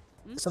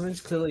hottest-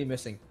 something's clearly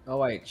missing. Oh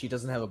wait, she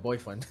doesn't have a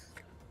boyfriend.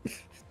 Eh,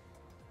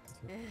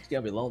 She's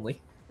gotta be lonely.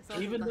 it's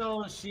also Even the-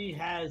 though she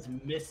has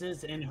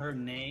Mrs. in her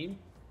name,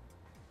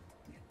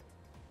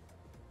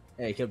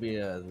 Hey, it could be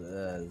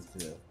the.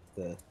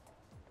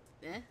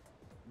 Eh?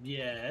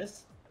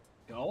 yes.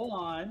 Go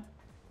on.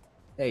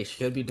 Hey,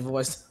 she could be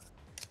divorced.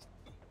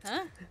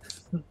 Huh?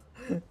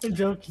 I'm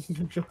joking.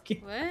 I'm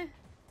joking. What?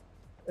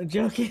 I'm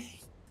joking.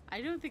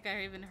 I don't think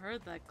I even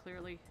heard that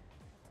clearly.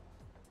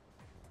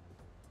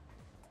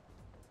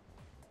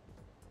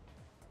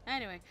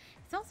 Anyway,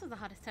 it's also the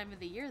hottest time of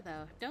the year,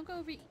 though. Don't go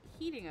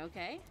overheating,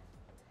 okay?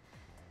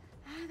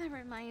 Ah, that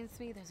reminds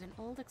me, there's an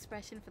old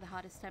expression for the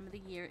hottest time of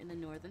the year in the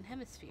Northern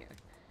Hemisphere.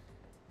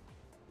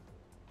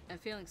 I'm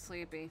feeling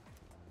sleepy.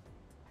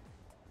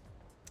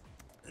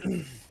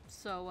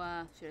 So,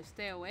 should I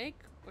stay awake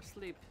or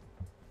sleep?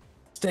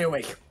 Stay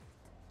awake.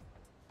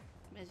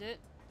 Midget?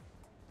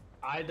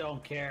 I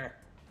don't care.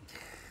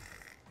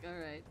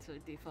 Alright, so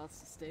it defaults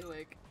to stay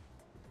awake.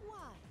 Why?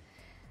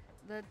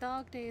 The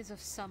dog days of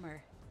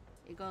summer.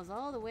 It goes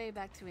all the way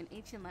back to an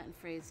ancient Latin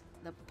phrase,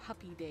 the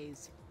puppy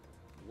days.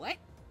 What?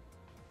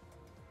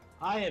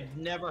 I have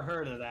never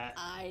heard of that.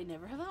 I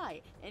never have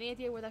I. Any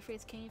idea where that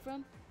phrase came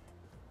from?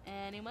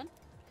 Anyone?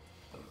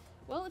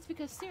 Well, it's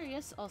because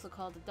Sirius, also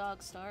called the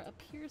dog star,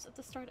 appears at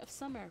the start of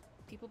summer.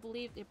 People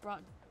believed it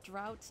brought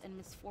droughts and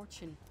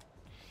misfortune.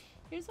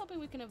 Here's hoping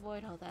we can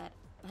avoid all that,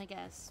 I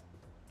guess.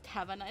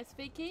 Have a nice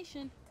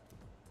vacation.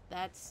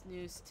 That's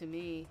news to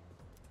me.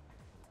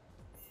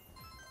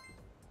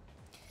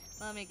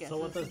 Let me guess. So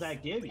what this does that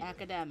is give you?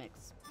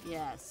 Academics.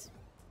 Yes.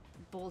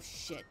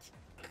 Bullshit.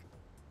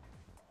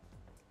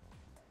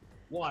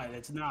 What?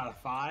 It's not a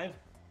 5?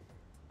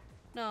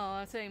 No,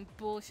 I'm saying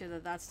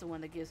bullshit that's the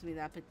one that gives me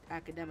that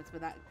academics, but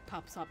that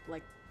pops up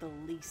like the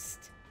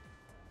least.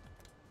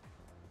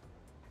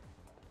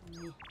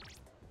 Meh.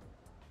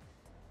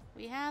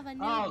 We have a new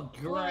Oh,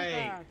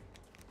 great. burger.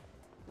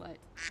 What?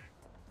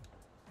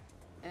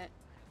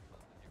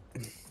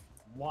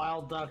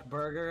 Wild Duck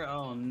Burger?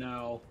 Oh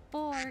no.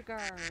 Burger.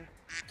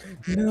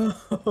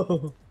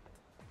 No.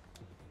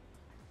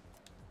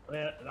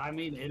 I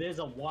mean, it is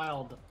a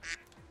wild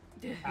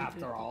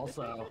after all,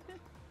 so.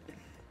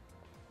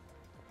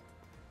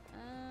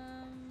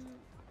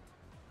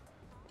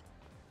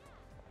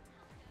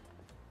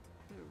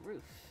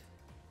 roof.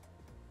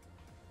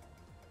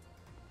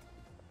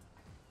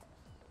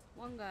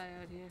 One guy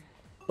out here.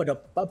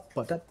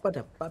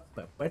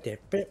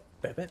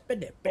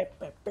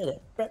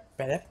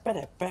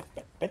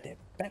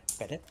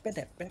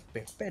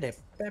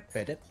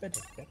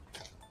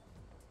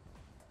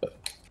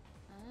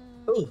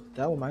 Oh,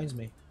 that reminds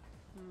me.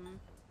 Hmm.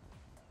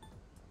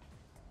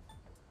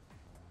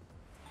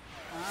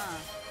 Ah.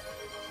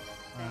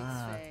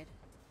 Thanks, Fade.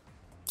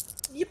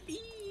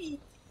 Yippee!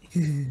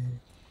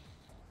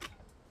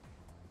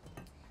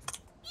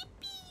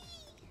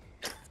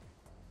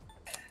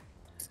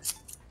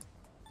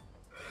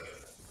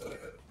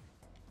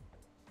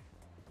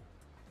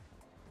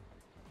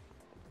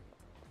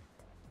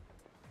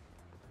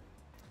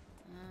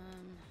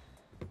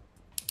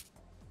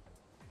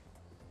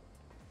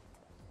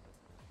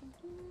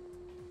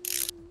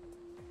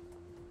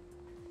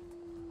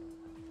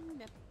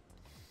 Yep.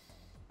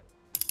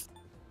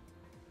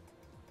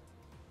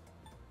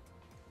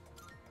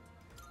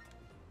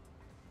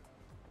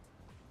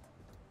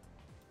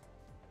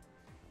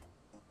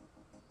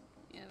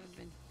 You haven't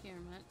been here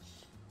much.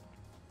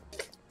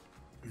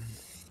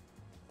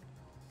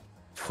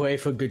 Pray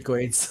for good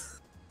grades.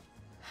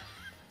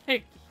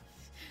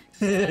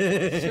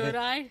 Should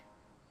I?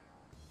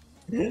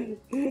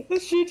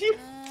 Should you?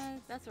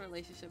 That's a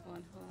relationship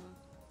one. Hold on.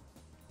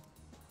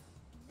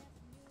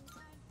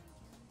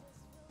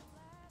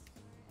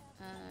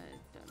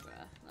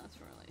 Dundra. That's a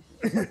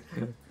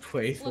relationship.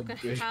 Pray for Look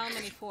at good. how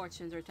many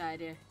fortunes are tied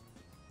here.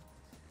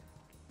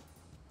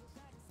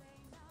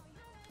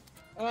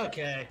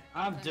 Okay,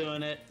 I'm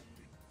doing it.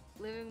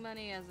 Living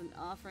money as an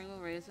offering will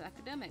raise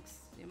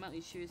academics. The amount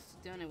you choose to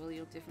donate will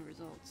yield different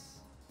results.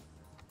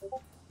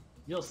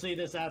 You'll see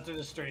this after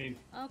the stream.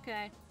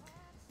 Okay.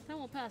 Time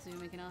will pass if you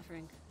make an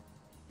offering.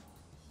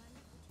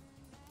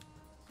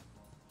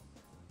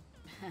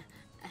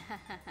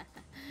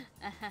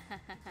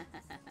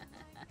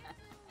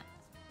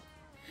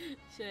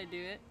 Should I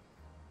do it?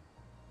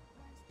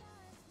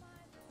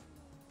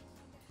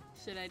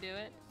 Should I do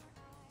it?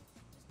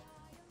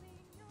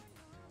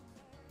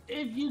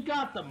 If you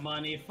got the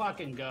money,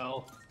 fucking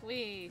go.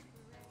 I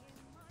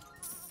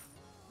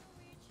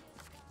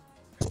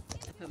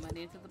put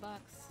money into the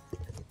box.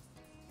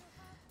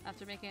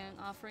 After making an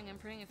offering and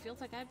praying, it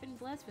feels like I've been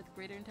blessed with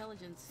greater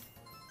intelligence.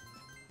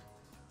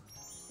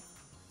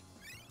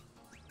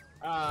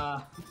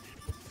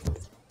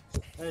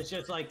 It's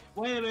just like,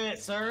 wait a minute,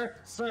 sir,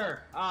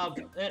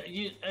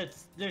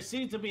 there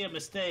seems to be a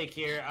mistake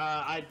here.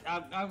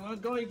 I'm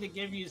going to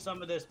give you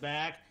some of this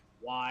back.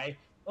 Why?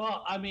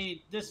 Well, I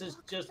mean, this is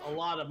just a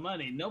lot of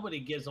money. Nobody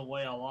gives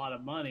away a lot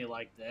of money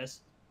like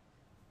this.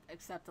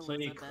 Except So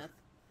you- Elizabeth.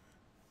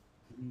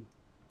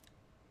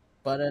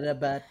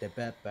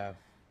 Ba-da-da-ba-da-ba-ba.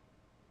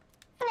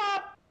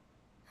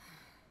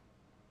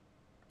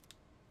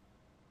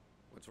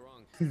 What's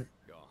wrong? You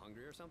all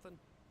hungry or something?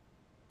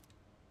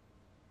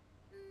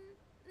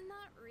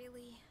 Not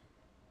really.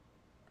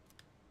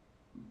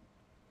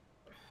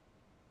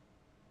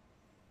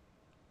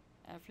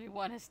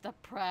 Everyone is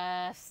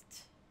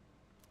depressed.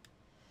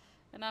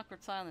 An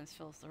awkward silence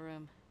fills the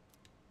room.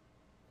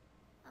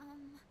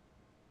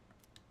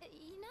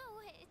 You know,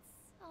 it's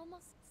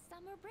almost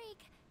summer break.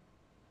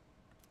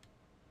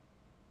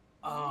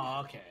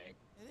 Oh, okay.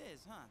 It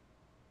is, huh?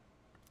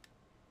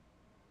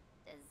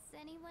 Does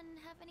anyone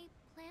have any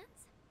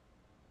plans?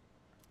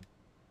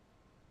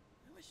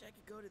 I wish I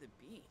could go to the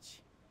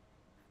beach.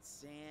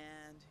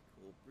 Sand,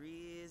 cool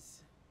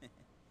breeze,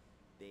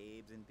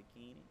 babes in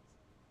bikinis.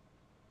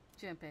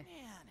 Junpei.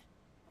 Man,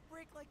 a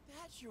break like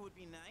that sure would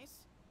be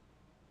nice.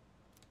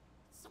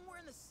 Somewhere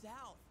in the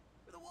south,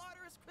 where the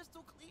water is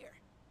crystal clear.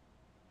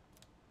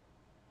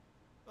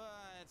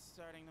 But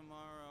starting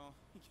tomorrow,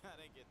 we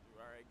gotta get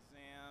through our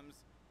exams.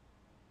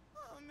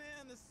 Oh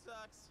man, this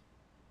sucks.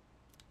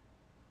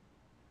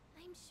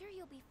 I'm sure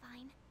you'll be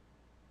fine.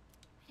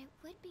 But it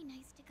would be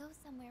nice to go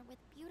somewhere with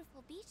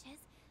beautiful beaches,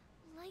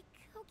 like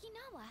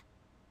Okinawa.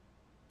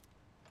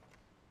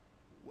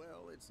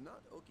 Well, it's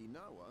not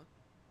Okinawa,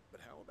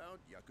 but how about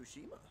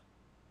Yakushima?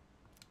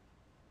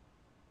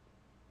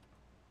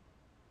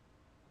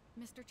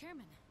 Mr.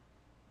 Chairman,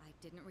 I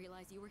didn't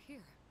realize you were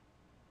here.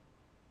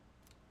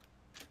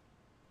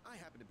 I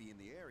happen to be in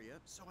the area,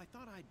 so I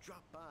thought I'd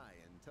drop by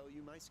and tell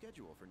you my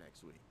schedule for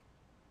next week.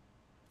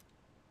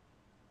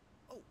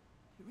 Oh,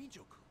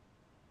 Hirijoku,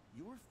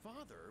 your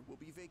father will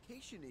be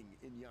vacationing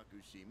in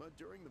Yakushima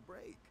during the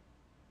break.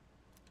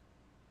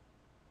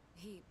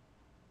 He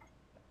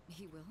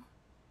will?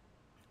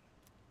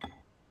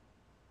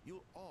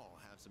 You'll all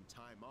have some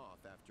time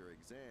off after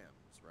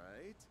exams,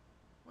 right?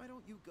 Why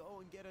don't you go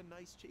and get a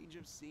nice change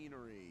of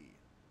scenery?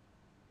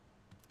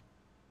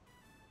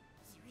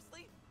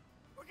 Seriously?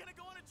 We're gonna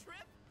go on a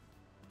trip?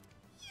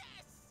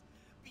 Yes!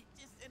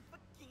 Beaches and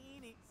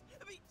bikinis!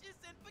 Beaches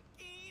and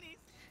bikinis!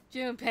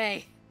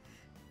 Junpei.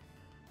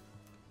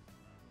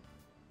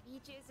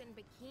 Beaches and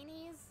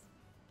bikinis?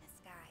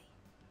 This guy.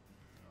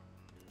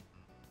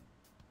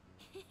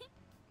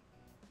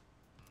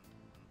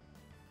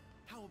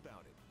 How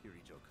about it,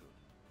 Hirijoku?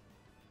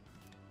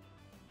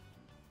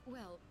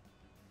 Well,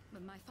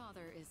 my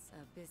father is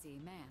a busy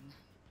man.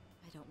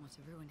 I don't want to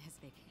ruin his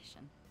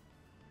vacation.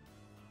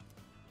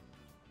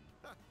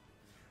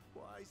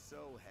 Why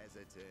so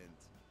hesitant?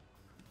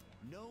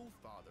 No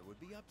father would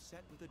be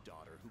upset with a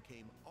daughter who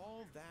came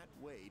all that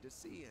way to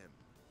see him.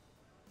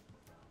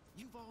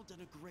 You've all done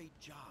a great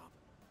job.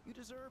 You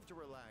deserve to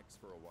relax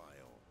for a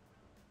while.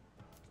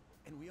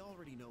 And we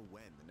already know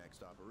when the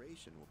next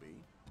operation will be,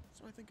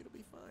 so I think it'll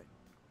be fine.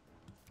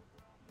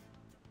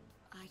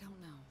 I don't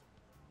know.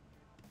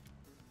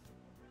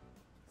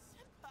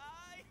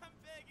 Senpai, I'm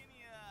begging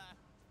ya.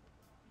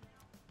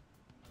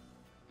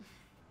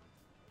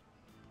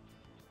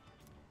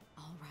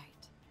 All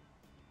right.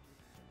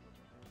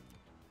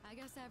 I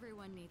guess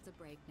everyone needs a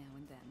break now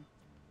and then.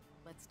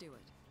 Let's do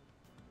it.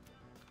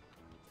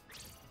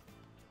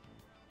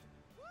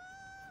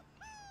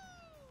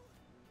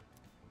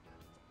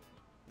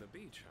 The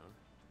beach, huh?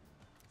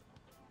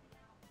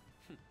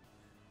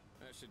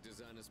 I should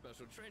design a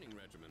special training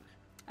regimen.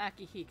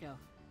 Akihiko.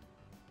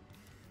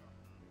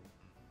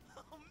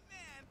 Oh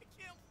man, I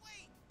can't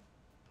wait.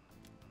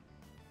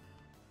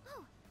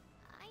 Oh,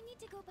 I need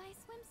to go buy a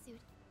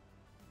swimsuit.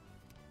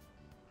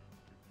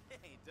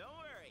 Hey, don't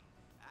worry.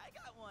 I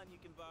got one you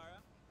can borrow.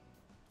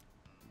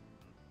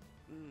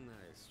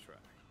 Nice try.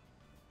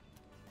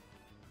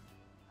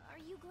 Are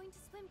you going to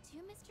swim too,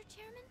 Mr.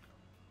 Chairman?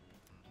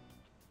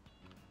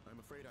 I'm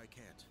afraid I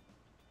can't.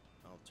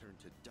 I'll turn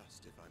to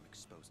dust if I'm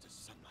exposed to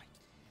sunlight.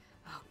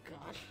 Oh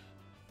god.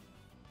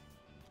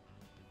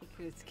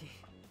 Ikutsuki.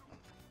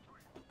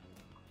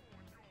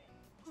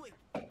 Wait,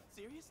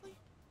 seriously?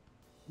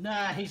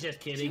 Nah, he's just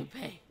kidding.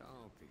 Junpei.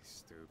 Don't be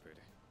stupid.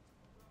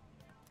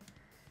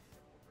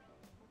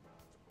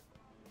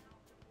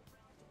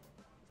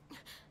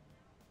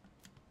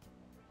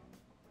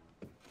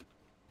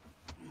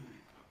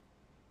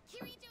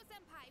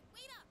 Kirijo-senpai,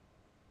 wait up!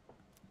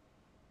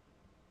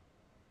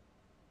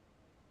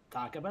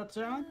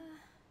 Takamatsu-san?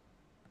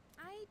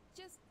 I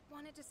just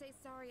wanted to say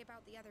sorry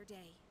about the other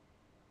day.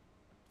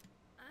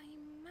 I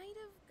might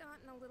have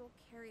gotten a little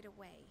carried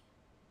away.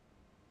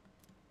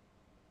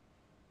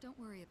 Don't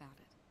worry about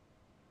it.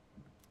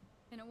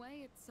 In a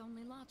way, it's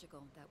only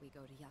logical that we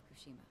go to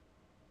Yakushima.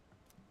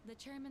 The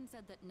chairman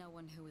said that no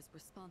one who is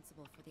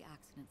responsible for the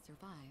accident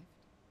survived,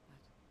 but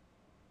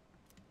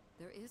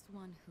there is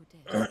one who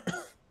did.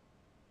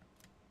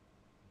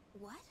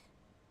 What?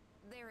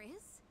 There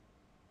is?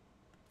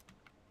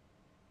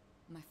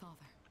 My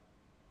father.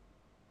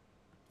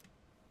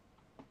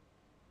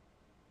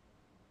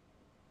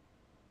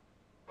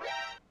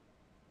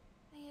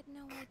 I had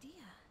no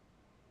idea.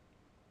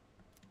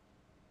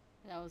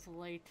 That was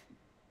late.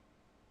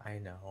 I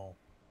know.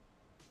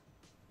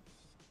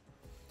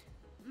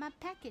 My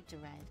package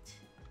arrived.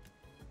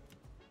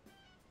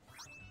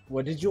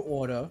 What did you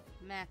order?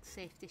 Max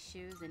safety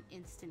shoes and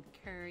instant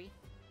curry.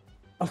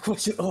 Of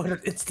course you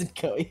ordered instant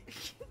curry.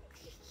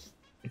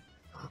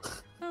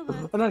 Hold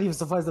on. I'm not even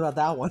surprised about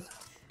that one.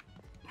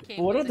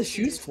 Came What with are the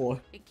shoes for?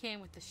 It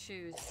came with the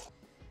shoes.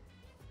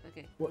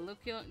 Okay, What? look,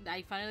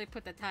 I finally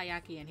put the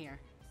taiyaki in here.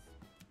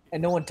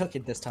 And no one took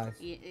it this time.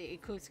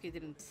 Ikutsuki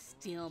didn't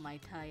steal my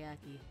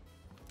taiyaki.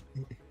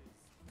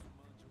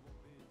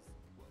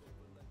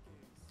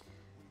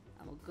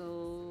 I will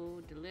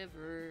go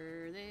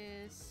deliver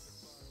this.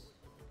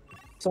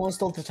 Someone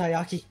stole the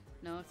taiyaki.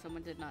 No,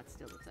 someone did not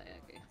steal the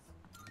taiyaki.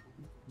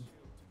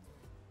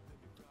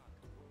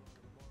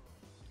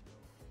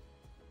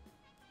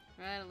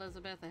 Right,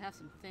 Elizabeth, I have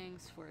some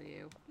things for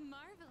you.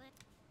 Marvelous.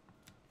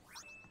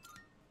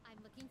 I'm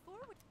looking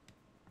forward.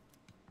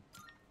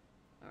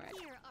 Alright.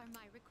 Here are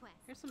my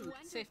requests. Here's some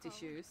safety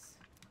shoes.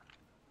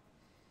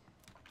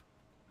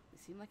 They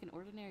seem like an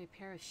ordinary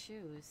pair of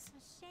shoes.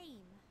 A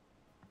shame.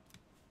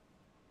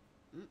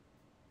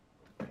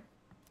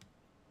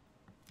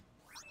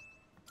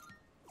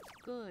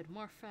 Good,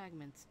 more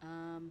fragments.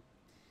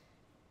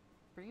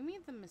 Bring me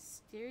the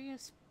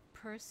mysterious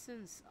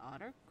person's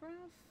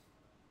autograph?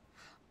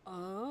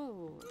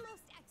 Oh.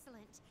 Most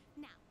excellent.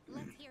 Now,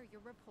 let's hear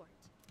your report.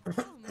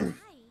 Oh my.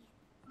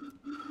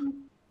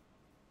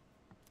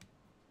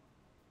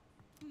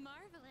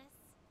 Marvelous.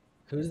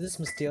 Who's this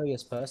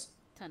mysterious person?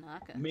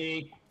 Tanaka.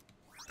 Me.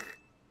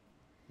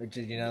 Or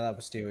did you know that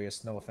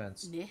mysterious? No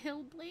offense.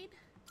 Nihil Blade?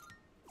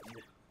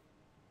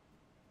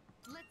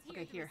 Let's hear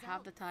Okay, the here,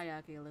 have results. the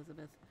taiyaki,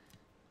 Elizabeth.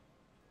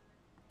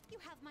 You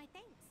have my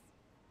thanks.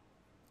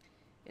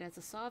 It has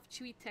a soft,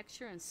 chewy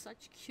texture and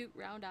such cute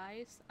round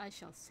eyes. I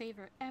shall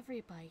savor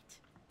every bite.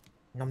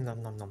 Nom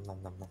nom nom nom nom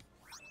nom nom.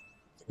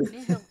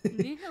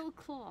 Nihil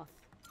cloth.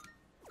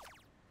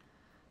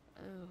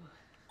 Oh.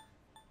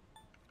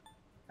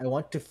 I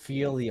want to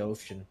feel the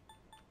ocean.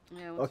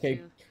 Yeah,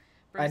 Okay,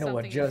 I know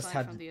what just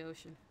had had. from the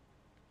ocean.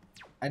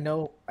 I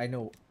know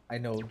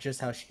just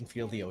how she can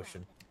feel the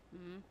ocean.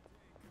 Hmm.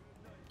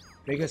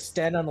 Make her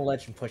stand on the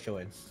ledge and push her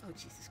in. Oh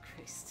Jesus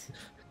Christ!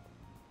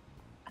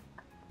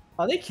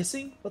 Are they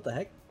kissing? What the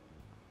heck?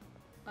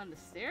 On the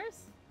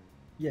stairs?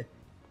 Yeah.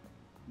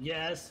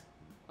 Yes.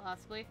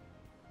 Possibly.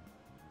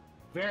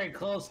 Very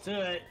close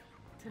to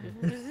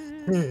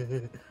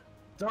it.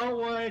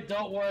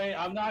 Don't worry.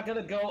 I'm not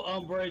gonna go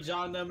umbrage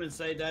on them and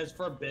say that's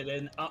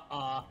forbidden.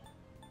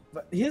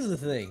 But here's the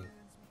thing.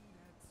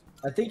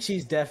 I think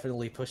she's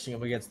definitely pushing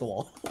him against the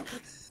wall.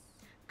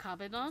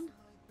 Kabadon?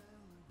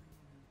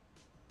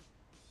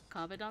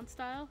 Kabadon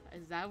style?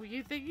 Is that what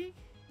you're thinking?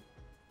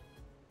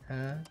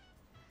 Huh?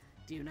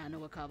 Do you not know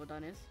what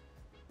Kabadon is?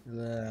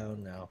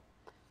 No.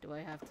 Do I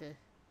have to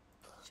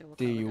show what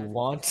Do you Kabadon is?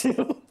 want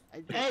to?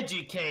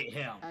 Educate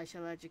him. I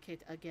shall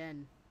educate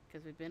again,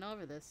 because we've been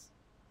over this.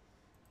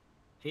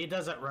 He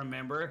doesn't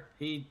remember.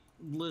 He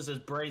loses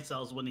brain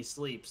cells when he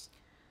sleeps.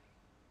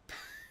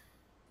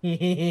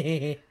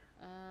 Let's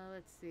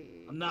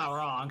see. I'm not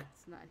wrong.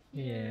 It's not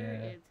here.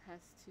 Yeah. It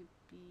has to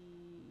be...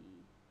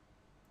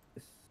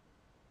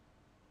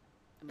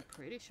 I'm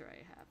pretty sure I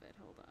have it.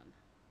 Hold on.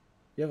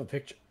 You have a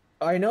picture.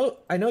 I know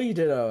you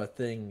did a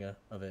thing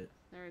of it.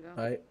 There we go.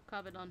 Right?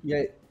 Kabadon.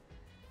 Yeah,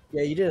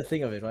 you did a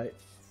thing of it, right?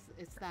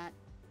 It's that.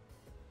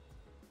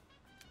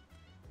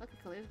 Look, the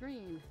color is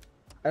green.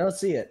 I don't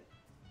see it.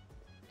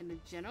 In the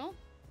general?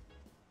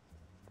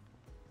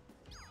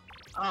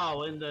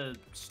 Oh, in the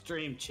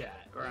stream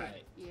chat,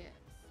 right? Yeah.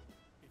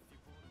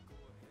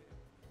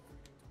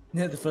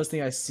 Yeah, the first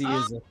thing I see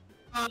is.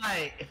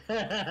 Right.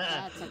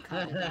 That's a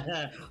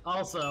Kabadon.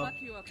 Also. Fuck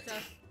you,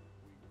 Octa.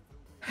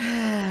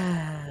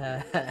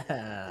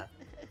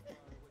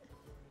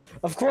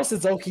 Of course,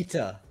 it's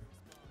Okita.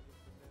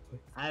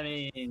 I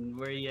mean,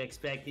 were you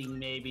expecting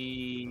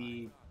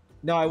maybe?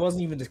 No, I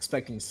wasn't even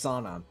expecting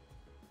Sanan.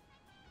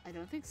 I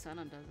don't think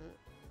Sanan does it.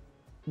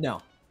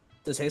 No.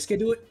 Does Heisuke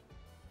do it?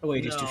 Oh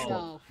wait, he's too short.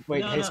 No.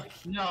 Wait,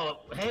 no.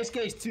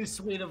 Heisuke's too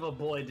sweet of a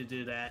boy to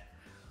do that.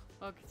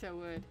 Okita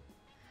would.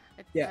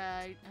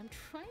 Yeah. I'm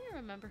trying to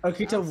remember. who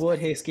Okita else- would.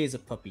 Heisuke is a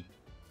puppy.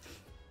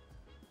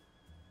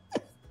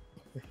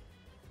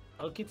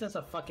 Okita's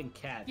a fucking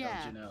cat,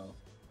 Yeah. don't you know?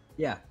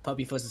 Yeah,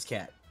 puppy versus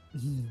cat.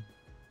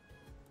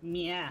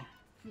 Yeah.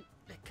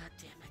 God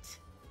damn it.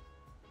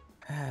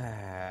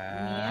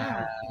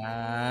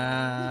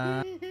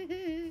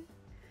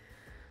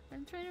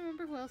 I'm trying to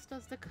remember who else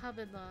does the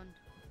Kabadon.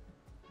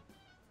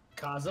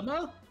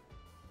 Kazuma?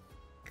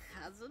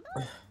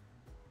 Kazuma?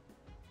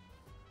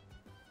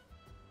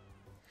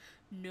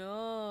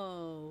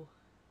 No.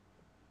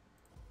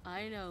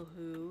 I know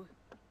who.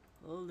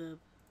 Hold up.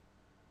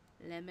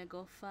 Let me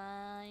go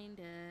find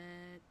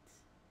it.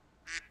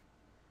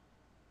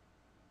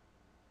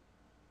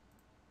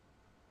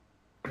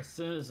 As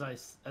soon as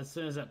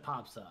it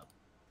pops up,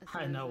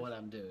 I know what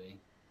I'm doing.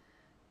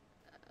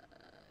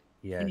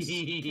 Yes.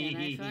 Can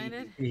I find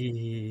it?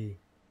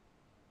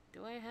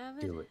 Do I have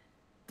it? Do it.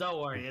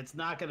 Don't worry, it's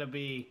not gonna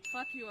be.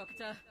 Fuck you,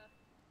 Okta.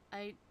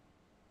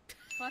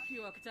 Fuck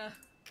you, Okta.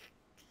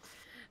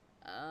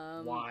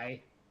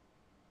 Why?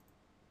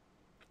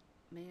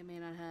 May or may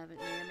not have it.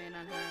 May or may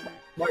not have it.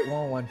 Wait,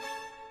 wrong one.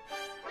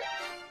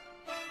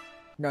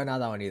 No, not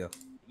that one either.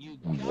 You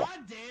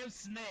goddamn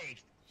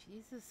snake!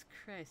 Jesus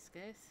Christ,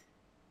 guys.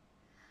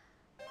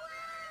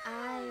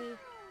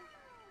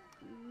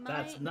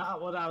 That's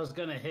not what I was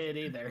gonna hit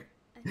either.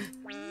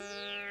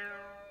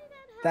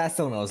 That's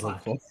the one I was looking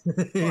for.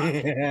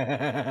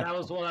 That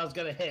was what I was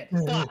gonna hit.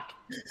 Fuck!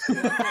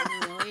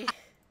 Really?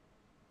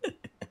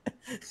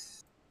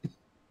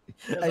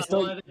 I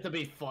wanted it to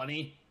be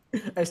funny.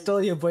 I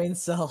stole your brain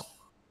cell.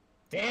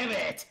 Damn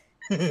it!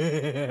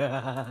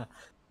 I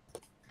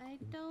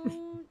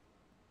don't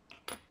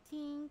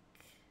think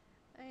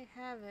I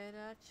have it,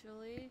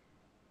 actually.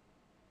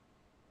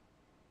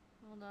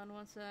 Hold on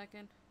one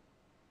second.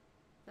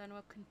 Then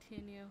we'll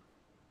continue.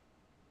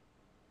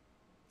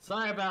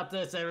 Sorry about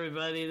this,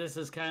 everybody. This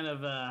is kind of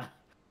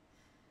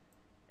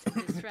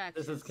Distraction.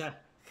 This is kind.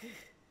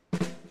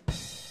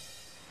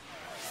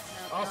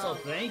 Also,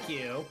 thank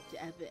you.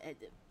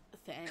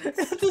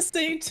 Thanks. At the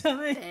same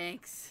time.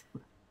 Thanks.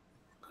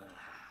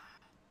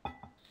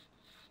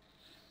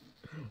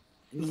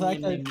 The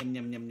fact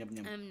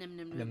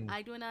that-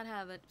 I do not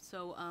have it,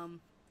 so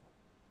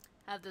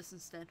have this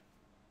instead.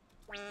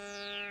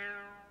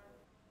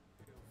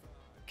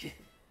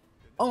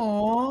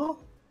 Aww.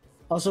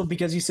 Also,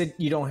 because you said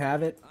you don't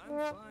have it.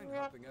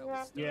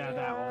 Yeah,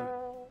 that one.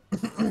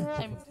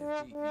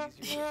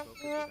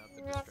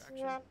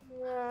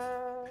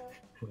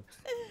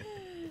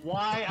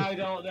 Why? I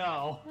don't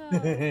know.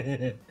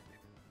 They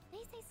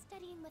say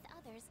studying with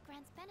others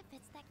grants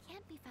benefits that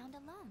can't be found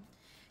alone.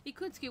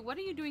 Ikutsuki, what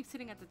are you doing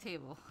sitting at the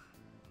table?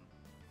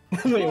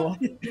 Wait, what?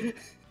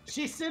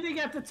 She's sitting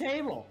at the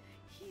table.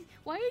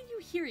 Why are you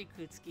here,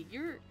 Ikutsuki?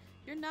 You're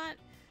not.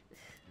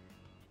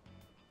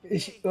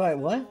 Wait,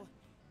 what? If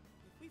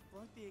we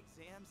flunk the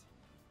exams,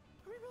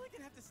 are we really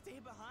gonna have to stay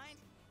behind?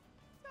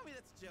 Tell me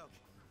that's a joke.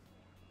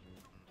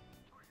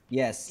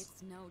 Yes.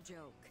 It's no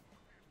joke.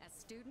 As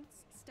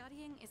students,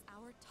 studying is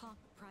our top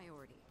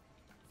priority.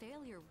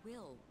 Failure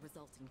will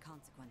result in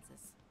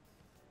consequences.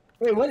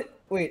 Wait, what?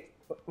 Wait,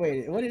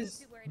 what is?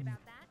 Too worried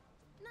about that.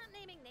 Not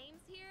naming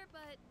names here,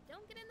 but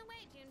don't get in the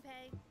way,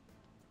 Junpei.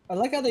 I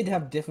like how they'd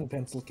have different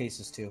pencil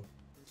cases too.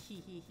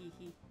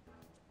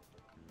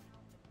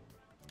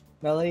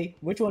 Melly,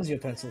 which one's your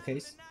pencil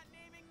case?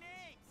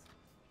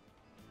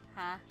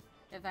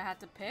 If I had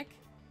to pick,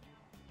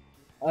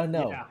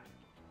 No. Yeah.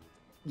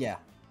 Yeah.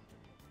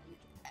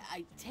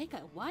 I take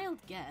a wild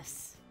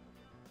guess.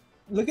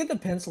 Look at the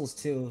pencils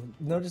too.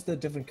 Notice the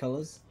different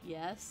colors.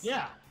 Yes.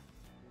 Yeah.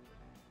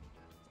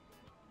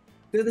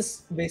 They're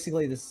this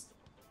basically this.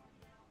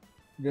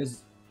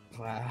 There's.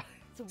 Wow.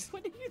 So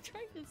what are you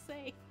trying to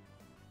say?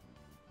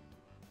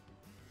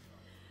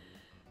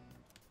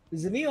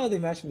 Is it me or are they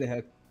matching the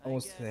hair?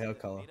 Almost the hair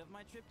color. Fate of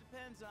my trip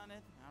depends on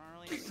it. I don't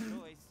really have a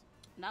choice.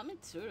 Not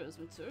Mitsuru's.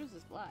 Mitsuru's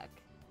is black.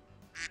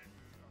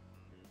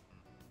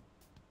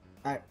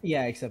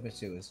 Yeah, except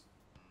Mitsuru's.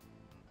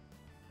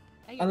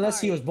 Hey,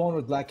 Unless he Yukari. was born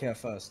with black hair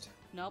first.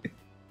 Nope.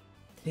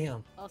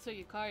 Damn. Also,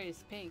 Yukari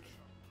is pink.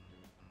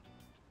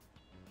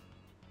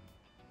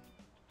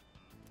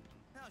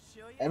 I'll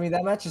show you I mean,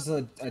 that matches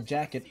a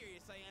jacket. how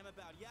serious I am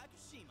about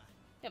Yakushima.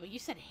 Yeah, but you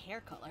said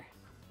hair color.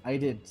 I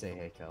did say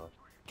hair color.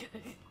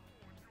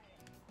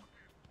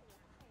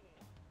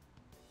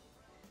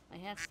 My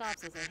hand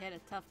stops as I hit a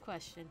tough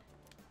question.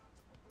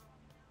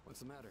 What's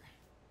the matter?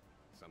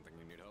 Something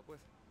you need help with?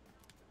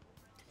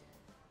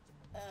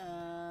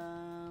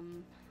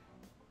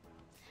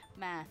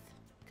 Math,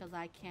 because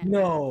I can't.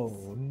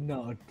 No,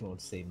 no,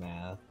 don't say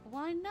math.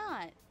 Why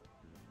not?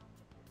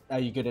 Are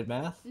you good at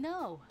math?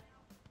 No.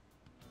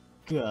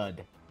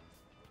 Good.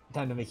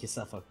 Time to make you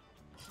suffer.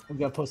 I'm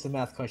gonna post a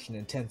math question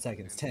in 10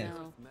 seconds. 10.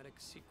 No.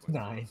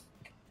 9.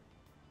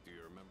 Do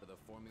you remember the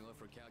formula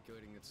for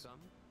calculating its sum?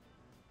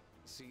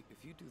 See,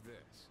 if you do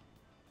this.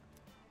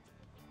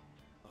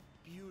 A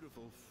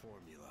beautiful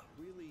formula.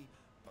 Really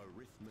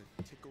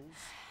arithmeticals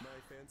my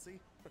fancy.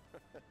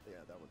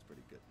 Yeah, that one's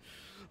pretty good.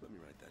 Let me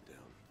write that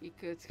down.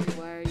 Ikutsuki,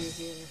 why are you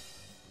here?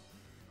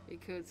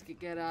 Ikutsuki,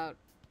 get out.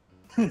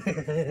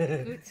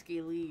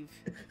 Ikutsuki, leave.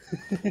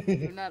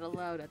 You're not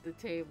allowed at the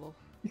table.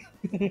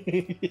 Wisecracks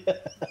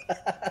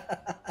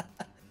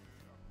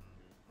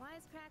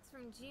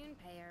from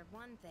Junpei are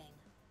one thing.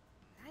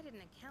 I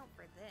didn't account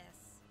for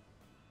this.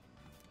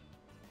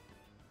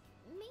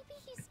 Maybe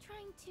he's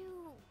trying to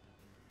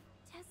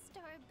test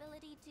our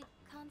ability to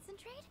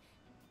concentrate?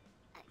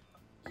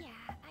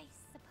 Yeah, I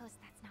suppose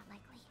that's not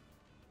likely.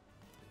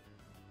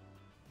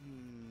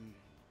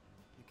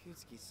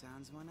 Yakutsuki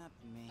sounds one up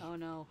in me. Oh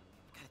no.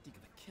 Gotta think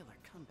of a killer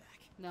comeback.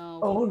 No.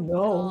 Oh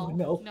no,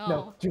 no, No.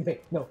 no, Junpei,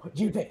 no,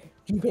 Junpei,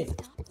 Junpei.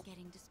 Stop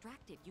getting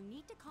distracted. You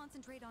need to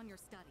concentrate on your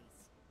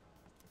studies.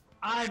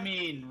 I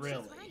mean,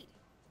 really. She's right.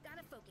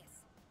 Gotta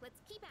focus. Let's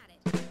keep at it.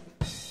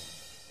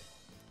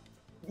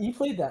 You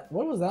played that.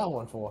 What was that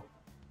one for?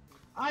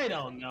 I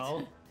don't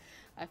know.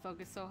 I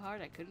focused so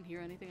hard I couldn't hear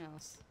anything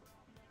else.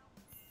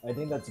 I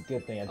think that's a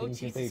good thing. I Oh think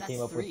Jesus, Junpei that's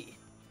came up 3. with.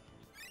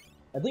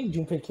 I think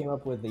Junpei came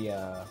up with the.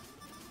 Are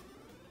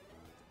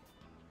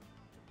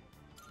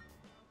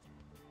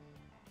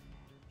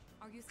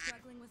you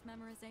struggling with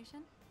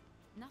memorization?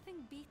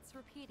 Nothing beats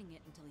repeating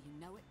it until you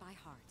know it by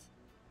heart.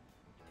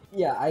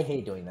 Yeah, I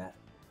hate doing that.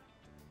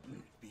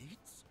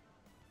 Beats?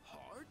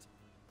 Heart?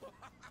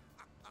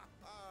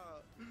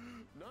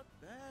 Not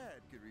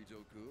bad,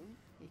 Kirijo-kun.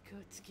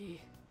 Ikutsuki.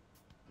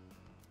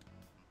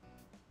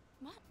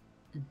 What?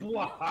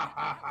 Blah.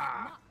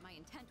 Not my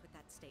intent with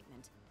that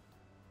statement.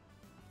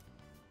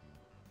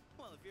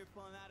 Well, if you're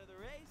pulling out of the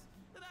race,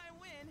 then I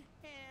win,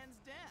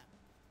 hands down.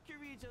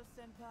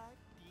 Kirijo-senpai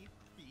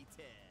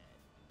defeated.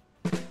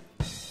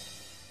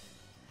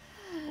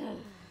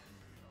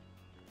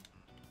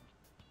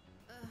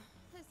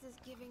 This is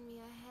giving me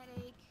a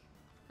headache.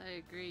 I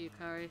agree,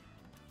 Yukari.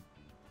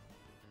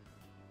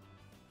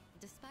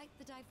 Despite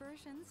the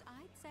diversions,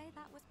 I'd say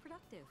that was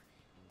productive.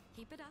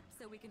 Keep it up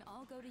so we can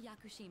all go to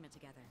Yakushima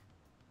together.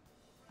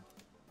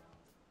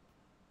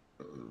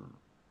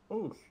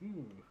 Oh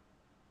shoot!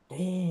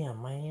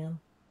 Damn, man.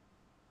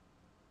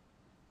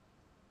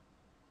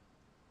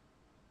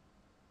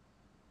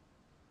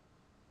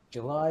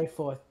 July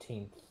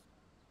 14th.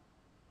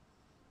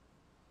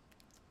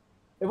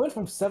 It went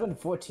from 7 to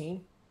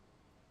 14.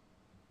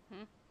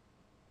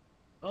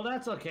 Well,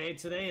 that's okay.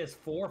 Today is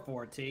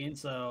 4/14,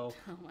 so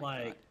Oh my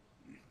like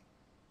God.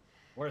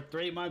 we're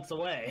 3 months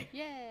away.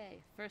 Yay!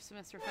 First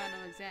semester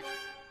final exam.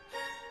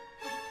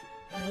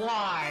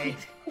 Why?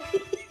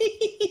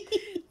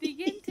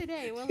 Begin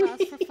today. Will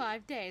last for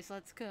 5 days.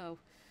 Let's go.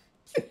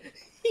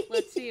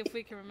 Let's see if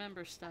we can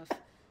remember stuff.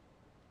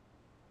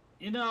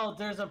 You know,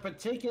 there's a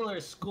particular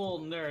school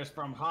nurse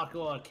from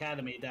Hakuo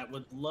Academy that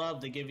would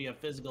love to give you a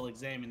physical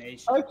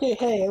examination. Okay,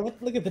 hey,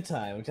 look at the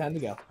time. Time to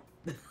go.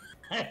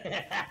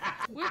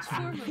 Which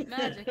form of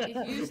magic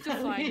is used to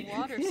find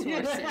water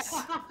sources?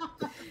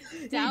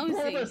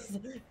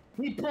 Dowsing.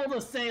 He pulled a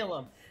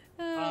Salem.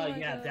 Oh my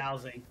Yeah, God.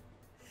 dowsing.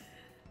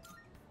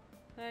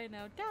 I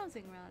know.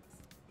 Dowsing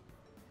rods.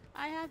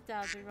 I have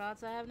dowsing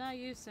rods. I have not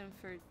used them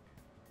for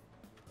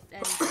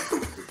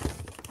anything.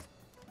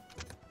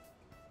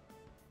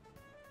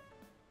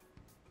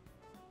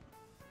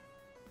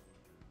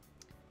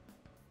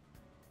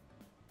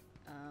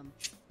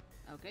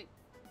 Okay.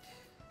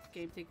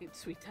 Game taking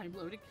sweet time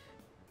loading.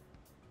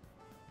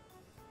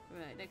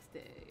 Right, next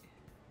day.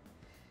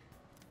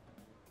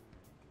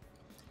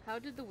 How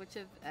did the Witch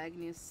of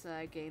Agnes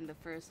gain the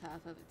first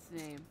half of its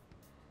name?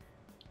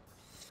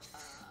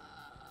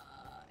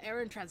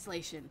 Error in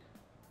translation.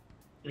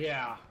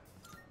 Yeah.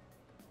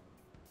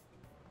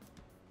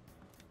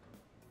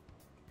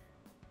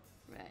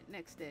 Right,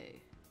 next day.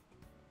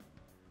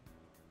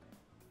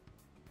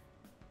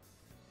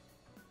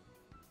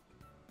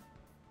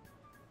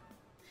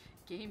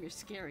 Game, you're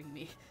scaring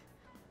me.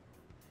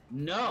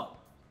 No.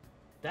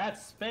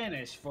 That's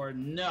Spanish for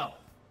no.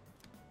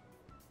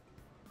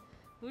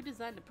 Who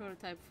designed the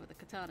prototype for the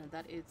katana?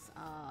 That is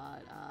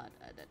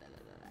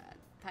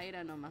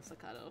Taira no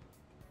Masakado.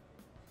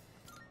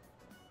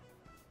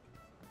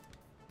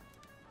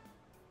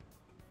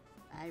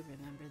 I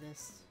remember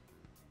this.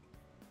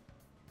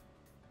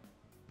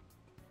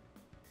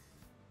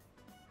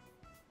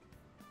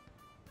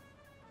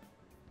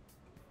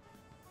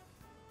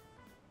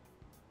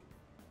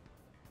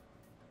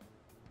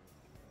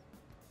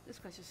 This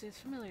question seems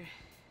familiar.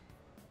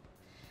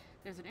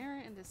 There's an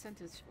error in this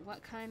sentence.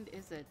 What kind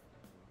is it?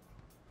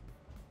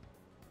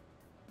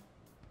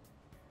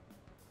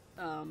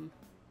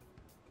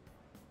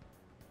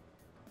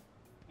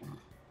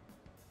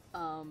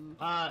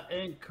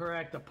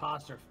 Incorrect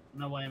apostrophe.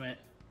 No, wait a minute.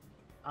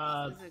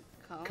 Is it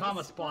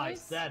comma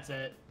splice. That's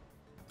it.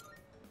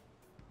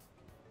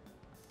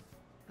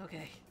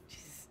 Okay.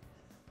 Jesus.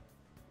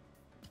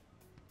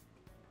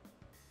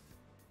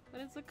 What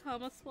does a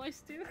comma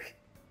splice do?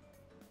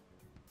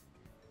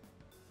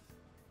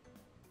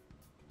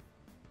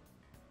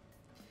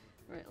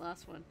 Right,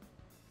 last one.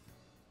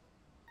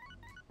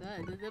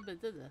 Hello, this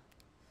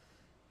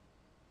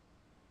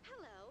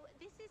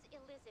is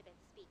Elizabeth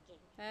speaking.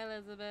 Hi,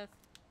 Elizabeth.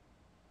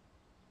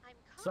 I'm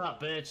What's up,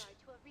 calling in bitch?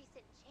 regard to a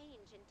recent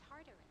change in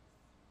Tartarus.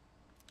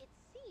 It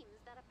seems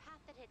that a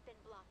path that had been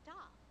blocked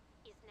off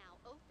is now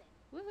open.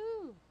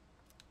 Woohoo!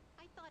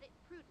 I thought it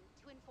prudent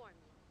to inform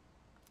you.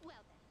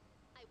 Well then,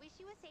 I wish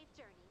you a safe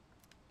journey.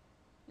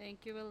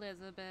 Thank you,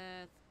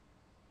 Elizabeth.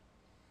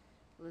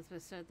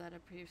 Elizabeth said that a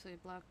previously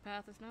blocked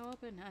path is now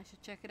open. I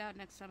should check it out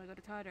next time I go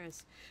to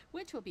Tartarus,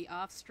 which will be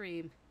off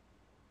stream.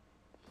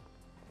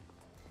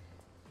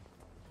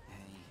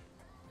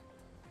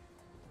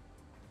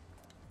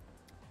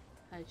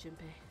 Hi,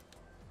 Junpei.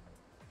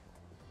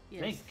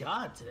 Yes. Thank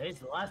God today's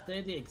the last day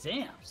of the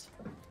exams.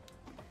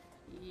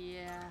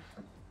 Yeah.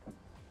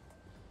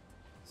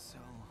 So,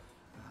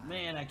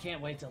 Man, I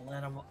can't wait to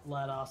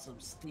let off some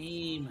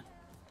steam.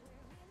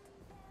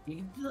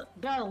 You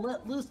gotta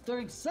let loose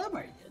during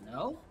summer, you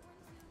know?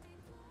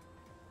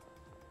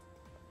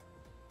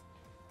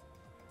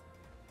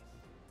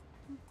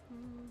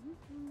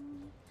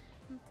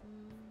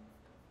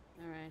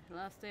 Alright,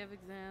 last day of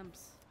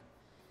exams.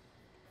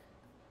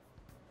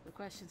 The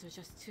questions are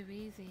just too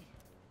easy.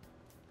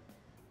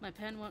 My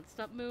pen won't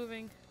stop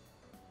moving.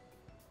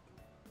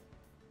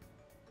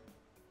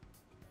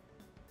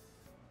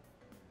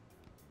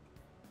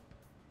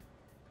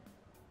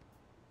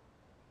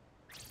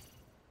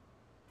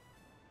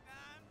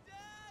 I'm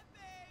done,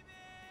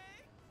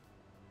 baby!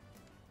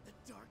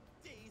 The dark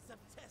days of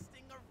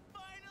testing are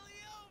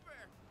finally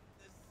over!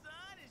 The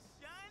sun is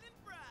shining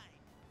bright!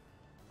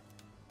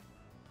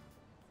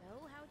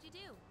 So, how'd you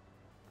do?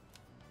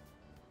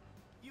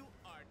 You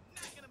are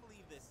not gonna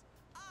believe this.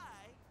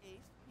 I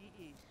aced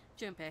PE.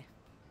 Junpei.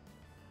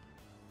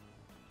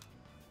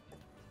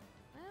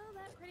 Well,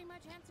 that pretty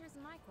much answers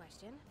my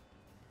question.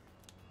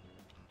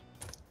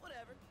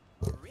 Whatever.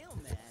 A real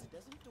man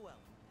doesn't dwell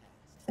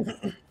in the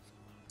past.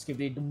 Let's give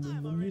the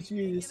I'm already music.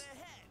 making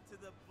ahead to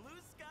the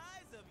blue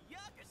skies of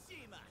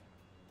Yakushima.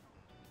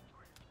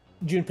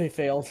 Junpei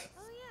failed.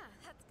 Oh yeah,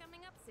 that's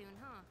coming up soon,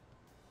 huh?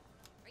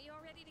 Are you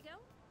all ready to go?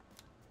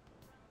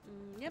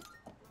 Yep.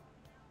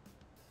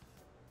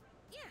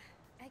 Yeah,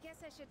 I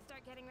guess I should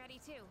start getting ready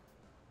too.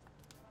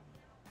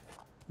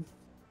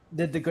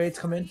 Did the grades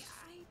come in?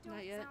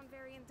 I don't sound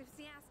very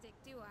enthusiastic,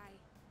 do I?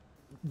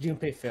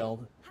 Junpei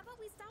failed. How about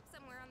we stop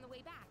somewhere on the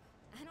way back?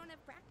 I don't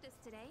have practice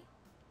today.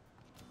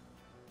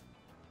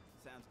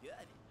 Sounds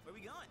good. Where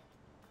we going?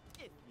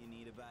 If you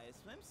need to buy a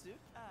swimsuit,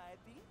 I'd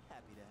be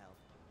happy to help.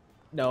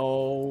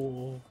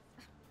 No.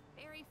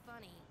 Very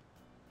funny.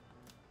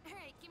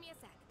 Alright, give me a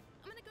sec.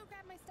 I'm gonna go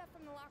grab my stuff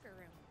from the locker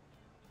room.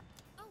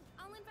 Oh,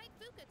 I'll invite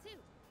Fuka too.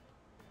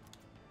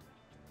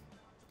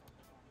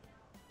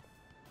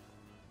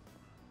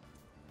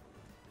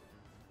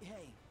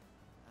 hey,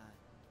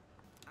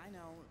 I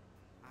know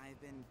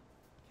I've been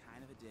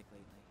kind of a dick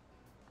lately.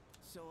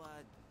 So,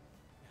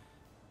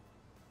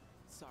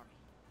 sorry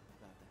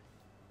about that.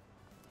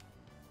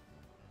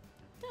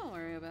 Don't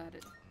worry about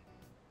it.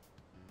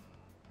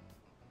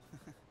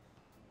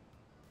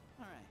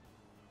 Alright.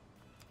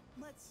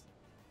 Let's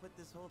put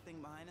this whole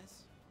thing behind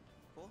us.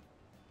 Cool?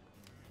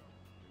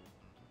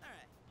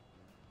 Alright.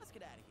 Let's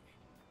get out of here.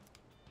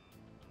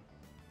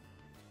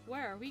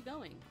 Where are we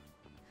going?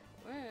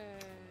 Where?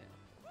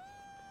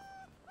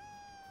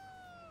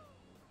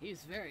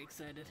 He's very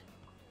excited.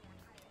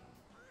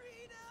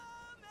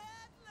 Freedom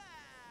at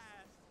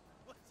last!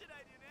 What should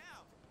I do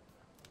now?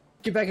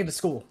 Get back into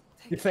school.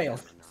 You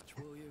failed.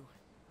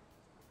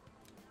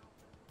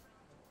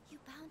 You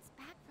bounced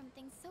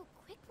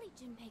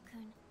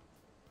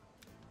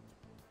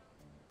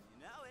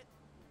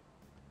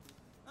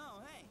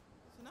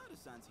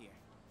Kuchan-san's here.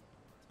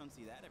 Don't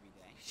see that every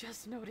day.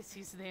 Just notice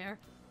he's there.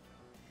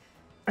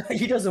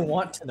 He doesn't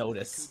want to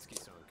notice.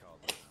 Kutsuki-san called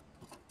me.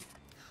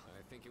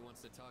 I think he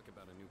wants to talk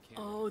about a new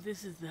candidate. Oh,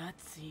 this is that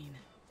scene.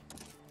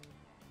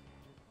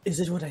 Is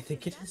it what I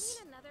think it is?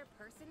 Mean another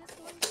person is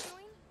going to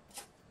join?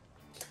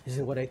 Is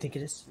it what I think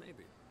it is?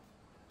 Maybe.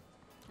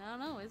 I don't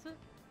know, is it?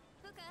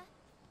 Puka.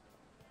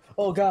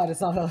 Oh god,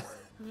 it's not a...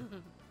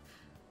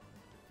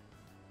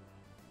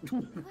 What's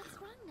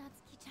wrong,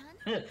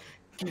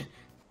 Natsuki-chan?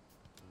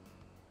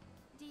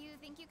 Do you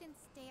think you can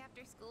stay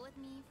after school with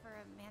me for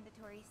a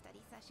mandatory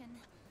study session?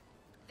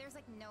 There's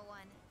like no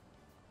one.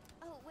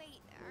 Oh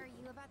wait, are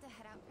you about to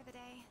head out for the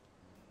day?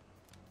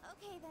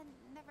 Okay then,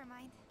 never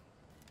mind.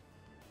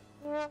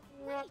 Wait.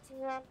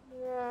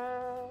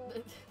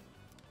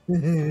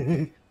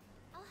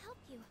 I'll help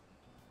you.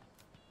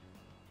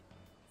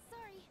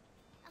 Sorry,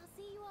 I'll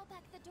see you all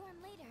back at the dorm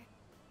later.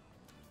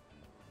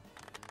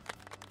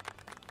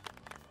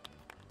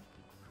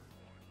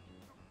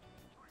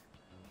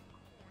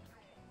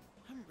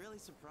 I'm really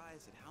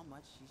surprised at how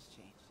much she's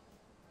changed.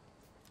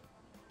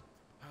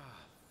 Ah,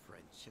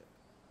 friendship.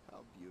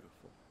 How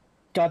beautiful.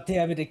 God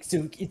damn it,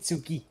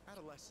 Itsuki.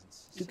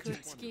 Adolescence is such a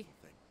wonderful Ikutsuki. thing.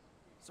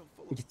 So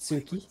full of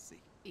Itsuki?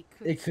 vibrancy.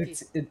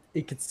 Ikutsuki.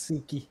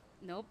 Ikutsuki.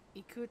 Nope,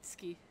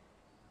 Ikutsuki.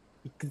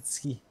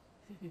 Ikutsuki.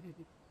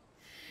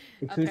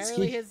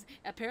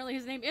 Apparently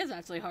his name is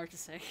actually hard to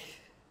say.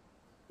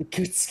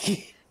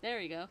 Ikutsuki. There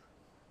you go.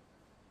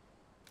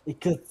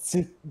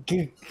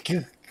 Ikutsuki.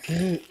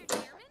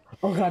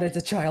 Oh god, it's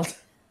a child.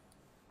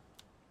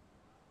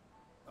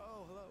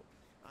 Oh, hello.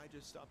 I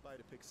just stopped by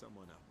to pick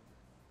someone up.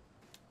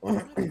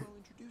 Might as well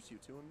introduce you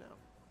to him now.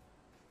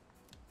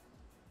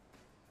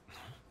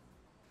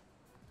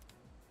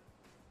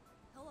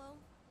 Hello.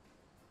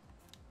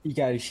 You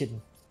gotta be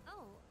shitting.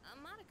 Oh,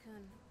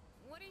 Amada-kun,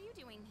 what are you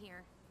doing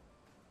here?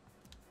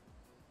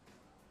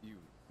 You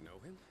know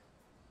him?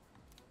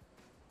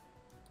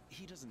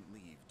 He doesn't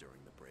leave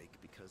during the break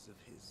because of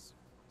his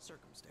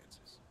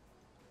circumstances.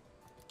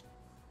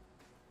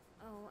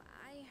 Oh,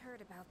 I heard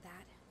about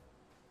that.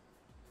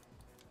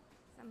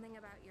 Something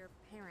about your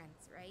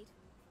parents, right?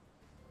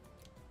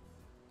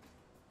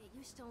 It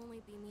used to only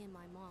be me and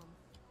my mom.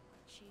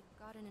 She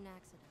got in an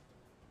accident.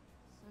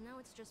 So now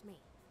it's just me.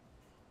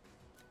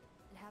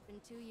 It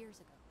happened 2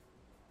 years ago.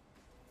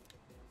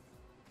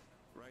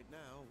 Right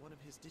now, one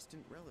of his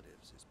distant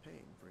relatives is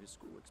paying for his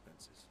school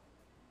expenses.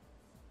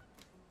 But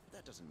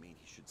that doesn't mean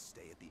he should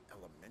stay at the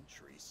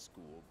elementary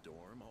school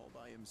dorm all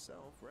by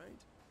himself,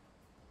 right?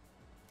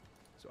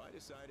 So I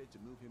decided to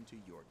move him to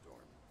your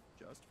dorm,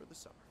 just for the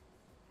summer.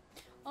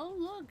 Oh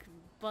look,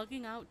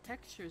 bugging out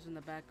textures in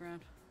the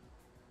background.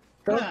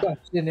 Don't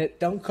question it.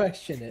 Don't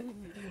question it.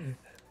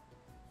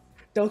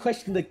 Don't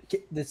question the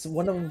kid. This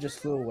one of them just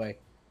flew away.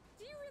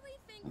 Do you really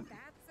think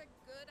that's a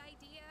good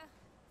idea?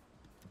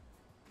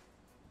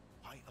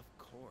 Why, of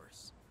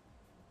course.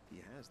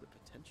 He has the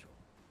potential.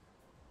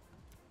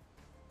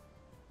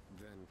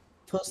 Then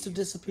Supposed to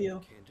disappear.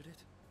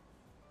 candidate?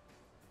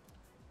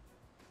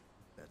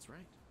 That's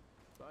right.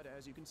 But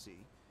as you can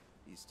see,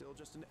 he's still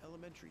just an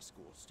elementary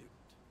school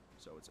student,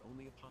 so it's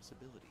only a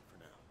possibility for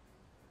now.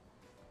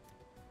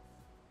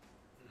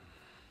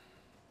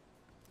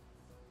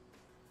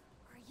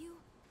 Are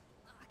you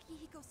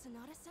Akihiko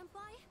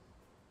Sanada-senpai?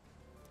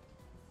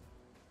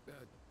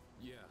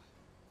 Yeah.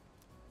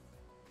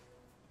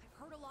 I've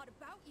heard a lot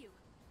about you.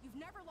 You've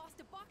never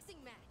lost a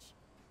boxing match.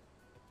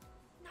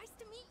 Nice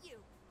to meet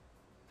you.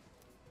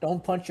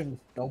 Don't punch him.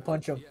 Don't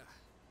punch him. Yeah.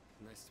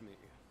 Nice to meet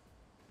you.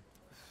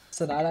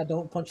 Sonata,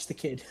 don't punch the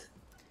kid.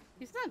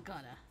 He's not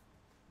gonna.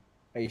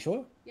 Are you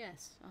sure?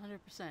 Yes,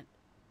 100%.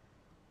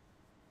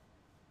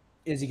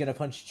 Is he gonna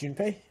punch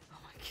Junpei? Oh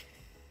my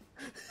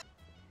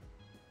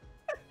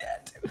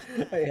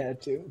I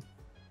had to.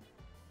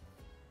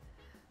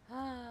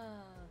 god.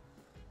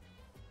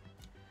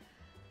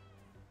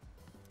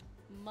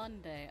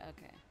 Monday,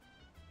 okay.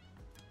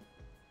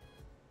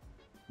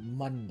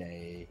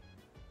 Monday.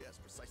 Yes,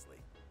 precisely.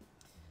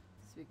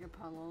 Speaker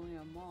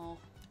Polonia Mall.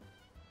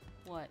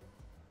 What?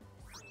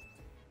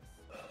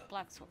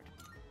 Black sword.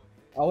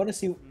 I want to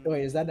see.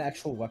 Wait, is that an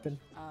actual weapon?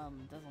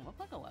 Doesn't look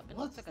like a weapon.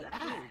 What's Looks like a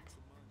that?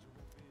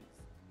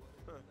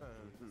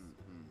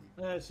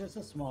 tool. It's just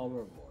a small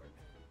reward.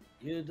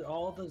 You'd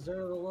all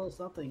deserve a little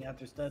something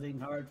after studying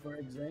hard for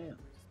exams.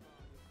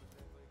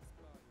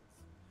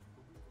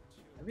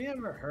 Have you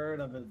ever heard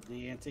of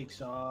the antique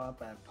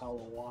shop at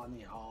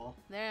Palawani Hall?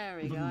 There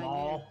we go.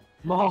 Mall.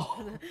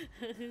 Mall.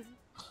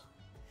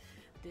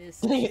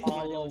 This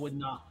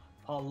Polonia.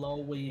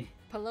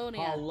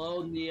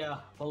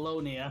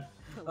 Polonia.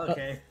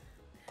 Okay.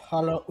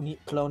 Polonia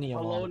Mall.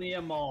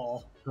 Polonia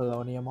Mall.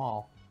 Polonia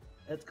Mall.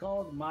 It's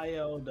called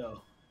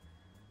Myodo.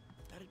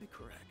 That'd be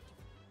correct.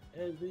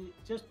 It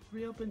just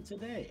reopened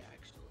today,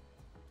 actually.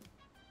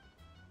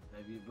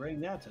 If you bring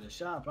that to the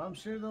shop, I'm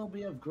sure they'll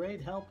be of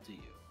great help to you.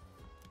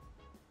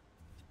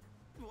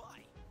 Why?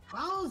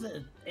 How is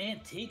an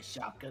antique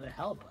shop gonna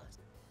help us?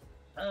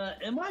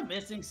 Am I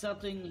missing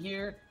something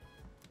here?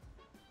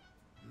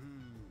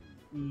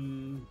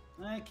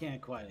 I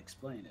can't quite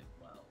explain it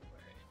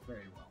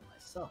very well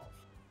myself.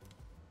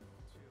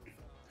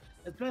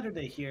 It's better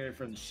to hear it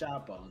from the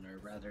shop owner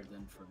rather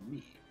than from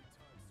me.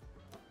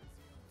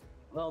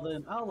 Well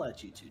then, I'll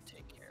let you two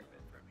take care of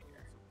it from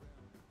here.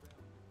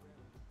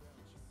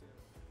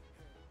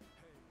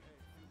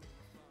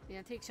 The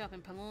antique shop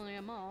in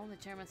Paulownia Mall, the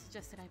chairman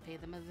suggested I pay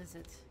them a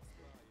visit.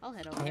 I'll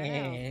head over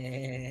there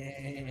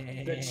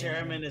now. The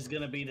chairman is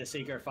gonna be the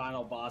secret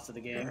final boss of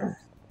the game. Okay,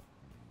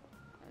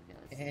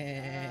 let's see.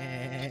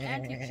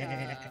 Antique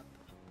shop.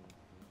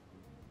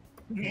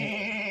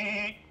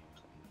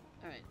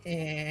 Alright.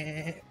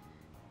 Wait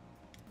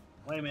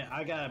a minute,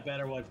 I got a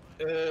better one.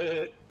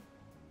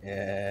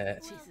 Yeah.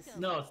 Jesus.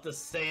 No, it's the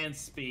sand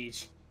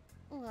speech.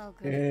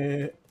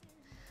 Welcome.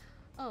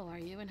 Oh, are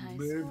you in high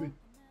school?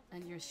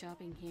 And you're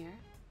shopping here?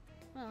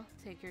 Well,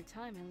 take your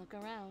time and look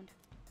around.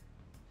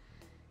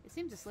 It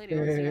seems this lady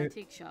owns the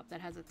antique shop that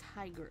has a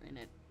tiger in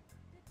it.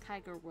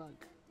 Tiger rug.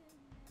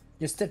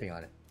 You're stepping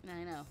on it.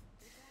 I know.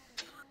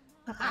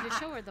 I should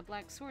show her the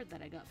black sword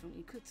that I got from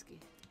Ikutski.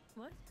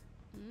 What?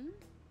 Hmm?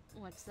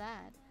 What's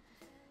that?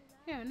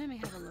 Here, let me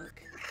have a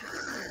look.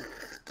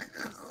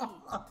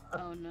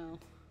 Oh no.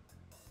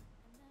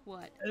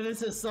 What?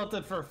 This is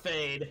something for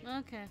Fade.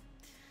 Okay.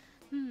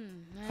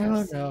 I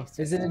don't know.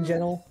 Is it in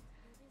general?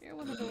 You're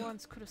one of the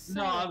ones could have said.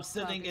 No, I'm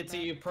sending it to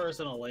you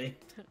personally.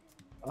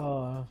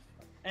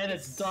 And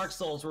it's Dark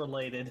Souls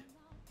related.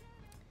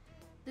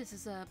 This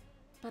is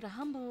but a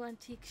humble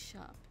antique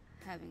shop.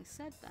 Having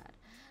said that,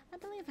 I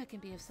believe I can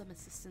be of some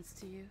assistance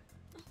to you.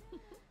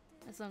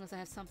 As long as I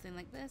have something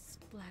like this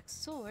black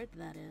sword,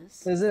 that is.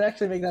 Does it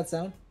actually make that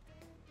sound?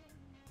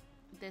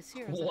 This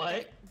here is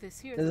What? This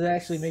here. Does it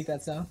actually make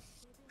that sound?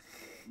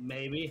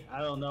 Maybe.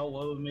 I don't know.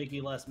 What would make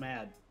you less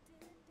mad?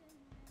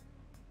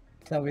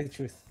 Tell me the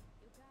truth.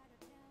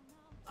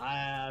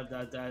 I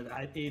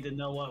need to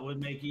know what would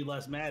make you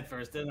less mad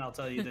first, then I'll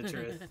tell you the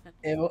truth.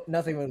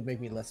 Nothing would make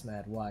me less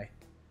mad. Why?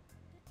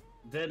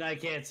 Then I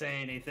can't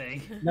say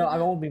anything. No, I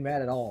won't be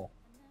mad at all.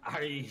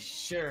 Are you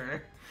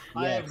sure?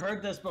 I Yes. have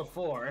heard this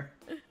before.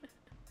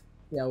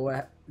 Yeah,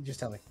 what? Just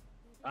tell me.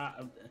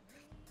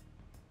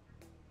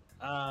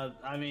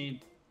 I mean,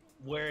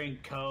 wearing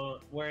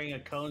a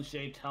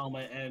cone-shaped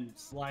helmet and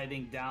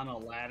sliding down a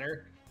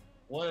ladder.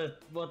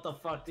 What the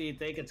fuck do you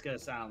think it's gonna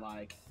sound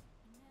like?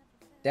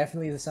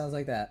 Definitely, it sounds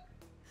like that.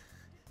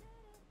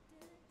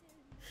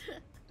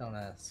 Don't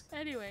ask.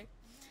 Anyway,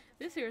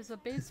 this here is a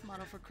base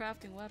model for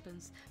crafting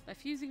weapons. By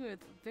fusing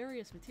with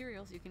various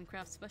materials, you can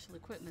craft special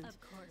equipment. Of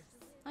course.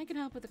 I can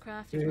help with the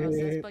crafting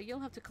process, but you'll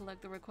have to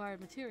collect the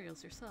required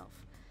materials yourself.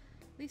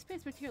 These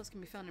base materials can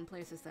be found in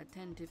places that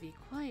tend to be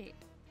quite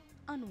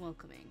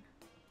unwelcoming.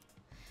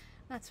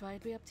 That's why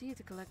it'd be up to you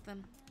to collect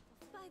them.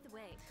 By the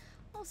way,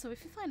 Also,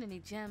 if you find any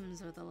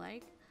gems or the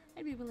like,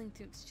 I'd be willing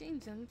to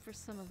exchange them for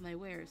some of my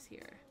wares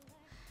here.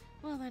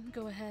 Well then,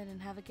 go ahead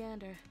and have a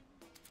gander.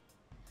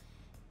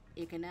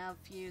 You can now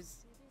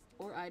fuse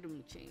or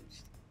item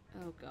changed.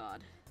 Oh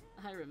god,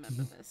 I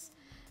remember this.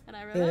 And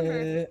I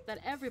remember that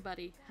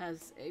everybody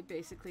has a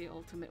basically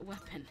ultimate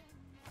weapon.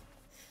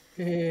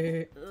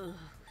 Ugh.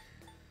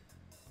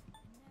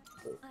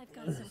 I've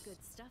got some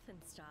good stuff in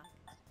stock.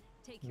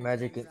 Take your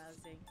Magic time it.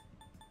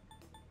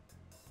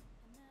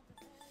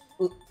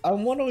 browsing.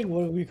 I'm wondering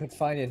what we could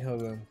find in her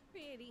room.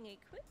 Creating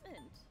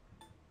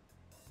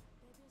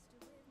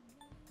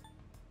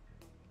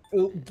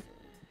equipment.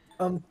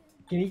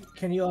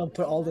 Can you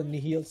put all the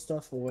Nihil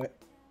stuff away?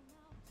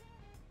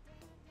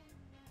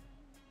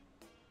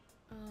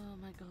 Oh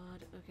my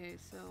god, okay,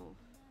 so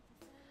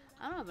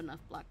I don't have enough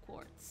black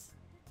quartz.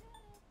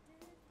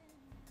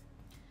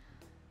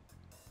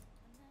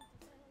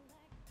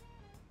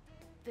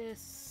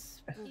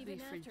 This will Even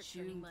be for after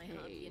turning my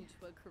hobby Junpei. into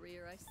a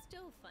career, I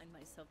still find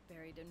myself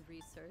buried in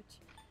research.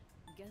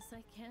 Guess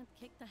I can't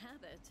kick the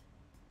habit.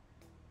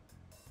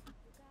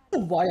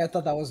 Why I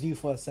thought that was you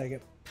for a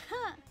second.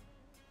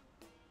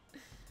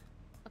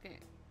 Okay,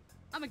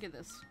 I'm gonna get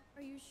this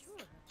Are you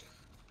sure?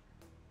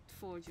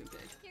 for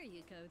Junpei. Here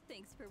you go.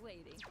 Thanks for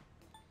waiting.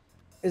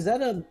 Is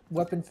that a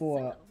weapon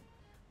for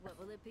What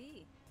will it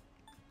be?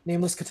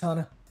 Nameless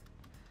Katana?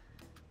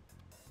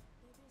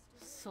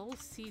 Soul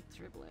Seed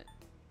Driblet.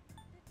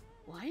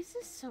 Why is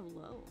this so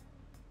low?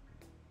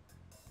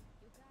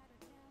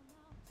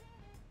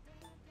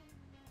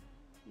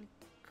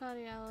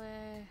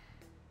 Nicariale.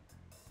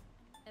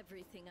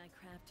 Everything I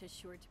craft is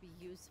sure to be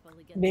useful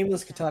against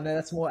Nameless the Katana,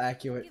 that's more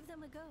accurate. Give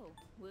them a go,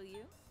 will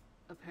you?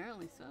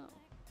 Apparently so.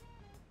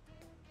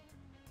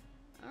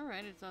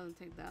 Alright, it doesn't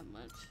take that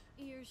much.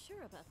 You're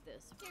sure about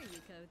this? Here you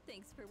go.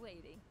 Thanks for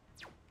waiting.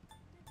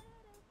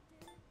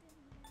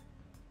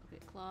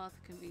 Okay, cloth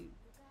can be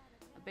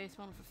a base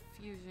model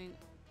for fusion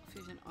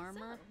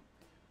armor. So,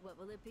 what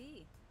will it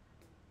be?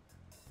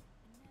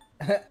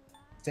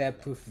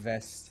 Stab proof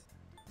vest.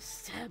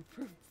 Stab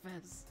proof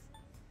vest.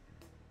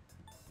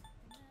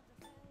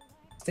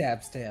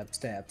 Stab, stab,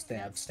 stab,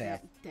 stab,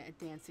 stab.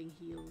 Dancing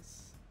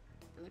heels.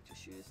 Electric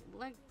shoes.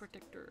 Leg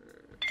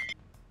protector.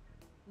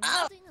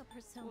 Molding a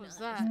persona What was is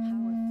that?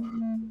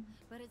 powerful,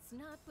 but it's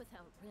not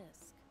without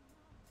risk.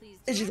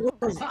 pleased Midget, to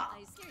what was know. that?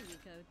 Nice. Here you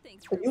go.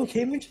 Thanks Are for you okay,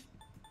 waiting. Midget?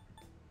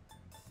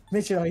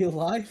 Midget, are you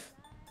alive?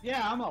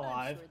 Yeah, I'm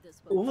alive. Sure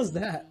this will What was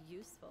prove to that? be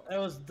useful. It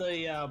was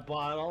the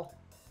bottle.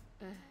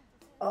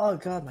 Oh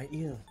god, my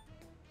ear.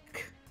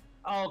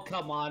 Oh,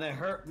 come on. It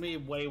hurt me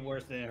way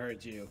worse than it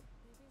hurt you.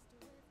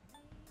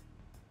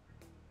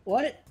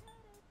 What?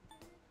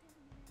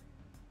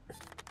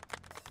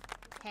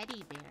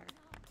 Teddy bear.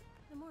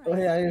 The more Oh,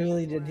 yeah, I study,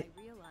 really the more did.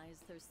 I realize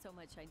there's so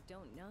much I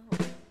don't know. But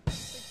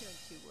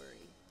don't you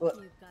worry. What?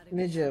 You've got a good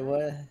Midget, eye.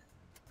 what?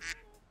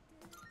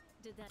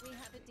 Did that? We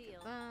have a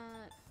deal.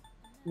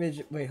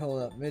 Midget, wait,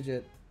 hold up.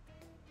 Midget.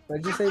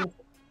 What did you say?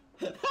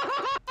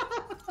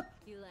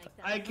 You like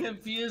that? I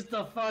confused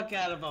the fuck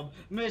out of him.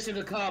 Mission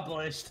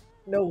accomplished.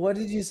 No, what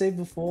did you say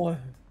before?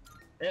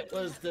 It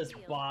was this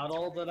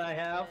bottle that I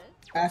have.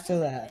 After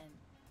that.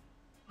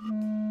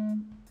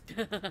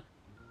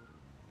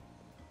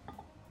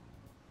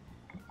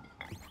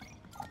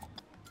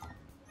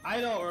 I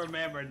don't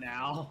remember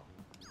now.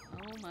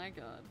 Oh my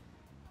god.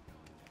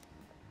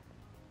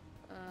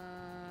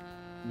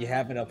 You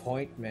have an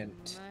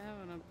appointment. I have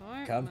an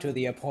appointment. Come to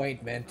the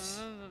appointment.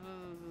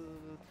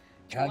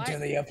 Come to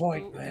the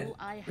appointment. Do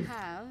I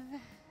have?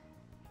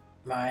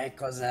 Mike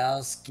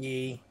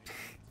Kozlowski.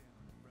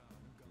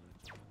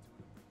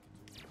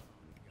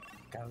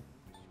 Come.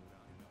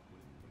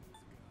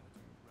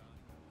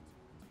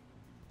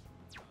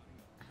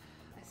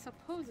 I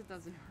suppose it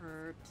doesn't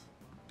hurt.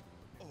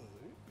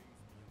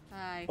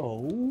 Hi.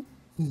 Oh.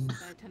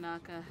 Hi,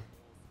 Tanaka.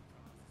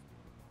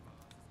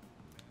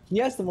 He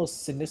has the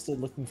most sinister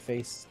looking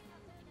face.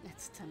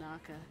 It's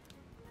Tanaka.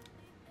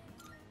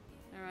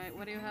 Alright,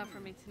 what do you have for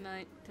me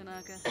tonight,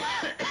 Tanaka?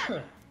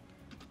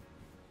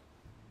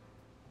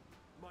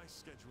 My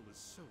schedule is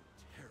so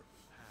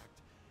terribly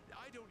packed.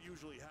 I don't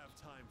usually have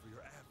time for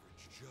your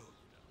average Joe, you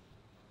know.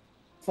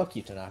 Fuck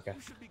you, Tanaka.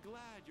 You should be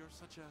glad you're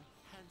such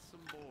a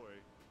handsome boy.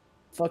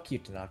 Fuck you,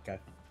 Tanaka.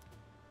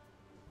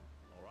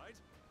 All right?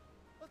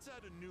 Let's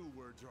add a new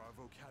word to our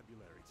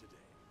vocabulary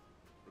today.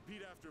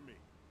 Repeat after me.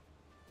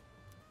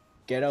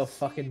 Ghetto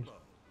fucking.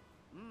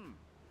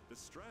 The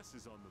stress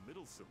is on the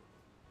middle syllable.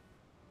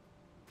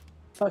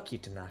 Fuck you,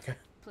 Tanaka.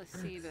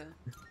 Placebo.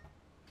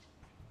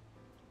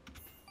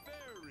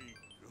 Very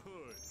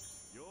good.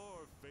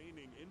 You're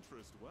feigning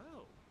interest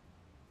well.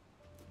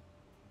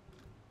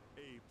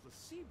 A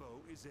placebo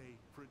is a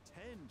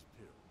pretend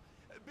pill.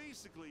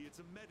 Basically, it's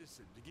a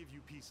medicine to give you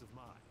peace of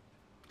mind.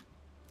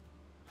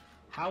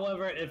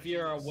 However, if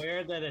you're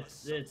aware that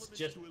it's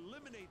just to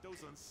eliminate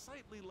those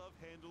unsightly love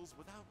handles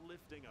without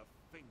lifting a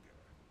finger.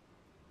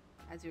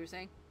 As you were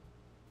saying?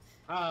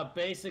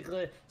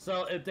 basically,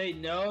 so if they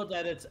know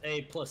that it's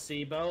a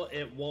placebo,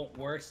 it won't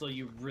work, so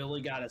you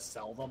really gotta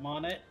sell them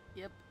on it.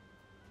 Yep.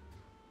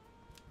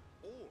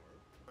 Or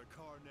a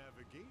car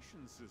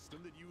navigation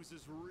system that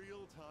uses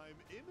real-time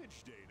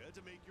image data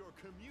to make your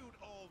commute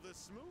all the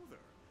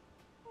smoother.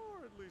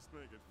 Or at least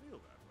make it feel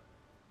that way.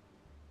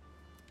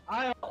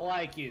 I don't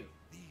like you.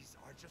 These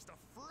are just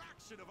a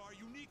fraction of our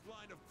unique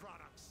line of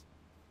products.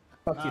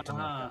 Fuck you,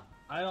 Tanaka.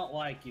 I don't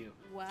like you.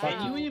 Wow.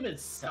 Can you even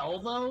sell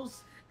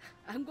those?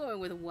 I'm going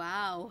with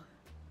wow.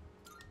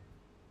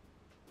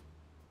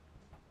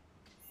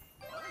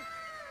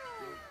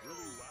 You're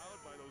really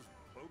wowed by those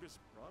bogus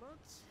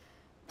products?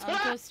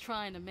 I'm just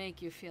trying to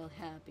make you feel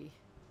happy.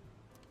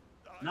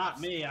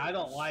 Not me, I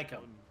don't like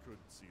them. One could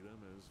see them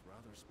as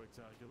rather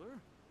spectacular.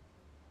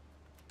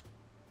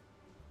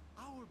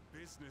 Our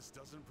business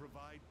doesn't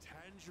provide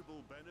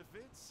tangible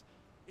benefits.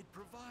 It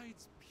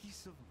provides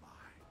peace of mind.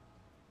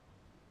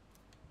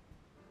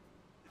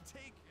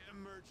 Take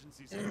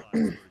emergency supplies,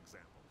 for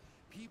example.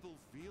 People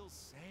feel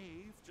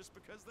safe just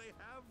because they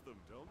have them,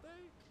 don't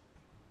they?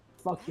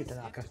 Fuck you, As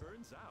Tanaka. it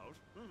turns out,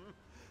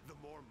 the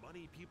more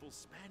money people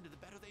spend, the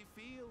better they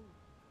feel.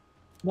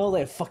 No,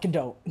 they fucking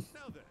don't.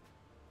 Now then,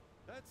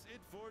 that's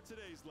it for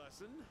today's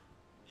lesson.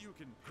 You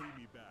can pay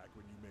me back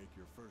when you make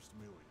your first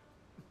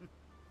million.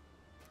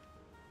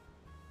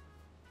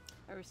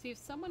 I received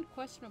somewhat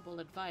questionable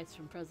advice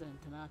from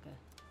President Tanaka.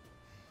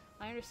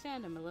 I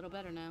understand him a little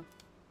better now.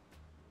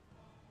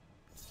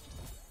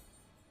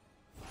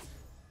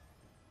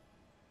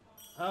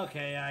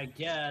 Okay, I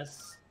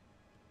guess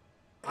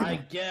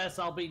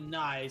I'll be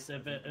nice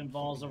if it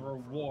involves a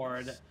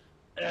reward.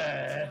 Tell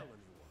anyone,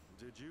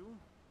 did you?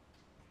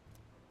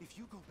 If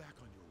you go back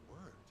on your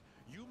word,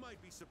 you might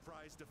be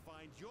surprised to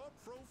find your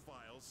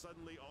profile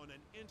suddenly on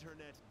an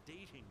internet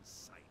dating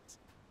site.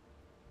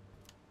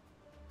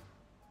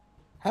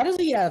 How does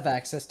he have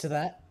access to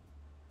that?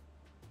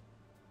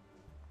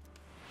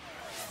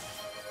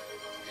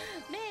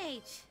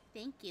 Mage!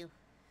 Thank you.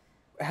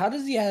 How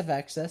does he have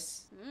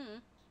access? Mm.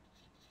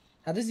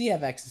 How does he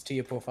have access to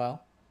your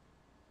profile?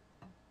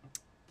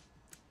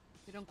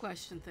 You don't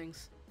question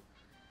things.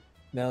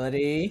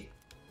 Melody?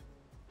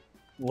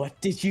 What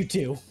did you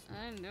do?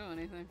 I didn't do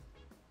anything.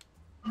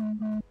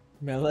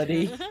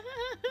 Melody?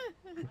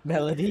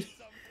 Melody?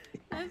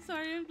 I'm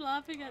sorry, I'm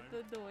laughing at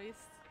the noise.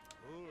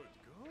 Good,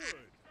 good.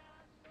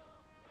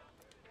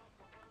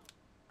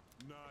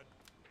 Not.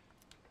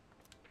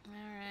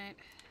 Alright.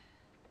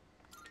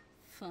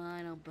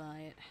 Fine, I'll buy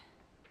it.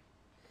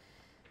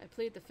 I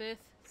plead the fifth,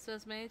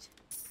 says Mage.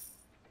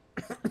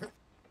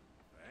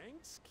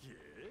 Thanks,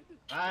 kid.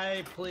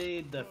 I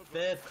plead the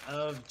fifth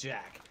of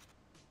Jack.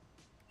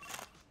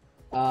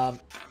 Nah,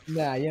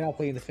 you're not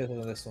pleading the fifth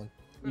on this one.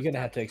 You're gonna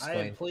have to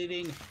explain.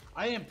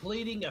 I am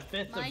pleading a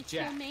fifth My of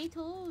Jack.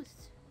 tomatoes.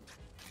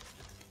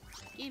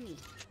 Gimme.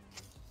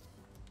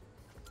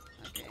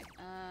 Okay.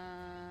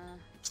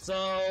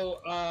 So,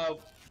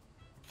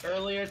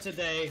 earlier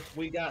today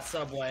we got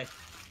Subway.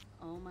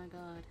 Oh my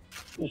god.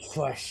 It's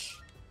fresh.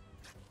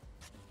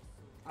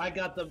 I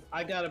got a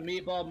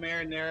meatball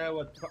marinara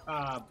with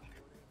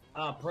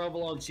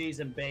provolone cheese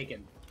and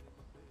bacon.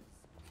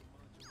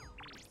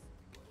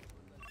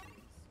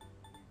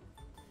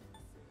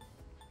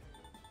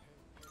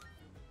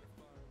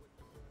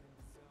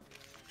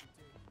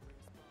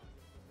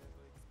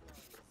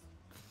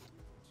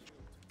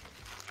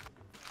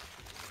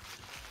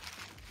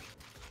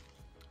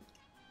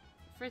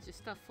 The fridge is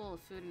stuffed full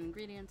of food and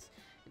ingredients.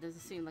 It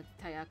doesn't seem like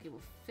the taiyaki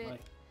will fit.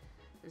 Right.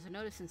 There's a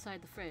notice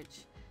inside the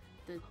fridge.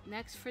 The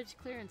next fridge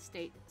clearance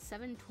date,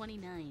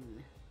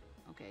 7/29.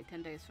 Okay,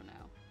 10 days from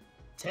now.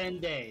 10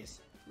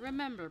 days.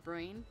 Remember,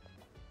 brain.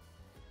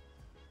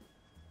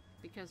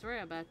 Because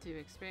we're about to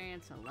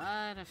experience a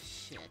lot of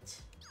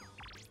shit.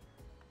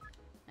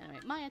 Anyway,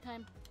 Maya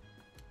time.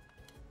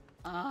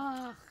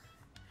 Ugh.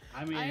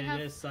 I mean,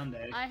 it is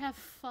Sunday. I have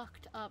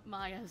fucked up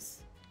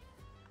Maya's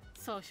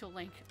social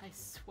link, I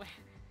swear.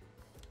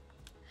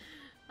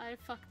 I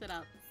fucked it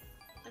up.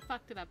 I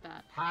fucked it up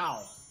bad.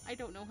 How? I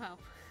don't know how.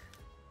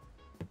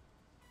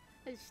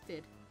 I just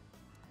did.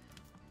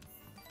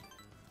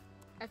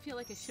 I feel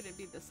like it shouldn't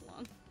be this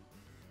long.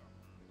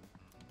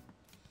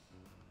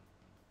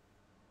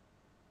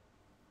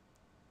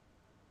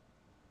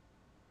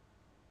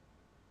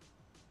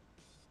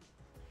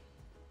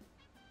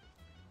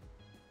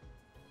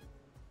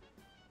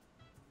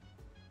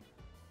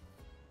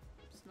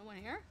 There's no one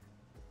here?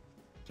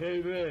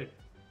 TV.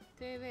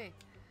 TV.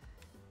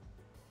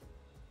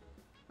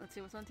 Let's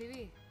see what's on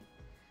TV.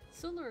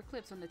 Solar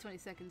eclipse on the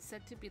 22nd,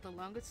 said to be the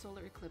longest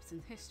solar eclipse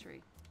in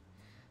history.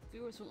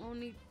 Viewers will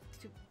only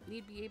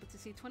need be able to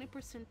see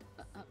 25%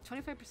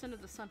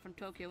 of the sun from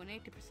Tokyo and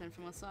 80%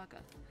 from Osaka.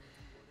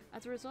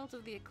 As a result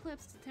of the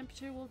eclipse, the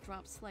temperature will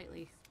drop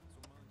slightly.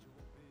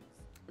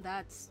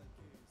 That's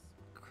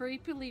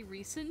creepily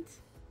recent.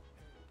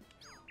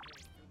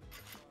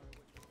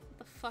 What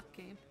the fuck,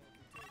 game?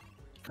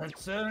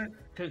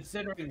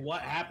 Considering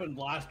what happened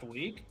last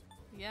week?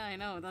 Yeah, I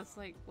know. That's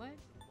like, what?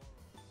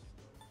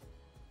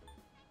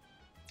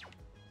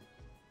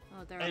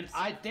 Oh, there. And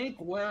I think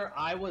where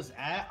I was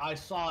at, I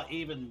saw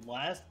even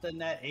less than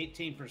that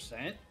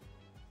 18%.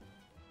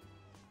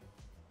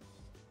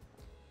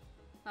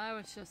 I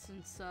was just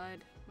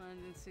inside. I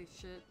didn't see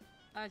shit.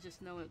 I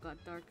just know it got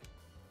dark.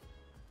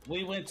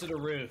 We went to the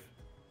roof.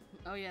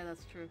 Oh yeah,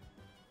 that's true. Is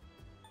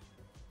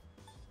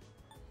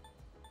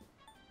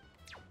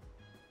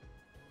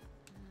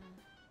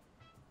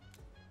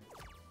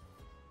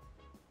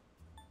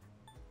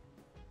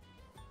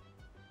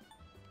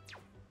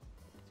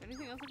there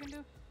anything else I can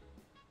do?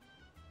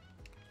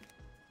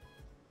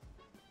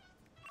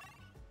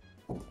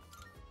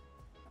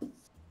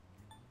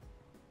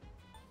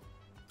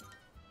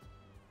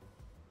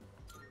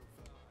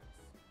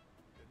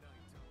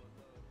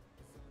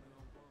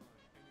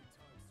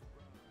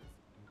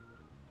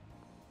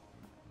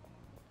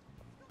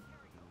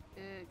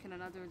 Can I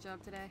not do a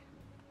job today?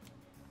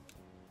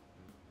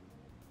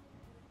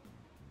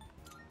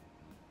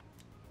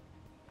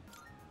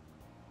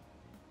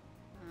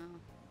 Oh.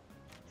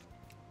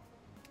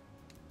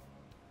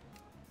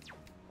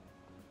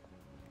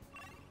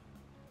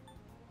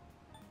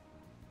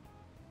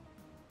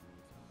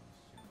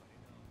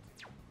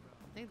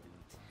 I think the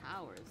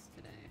towers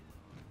today.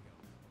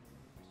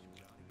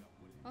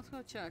 Let's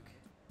go check.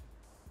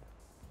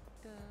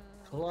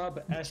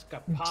 Club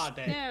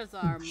Escapade. There's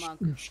our monk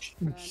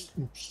friend.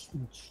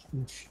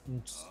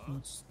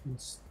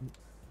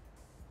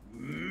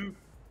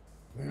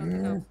 I don't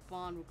think our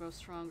bond will grow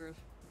stronger,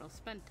 but I'll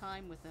spend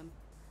time with him.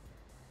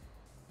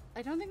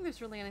 I don't think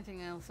there's really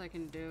anything else I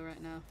can do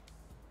right now.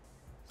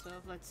 So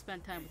let's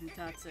spend time with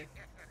Nitatsu.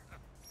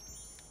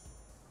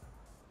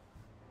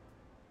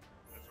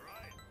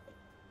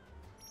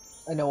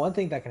 I know one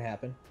thing that can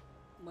happen.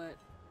 What?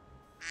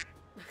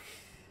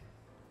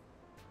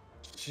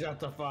 Shut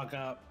the fuck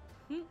up.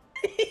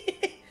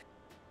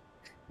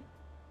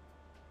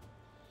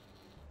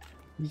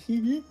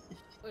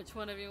 Which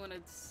one of you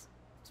wants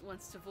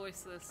to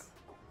voice this?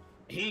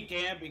 He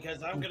can't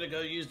because I'm gonna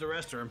go use the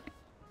restroom.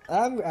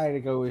 I'm going to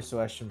go use the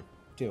restroom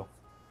too.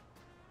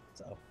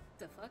 So.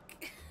 The fuck?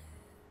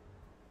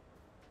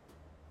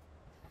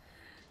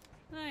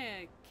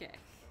 Okay.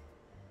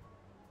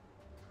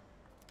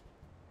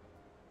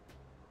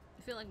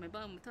 I feel like my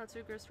bond with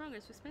Tatsu grows stronger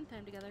as we spend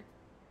time together.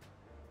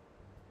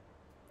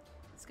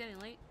 It's getting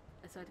late.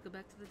 I decided to go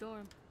back to the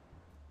dorm.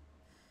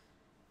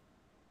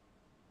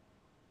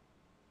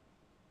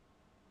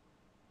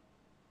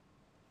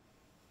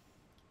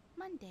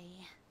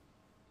 Monday.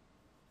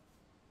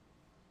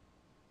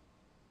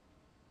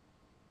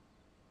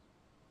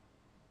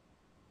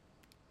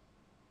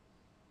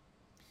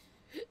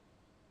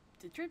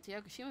 The trip to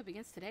Yakushima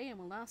begins today and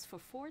will last for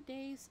 4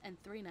 days and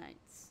 3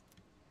 nights.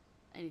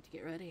 I need to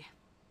get ready.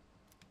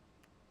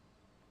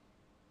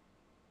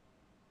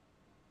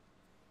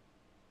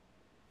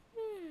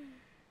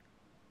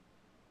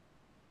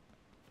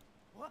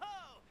 Whoa!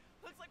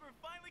 Looks like we're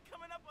finally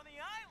coming up on the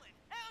island.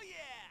 Hell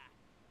yeah!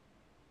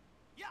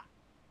 Yeah.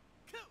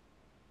 Cool.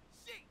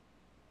 She.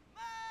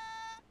 Ma.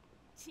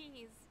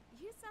 Jeez,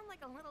 you sound like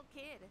a little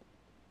kid.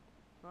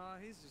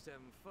 He's just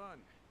having fun.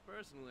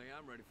 Personally,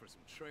 I'm ready for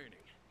some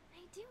training.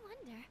 I do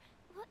wonder,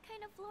 what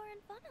kind of flora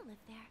and fauna live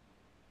there?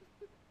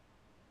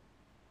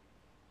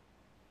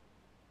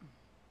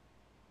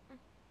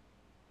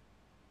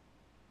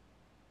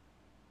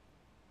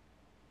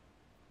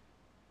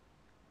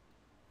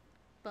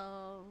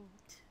 Boat.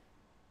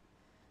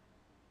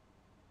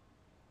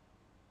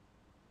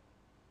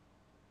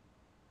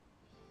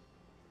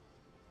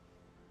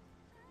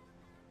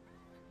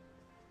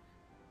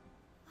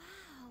 Wow.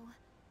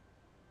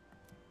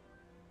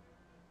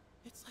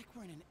 It's like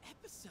we're in an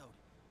episode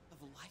of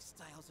the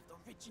lifestyles of the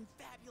rich and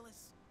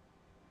fabulous.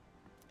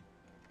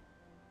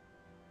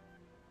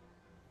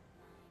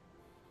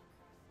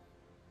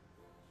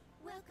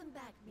 Welcome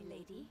back,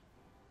 milady.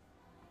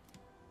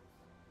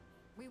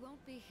 We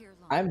won't be here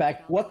long. I'm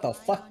back. What the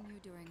fuck? On you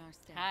during our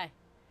stay. Hi.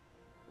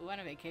 We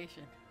went on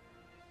vacation.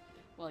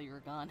 While you were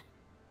gone.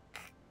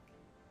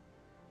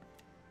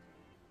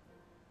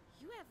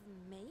 You have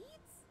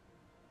maids?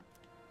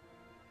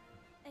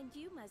 And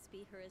you must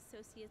be her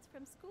associates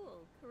from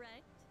school,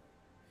 correct?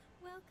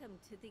 Welcome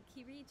to the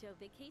Kirijo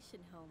vacation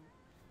home.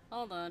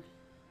 Hold on.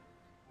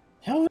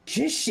 How rich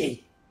is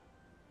she?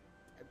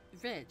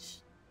 Rich.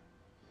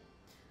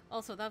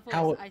 Also, that voice,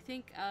 How- I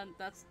think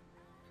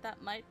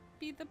that might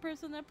be the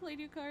person that played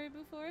Yukari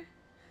before.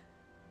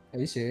 Are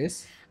you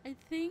serious? I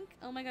think,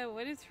 oh my god,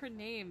 what is her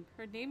name?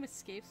 Her name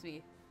escapes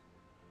me.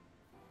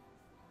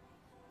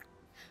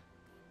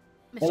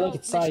 look,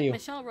 it's Sayu.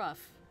 Michelle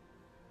Ruff.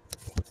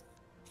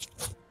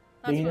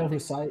 Do you know who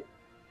Sayu?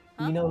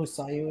 Sayu? You know who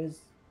Sayu is?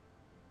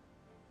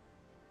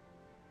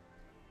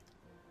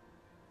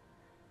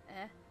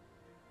 Eh?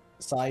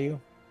 Sayu?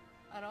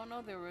 I don't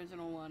know the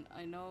original one.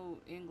 I know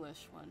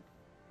English one.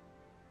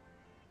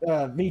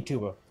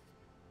 VTuber.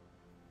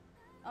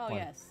 Oh, One.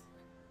 yes.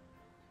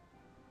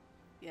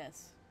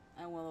 Yes,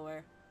 I'm well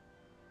aware.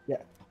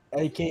 Yeah.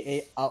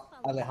 AKA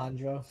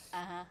Alejandro.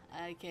 Uh-huh,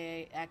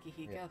 aka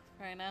Akihiko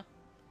right now.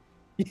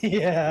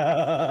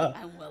 Yeah.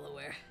 I'm well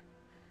aware.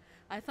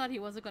 I thought he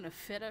wasn't gonna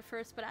fit at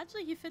first, but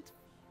actually he fits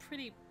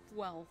pretty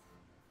well.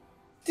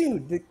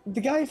 Dude,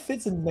 the guy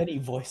fits in many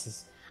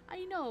voices.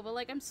 I know, but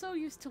like, I'm so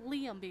used to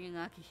Liam being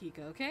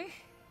Akihiko, okay?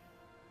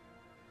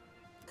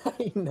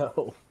 I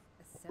know.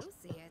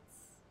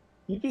 Associates?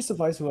 You'd be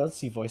surprised who else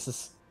he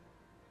voices.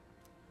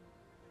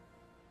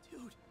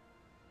 Dude,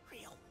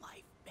 real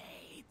life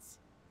maids.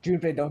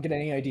 Junpei, don't get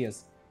any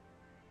ideas.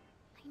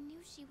 I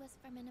knew she was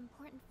from an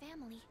important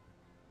family,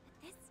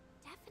 but this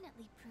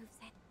definitely proves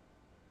it.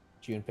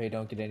 Junpei,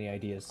 don't get any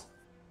ideas.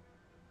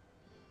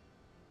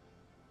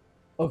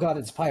 Oh god,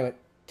 it's a pirate.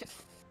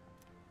 It's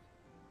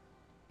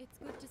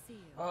good to see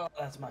you. Oh,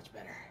 that's much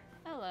better.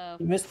 Hello.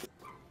 You missed.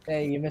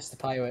 Hey, you missed the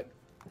pirate.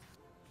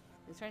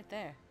 It's right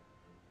there.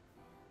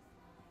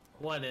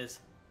 What is?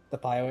 The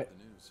pirate.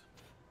 The news.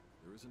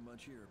 There isn't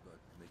much here, but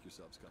make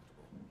yourselves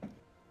comfortable.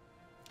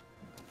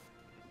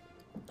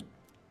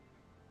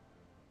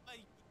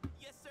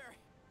 Yes, sir.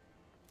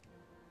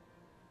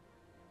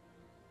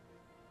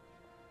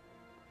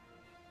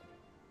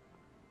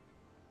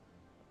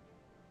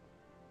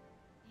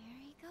 There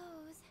he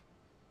goes.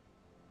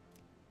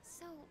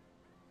 So,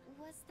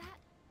 was that...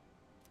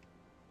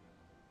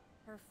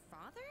 Her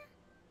father?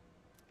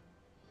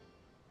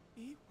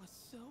 It was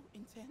so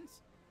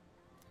intense.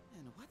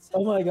 And what's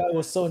Oh my god, it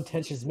was so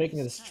intense, she's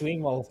making the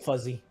stream all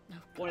fuzzy.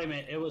 Wait a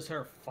minute, it was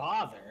her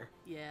father?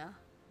 Yeah.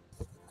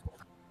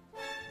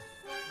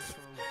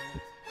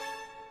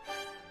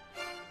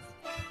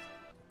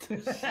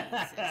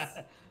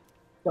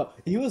 No,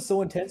 he was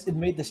so intense, it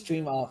made the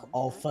stream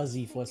all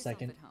fuzzy for a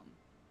second.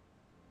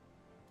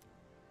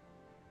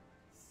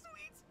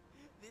 Sweet.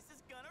 This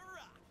is gonna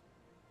rock.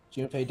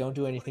 Junpei, don't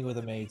do anything with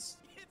the maids.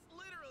 It's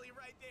literally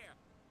right there.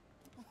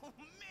 Oh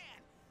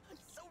man, I'm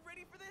so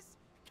ready for this.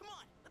 Come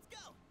on, let's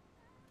go.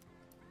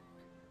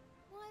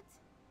 What?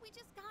 We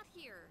just got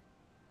here.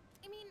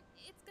 I mean,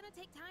 it's gonna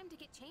take time to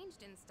get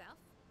changed and stuff.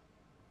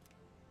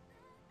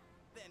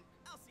 Then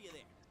I'll see you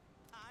there.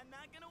 I'm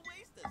not gonna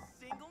waste a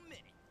single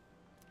minute.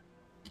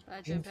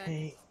 Bye,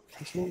 Junpei,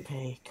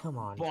 Junpei, come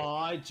on.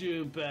 Bye,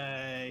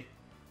 Junpei.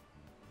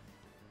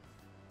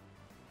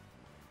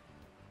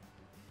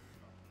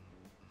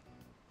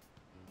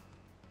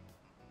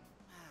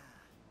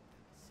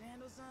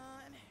 Sandals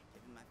on,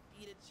 giving my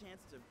feet a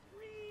chance to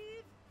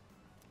breathe.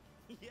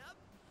 Yep,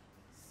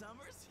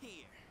 summer's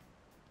here.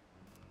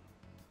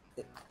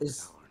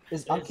 Is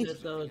Is Aki?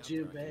 it though,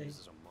 Junpei?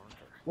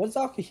 What's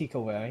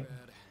Akihiko wearing?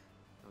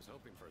 I was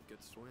hoping for a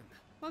good swim.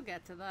 We'll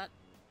get to that.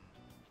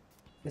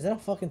 Is that a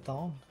fucking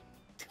thong?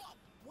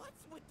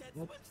 What's with that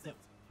What swimsuit?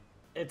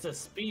 It's a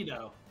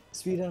Speedo.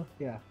 Speedo?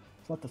 Yeah.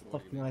 What the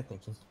fuck am I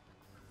thinking?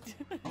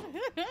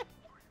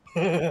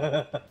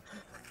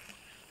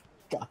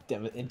 God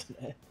damn it,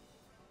 internet.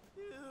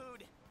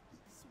 Dude,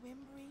 swim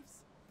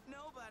briefs?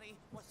 Nobody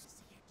wants to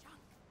see your junk.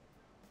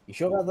 You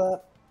sure about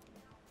that?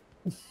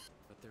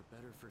 But they're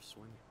better for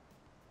swimming.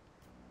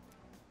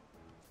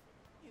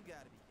 You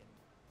gotta be kidding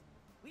me.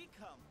 We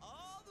come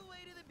all the way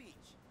to the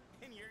beach,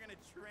 and you're gonna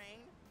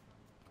train?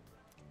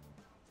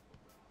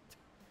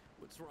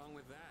 What's wrong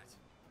with that?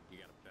 You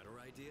got a better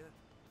idea?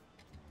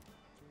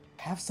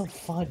 Have some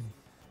fun.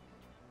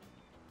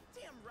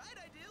 Damn right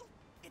I do.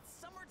 It's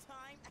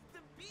summertime at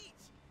the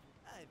beach.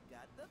 I've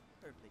got the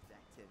perfect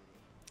activity.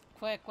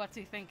 Quick, what's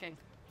he thinking?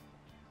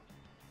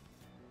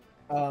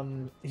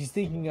 He's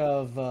thinking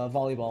of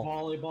volleyball.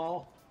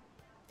 Volleyball?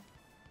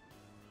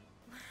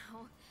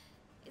 Wow,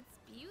 it's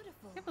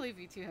beautiful. I can't believe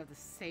you two have the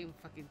same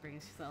fucking brain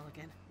cell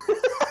again.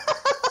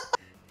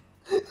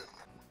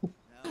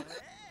 Oh, hey,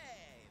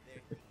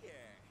 they're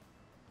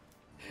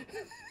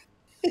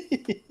here.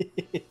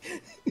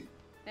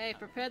 Hey,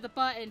 prepare the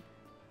button.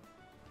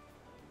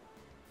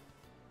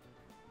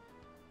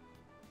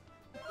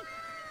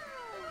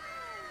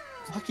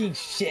 Fucking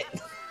shit.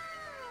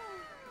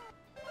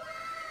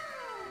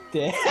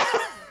 Damn.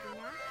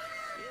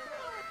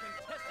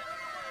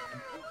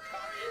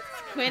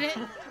 Quit it.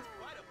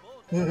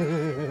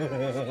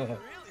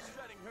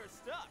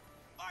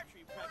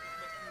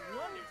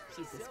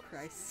 Jesus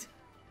Christ.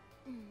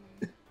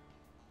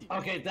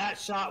 Okay, that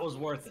shot was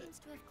worth it. Seems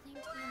to have claimed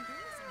the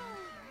umbrellas around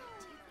here.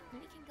 Do you think we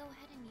can go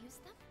ahead and use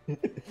them?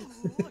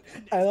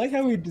 I like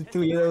how we did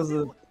 3 of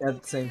those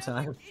at the same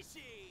time.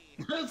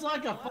 It's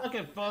like a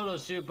fucking photo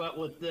shoot, but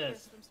with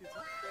this.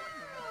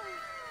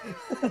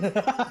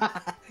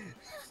 God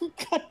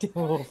damn.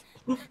 Oh,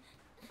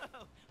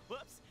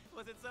 whoops.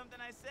 Was it something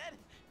I said?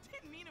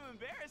 Didn't mean to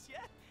embarrass you.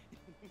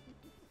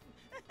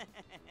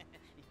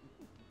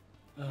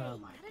 Oh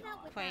my Cut it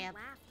out with Crap. that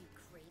laugh, you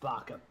creep.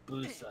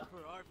 Bakabusa.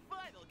 For our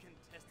final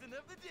contestant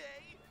of the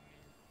day.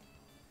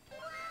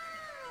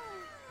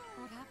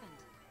 What happened?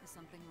 Is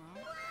something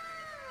wrong?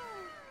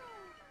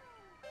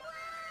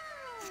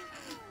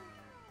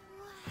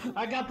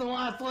 I got the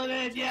last one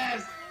in,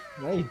 yes!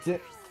 No, you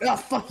did. Oh,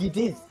 fuck, you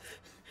did.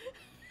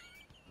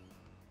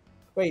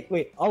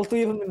 Wait, all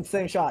 3 of them in the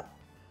same shot.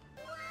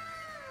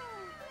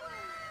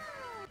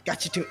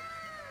 Got you too.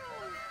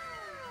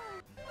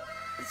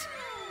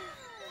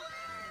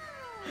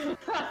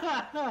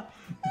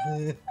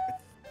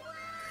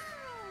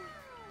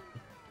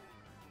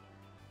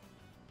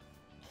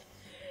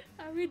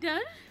 Are we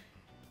done?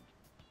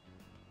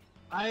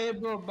 I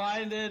am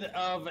reminded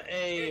of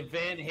a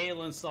Van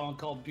Halen song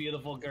called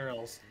Beautiful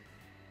Girls.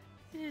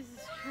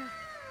 Jesus Christ.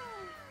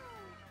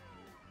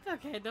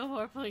 Okay, no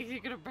more, please.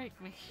 You're gonna break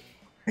me.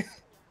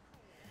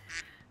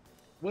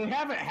 We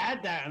haven't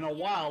had that in a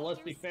while,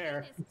 let's be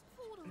fair.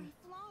 Totally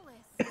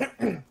flawless.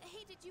 Hey,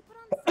 did you put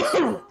on socks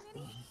already?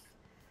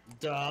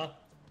 Duh.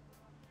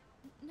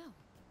 No,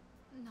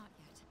 not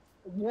yet.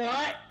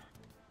 What?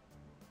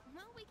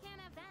 No, we can't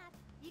have that.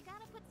 You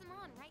gotta put some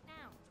on right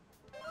now.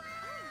 Oh,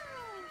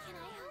 can I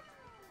help?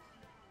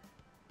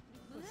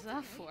 What's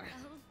that for?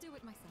 I'll do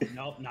it myself.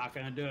 Nope, not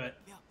gonna do it.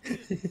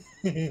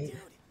 Dude.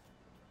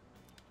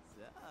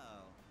 So,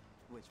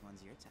 which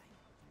one's your type?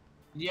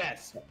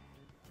 Yes.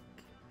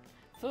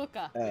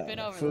 Fuka, we've been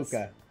over Fuka.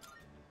 this.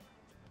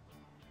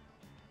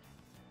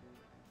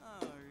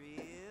 Oh,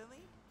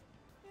 really?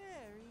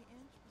 Very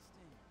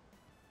interesting.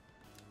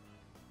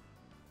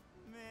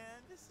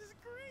 Man, this is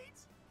great.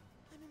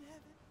 I'm in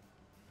heaven.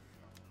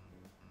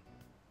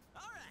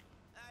 All right,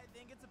 I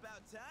think it's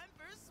about time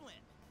for a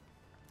swim.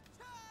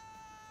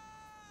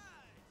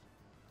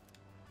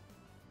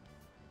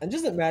 I'm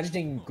just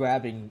imagining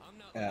grabbing. I'm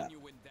not letting you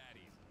win that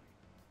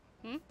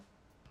easily. Hmm?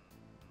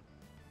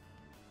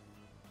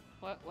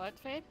 What,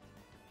 Fade?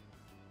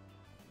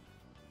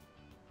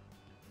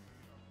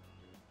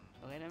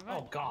 Okay, never mind.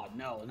 Oh god,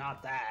 no,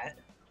 not that.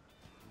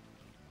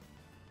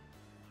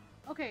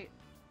 Okay.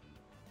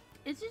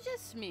 Is it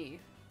just me?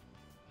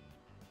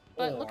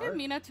 But look at Or-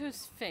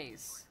 Minato's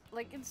face.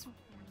 Like, it's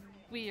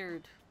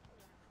weird.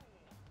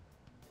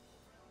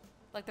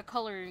 Like, the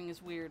coloring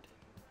is weird.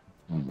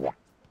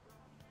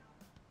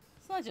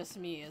 It's not just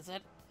me, is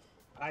it?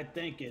 I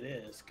think it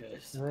is,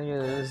 cause... I think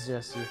it is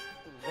just you.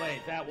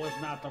 Wait, that was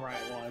not the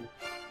right one.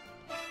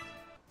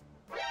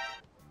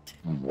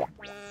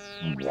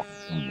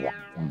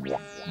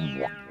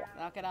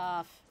 Knock it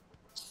off.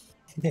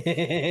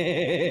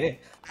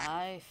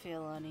 I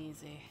feel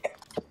uneasy.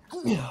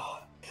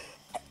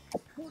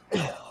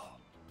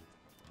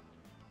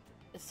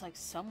 It's like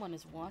someone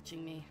is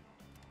watching me.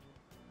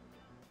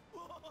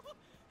 Whoa,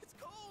 it's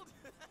cold.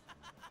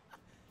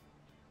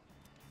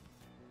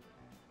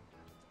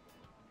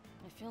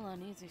 I feel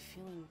uneasy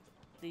feeling.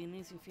 The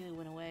uneasy feeling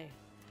went away.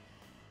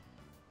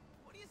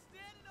 What are you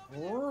standing over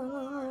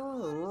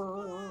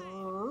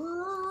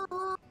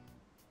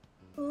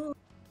there?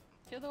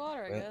 To the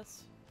water, I Yeah.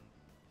 guess.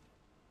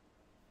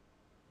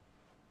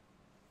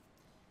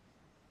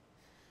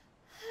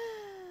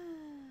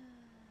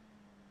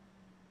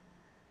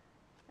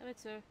 Hi,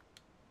 sir.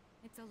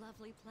 It's a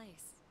lovely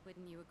place,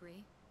 wouldn't you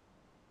agree?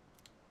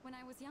 When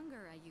I was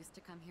younger, I used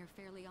to come here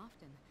fairly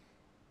often,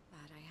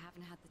 but I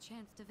haven't had the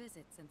chance to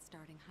visit since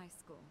starting high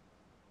school.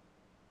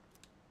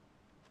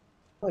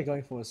 I like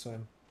going for a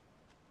swim.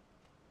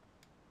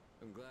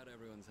 I'm glad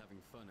everyone's having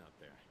fun out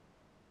there.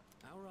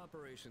 Our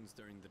operations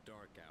during the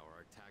dark hour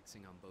are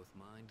taxing on both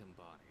mind and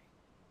body.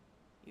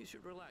 You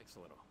should relax a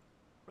little.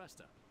 Rest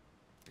up.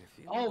 If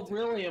you Oh, need to,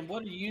 really? And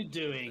what are you the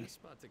doing? best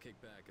spot to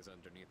kick back is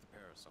underneath the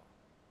parasol.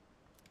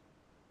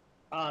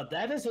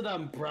 That is an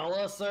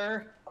umbrella,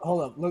 sir.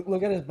 Hold up.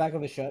 Look at his back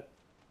of his shirt.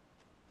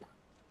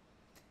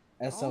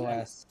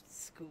 SOS.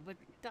 Scuba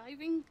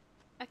diving?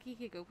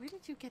 Akihiko, where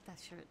did you get that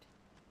shirt?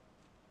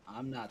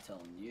 I'm not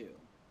telling you.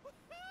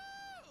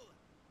 Woohoo!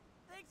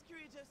 Thanks,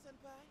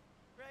 Kirijo-senpai.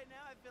 Right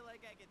now, I feel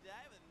like I could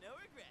die with no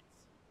regrets.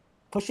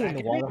 Push it in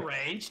the water.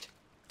 Ranged.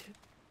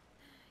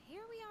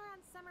 Here we are on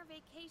summer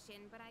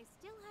vacation, but I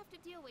still have to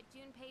deal with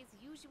Junpei's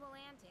usual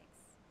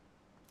antics.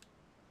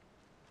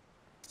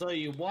 So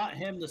you want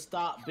him to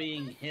stop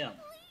being him?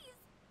 Please!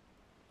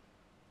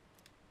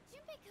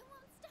 Junpei, come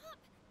on, stop!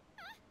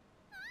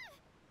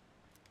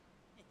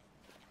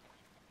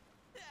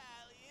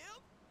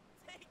 Alley-oop!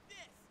 Take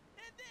this,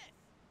 and this!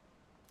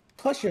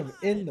 Push him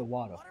in the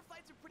water. Water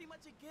fights are pretty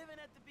much a given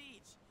at the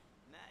beach.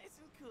 Nice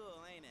and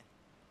cool, ain't it?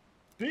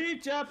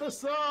 Beach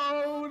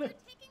episode!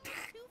 Taking this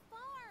too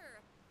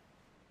far!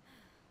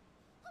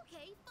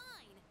 Okay,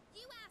 fine.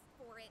 You asked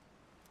for it.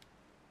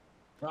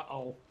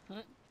 Uh-oh.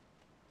 Huh?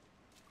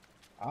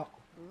 Oh.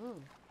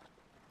 Ooh.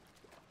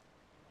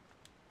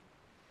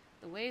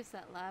 The waves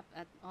that lap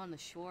on the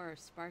shore are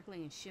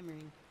sparkling and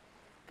shimmering.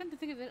 Come to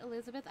think of it,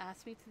 Elizabeth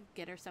asked me to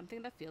get her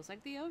something that feels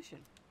like the ocean.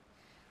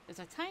 There's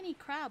a tiny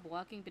crab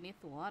walking beneath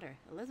the water.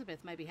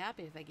 Elizabeth might be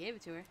happy if I gave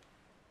it to her.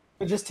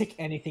 Just take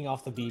anything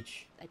off the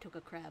beach. I took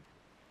a crab.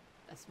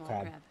 A small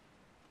Crab. crab.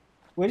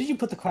 Where did you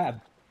put the crab?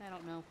 I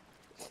don't know.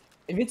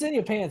 If it's in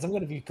your pants, I'm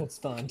gonna be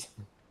stunned.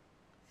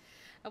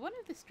 I wonder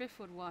if this drift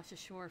would wash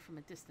ashore from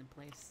a distant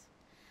place.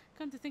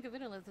 Come to think of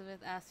it,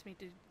 Elizabeth asked me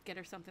to get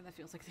her something that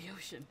feels like the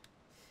ocean.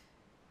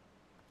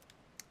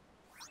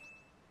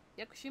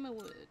 Yakushima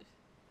Wood.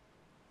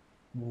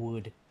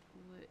 Wood.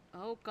 Wood.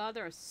 Oh god,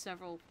 there are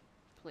several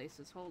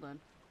places. Hold on.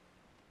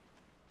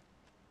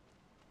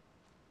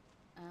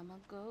 I'ma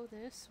go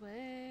this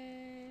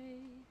way.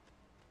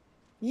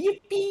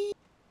 Yippee!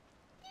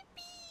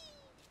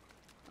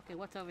 Okay,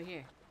 what's over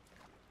here?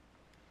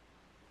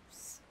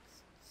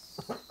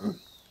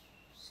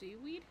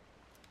 Seaweed?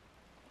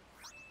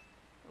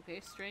 Okay,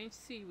 strange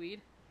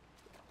seaweed.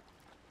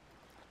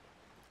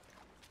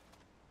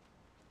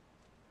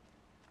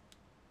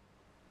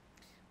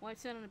 White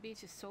sand on the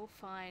beach is so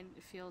fine,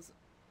 it feels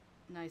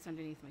nice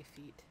underneath my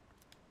feet.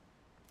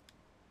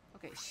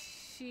 Okay,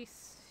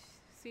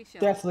 seashell.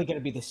 Definitely gonna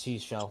be the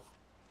seashell.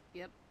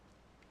 Yep.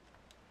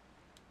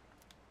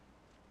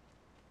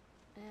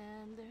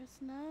 And there's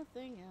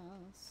nothing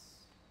else.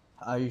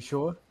 Are you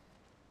sure?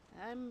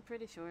 I'm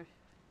pretty sure.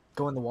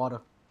 Go in the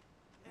water.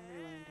 I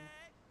really wanted to.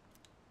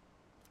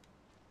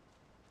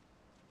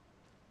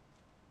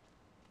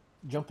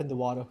 Jump in the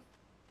water.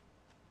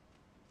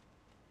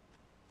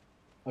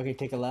 Okay,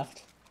 take a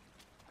left.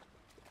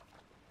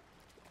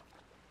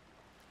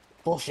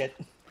 Bullshit.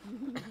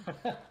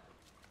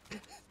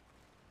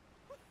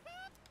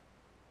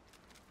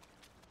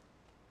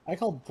 I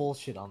call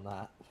bullshit on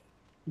that.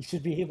 You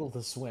should be able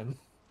to swim.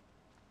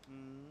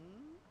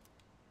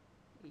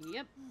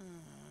 Yep.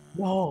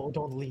 No,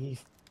 don't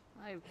leave.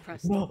 I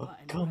pressed the No,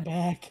 button. come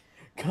back.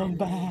 Come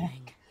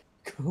back.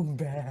 Come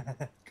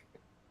back.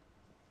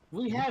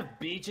 We have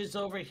beaches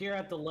over here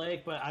at the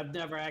lake, but I've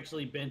never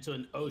actually been to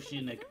an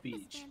oceanic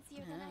beach.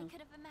 Fancier than I could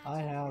have imagined.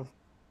 I have.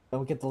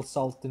 Don't get the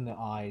salt in the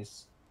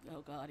eyes.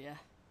 Oh god, yeah.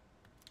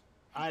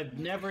 I've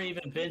never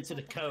even been to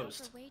the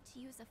coast. Way to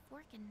use a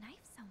fork and knife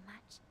so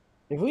much.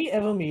 If we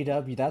ever meet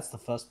up, that's the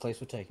first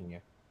place we're taking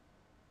you.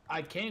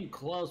 I came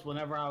close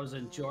whenever I was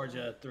in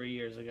Georgia 3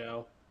 years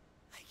ago.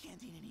 I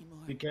can't eat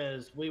anymore.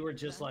 Because we were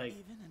just Not like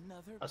even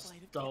another a bite of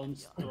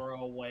stone's caviar.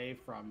 throw away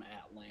from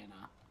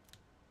Atlanta.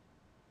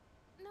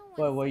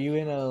 What, were you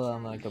in a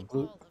like a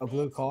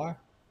blue car?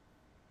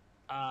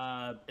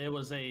 It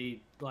was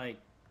a like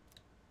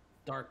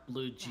dark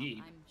blue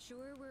Jeep. I'm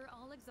sure we're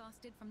all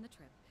exhausted from the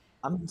trip.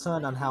 I'm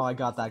concerned on how I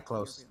got that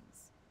close.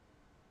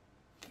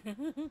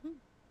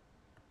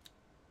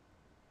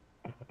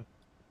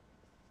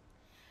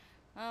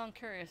 Oh, I'm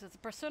curious. Is the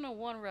Persona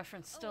 1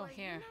 reference still Are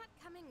here? you not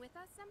coming with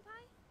us,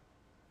 Senpai?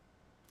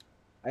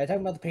 Are you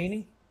talking about the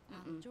painting?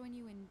 I'll join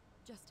you in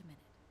just a minute.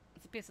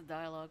 It's a piece of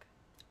dialogue.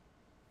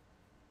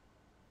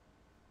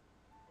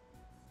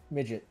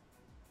 Midget.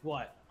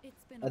 What?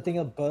 It's been I think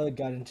a bird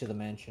got into the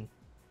mansion.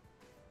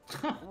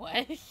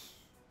 What?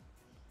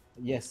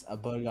 Yes, a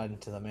bird got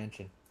into the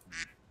mansion.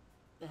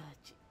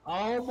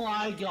 Oh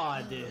my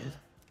god, dude.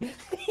 I'm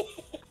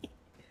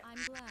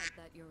glad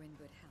that you're in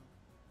good health.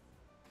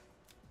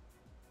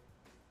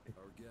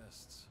 Our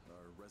guests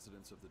are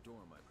residents of the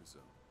dorm, I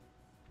presume.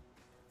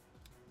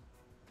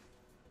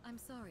 I'm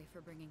sorry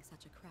for bringing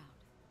such a crowd.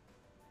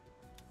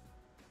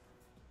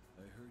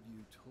 I heard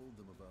you told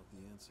them about the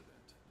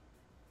incident?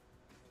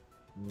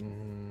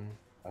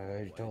 I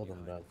already Why told did you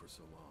him hide that. it for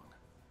so long?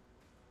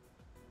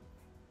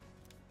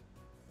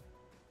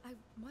 I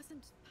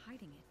wasn't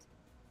hiding it.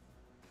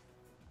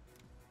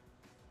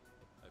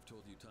 I've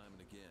told you time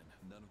and again,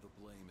 none of the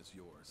blame is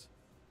yours.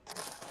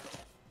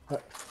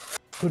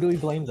 Who do we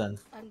blame then?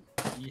 I'm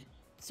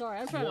sorry,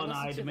 I'm trying to listen to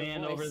One-eyed the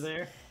man voice. over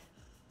there.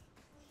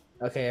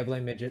 Okay, I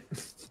blame Midget.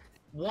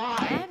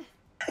 Why?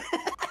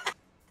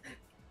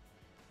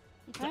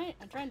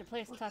 I'm trying to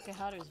place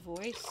Takeharu's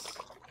voice,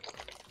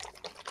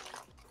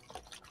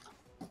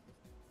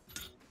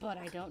 but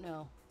I don't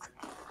know.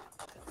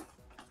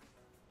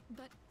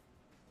 But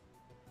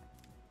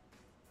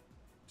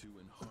Two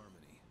in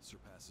harmony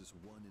surpasses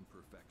one in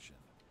perfection.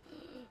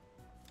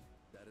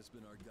 That has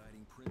been our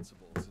guiding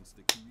principle since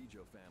the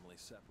Kirijo family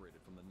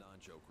separated from the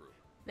Nanjo group.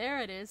 There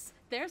it is.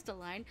 There's the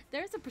line.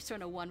 There's a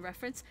Persona 1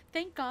 reference.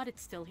 Thank God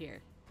it's still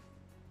here.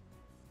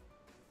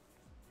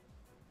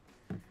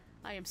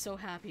 I am so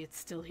happy it's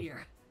still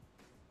here.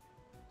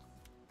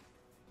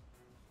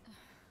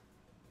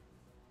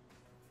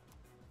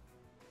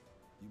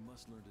 You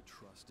must learn to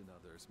trust in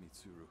others,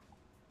 Mitsuru.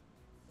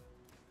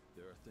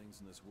 There are things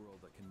in this world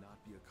that cannot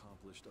be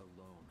accomplished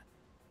alone,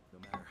 no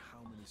matter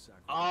how many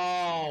sacrifices.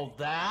 Oh,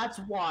 that's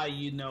why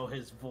you know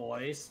his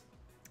voice.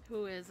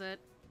 Who is it?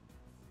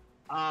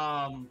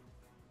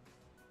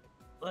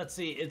 Let's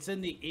see. It's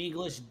in the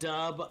English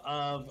dub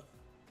of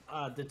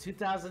the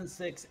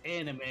 2006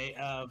 anime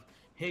of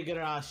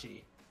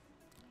Higurashi.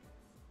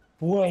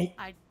 Wait.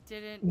 I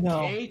didn't. No.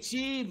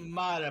 Keiichi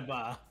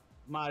Marebara.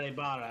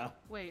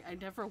 Wait, I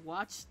never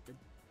watched the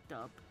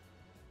dub.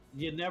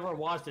 You never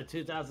watched the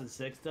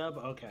 2006 dub?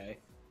 Okay.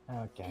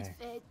 Okay.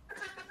 It,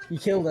 You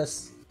killed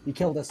us. You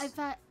killed us.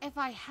 if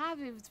I have,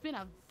 it's been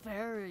a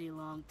very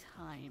long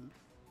time.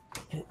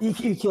 You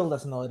killed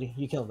us, Melody.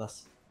 You killed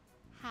us.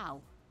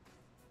 How?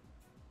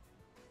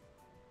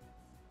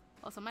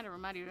 Also, might have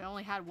reminded you, I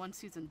only had one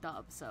season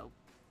dub, so.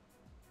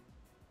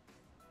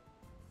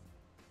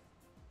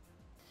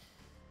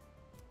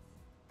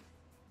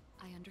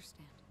 I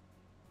understand.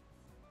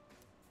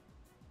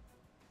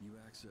 You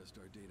accessed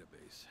our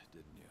database,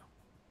 didn't you?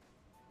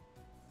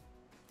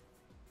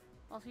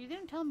 Also, you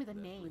didn't tell me the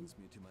That name. brings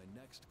me to my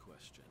next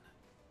question.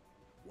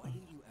 Why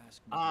didn't you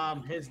ask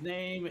me? His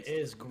name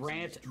is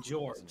Grant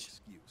George.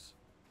 Excuse.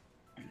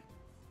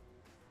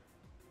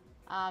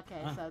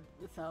 Okay,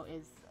 so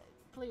is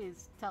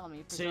please tell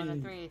me Persona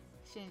 3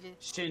 Shinji.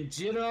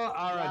 Shinjiro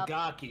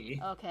Aragaki.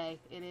 Yep. Okay,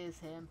 it is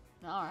him.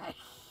 All right.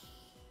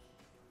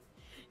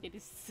 It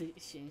is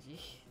Shinji.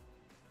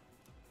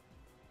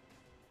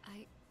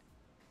 I'm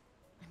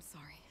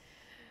sorry.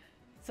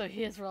 So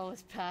his role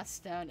is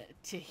passed down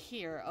to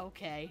here.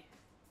 Okay.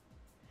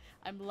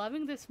 I'm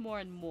loving this more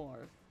and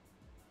more.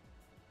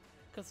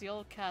 Because the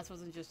old cast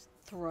wasn't just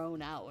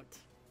thrown out.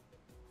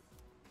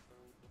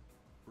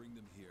 Bring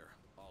them here,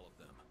 all of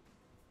them.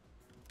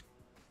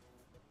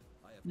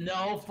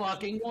 No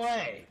fucking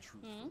way.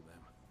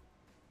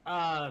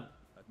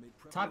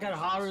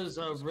 Takaharu's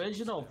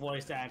original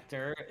voice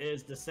actor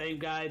is the same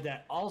guy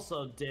that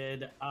also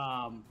did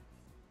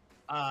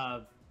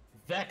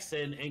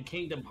Vexen in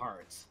Kingdom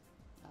Hearts.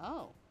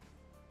 Oh.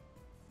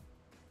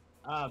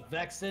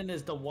 Vexen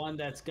is the one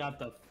that's got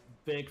the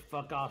big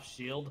fuck off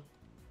shield.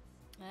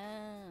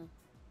 Ah.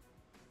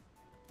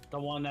 The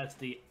one that's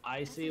the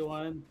icy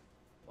one.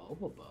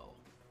 Bobobo.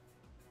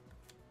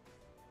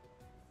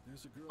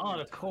 There's a girl Oh,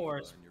 named of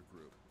course. in your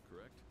group,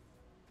 correct?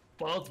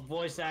 Both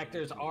voice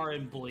actors are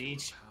in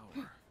Bleach.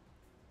 Power.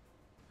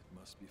 It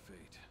must be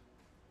fate.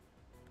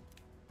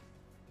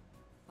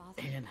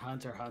 And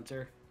Hunter x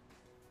Hunter.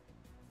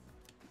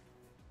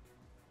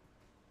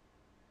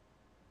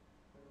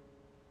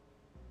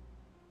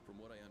 From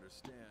what I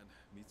understand,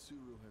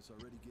 Mitsuru has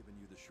already given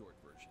you the short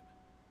version.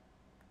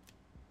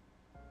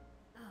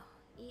 Oh,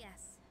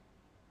 yes.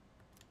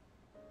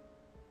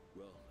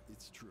 Well,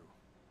 it's true.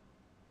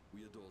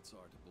 We adults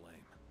are to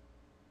blame.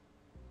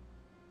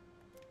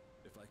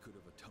 If I could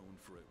have atoned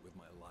for it with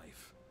my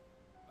life,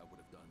 I would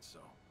have done so.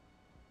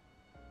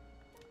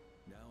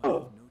 Now I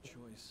have no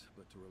choice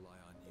but to rely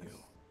on you.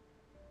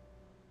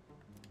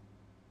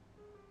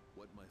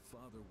 What my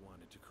father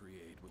wanted to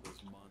create with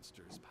those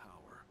monsters'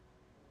 power.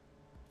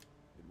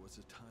 It was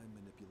a time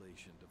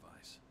manipulation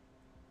device.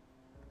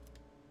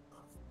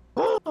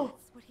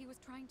 That's what he was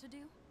trying to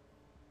do?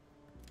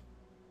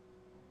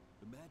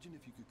 Imagine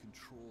if you could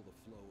control the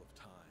flow of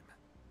time,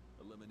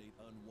 eliminate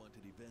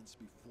unwanted events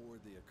before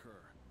they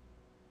occur.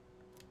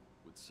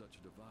 With such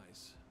a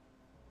device,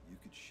 you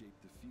could shape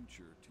the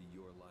future to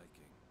your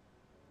liking.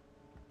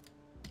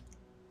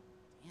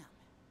 Damn,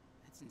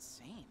 that's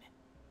insane.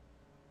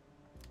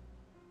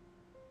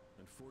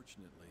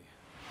 Unfortunately,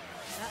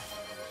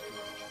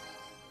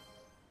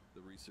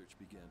 the research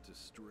began to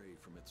stray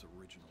from its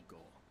original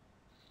goal.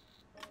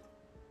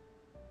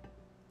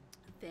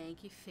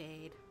 Thank you,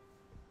 Fade.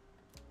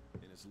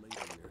 In his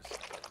later years,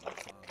 my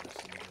father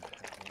seemed to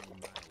have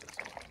only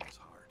nihilism in his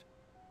heart.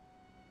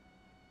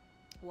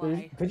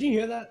 Why? Could you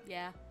hear that?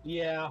 Yeah.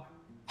 Yeah.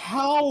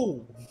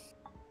 How?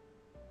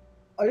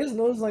 I just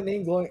noticed my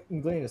name going in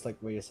Glen. It's like,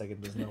 wait a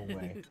second, there's no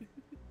way.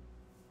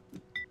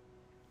 In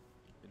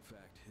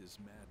fact, his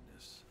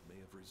madness may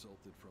have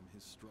resulted from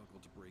his struggle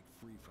to break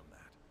free from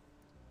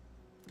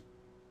that.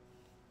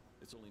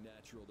 It's only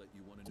natural that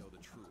you want to know the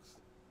truth,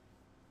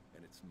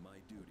 and it's my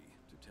duty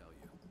to tell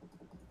you.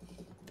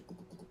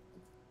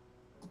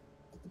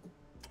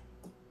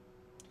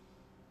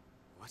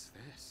 What's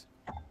this?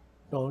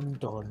 Dun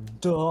dun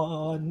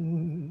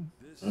dun.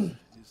 This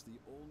is the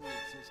only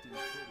existing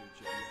footage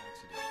of the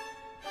accident,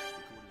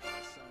 recorded by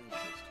a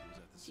scientist who was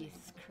at the scene.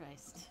 Jesus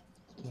Christ.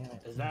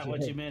 Yeah, Is that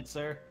what you meant,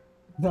 sir?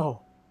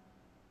 No.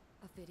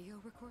 A video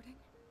recording?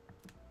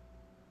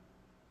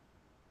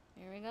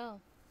 Here we go.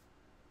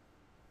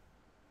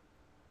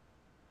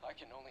 I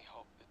can only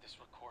hope that this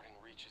recording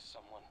reaches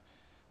someone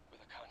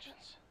with a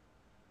conscience.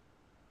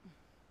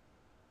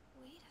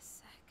 Wait a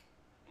sec.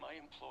 My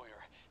employer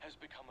has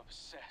become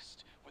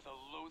obsessed with a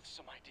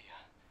loathsome idea.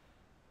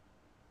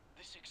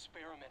 This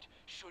experiment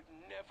should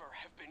never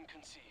have been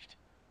conceived.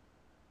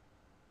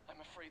 I'm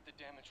afraid the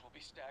damage will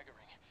be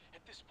staggering.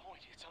 At this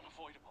point, it's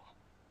unavoidable.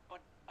 But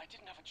I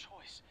didn't have a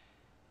choice.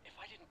 If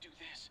I didn't do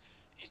this,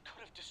 it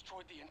could have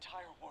destroyed the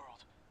entire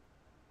world.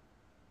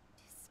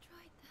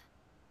 Destroyed the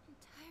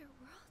entire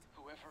world?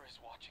 Whoever is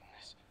watching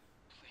this,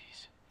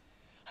 please,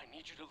 I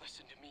need you to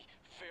listen to me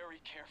very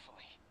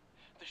carefully.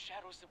 The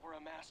shadows that were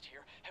amassed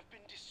here have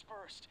been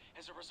dispersed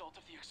as a result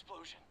of the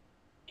explosion.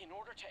 In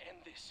order to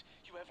end this,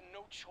 you have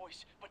no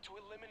choice but to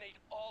eliminate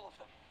all of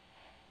them.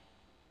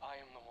 I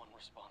am the one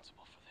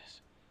responsible for this.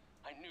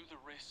 I knew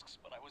the risks,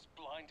 but I was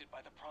blinded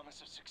by the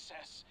promise of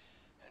success,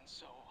 and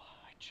so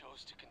I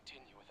chose to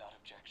continue without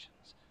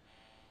objections.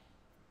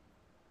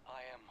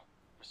 I am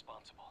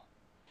responsible.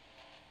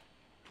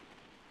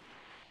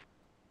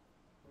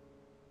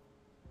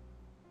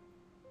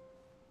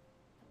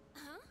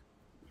 Huh?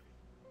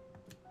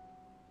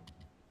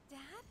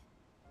 Dad?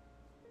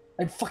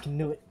 I fucking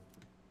knew it.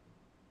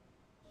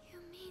 You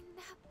mean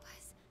that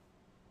was...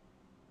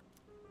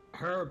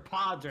 Her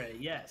padre,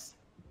 yes.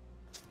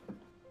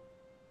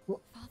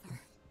 Father.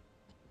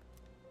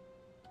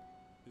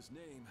 His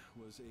name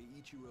was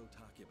Eiichiro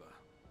Takeba.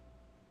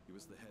 He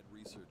was the head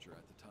researcher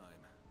at the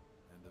time,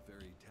 and a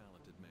very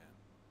talented man.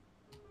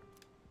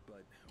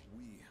 But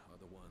we are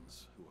the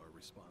ones who are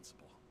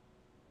responsible.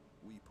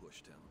 We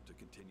pushed him to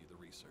continue the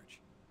research.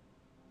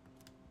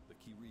 The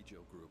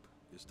Kirijo group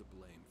is to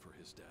blame for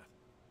his death.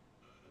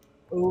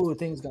 Oh,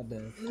 things got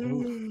bad.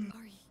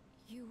 Are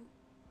you...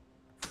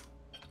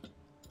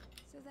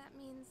 So that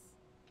means...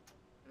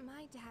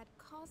 my dad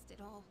caused it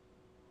all.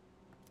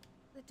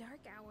 The Dark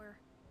Hour.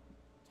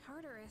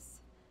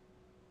 Tartarus.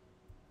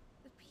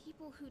 The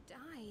people who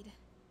died.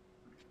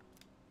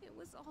 It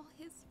was all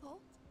his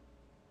fault?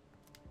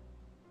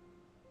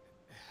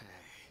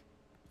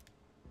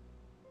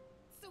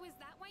 So is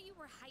that why you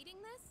were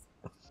hiding this?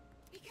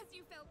 Because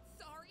you felt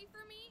sorry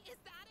for me? Is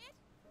that it?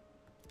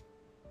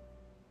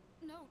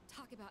 No,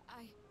 Takeba,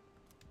 I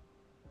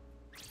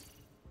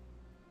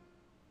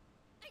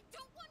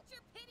don't want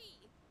your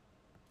pity!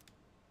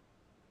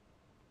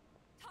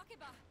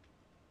 Takeba!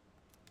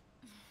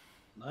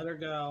 Let her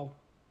go.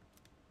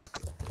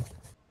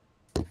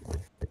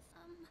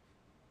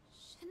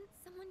 Shouldn't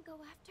someone go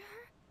after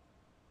her?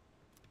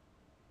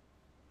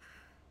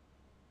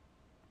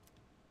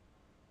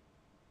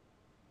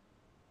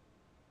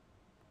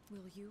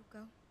 Will you go?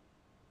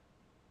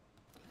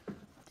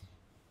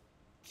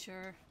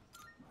 Sure.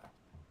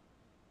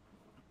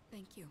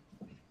 Thank you.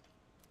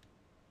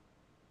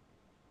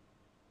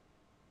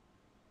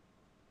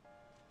 I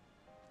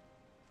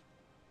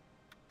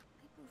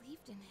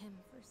believed in him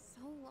for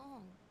so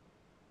long.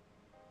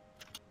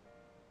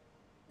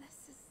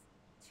 This is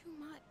too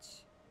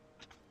much.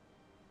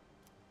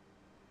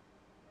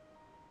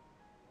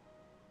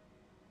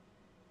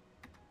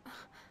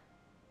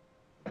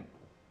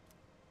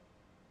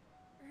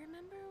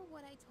 Remember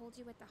what I told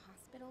you at the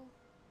hospital?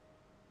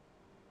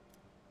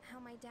 How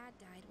my dad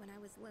died when I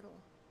was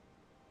little.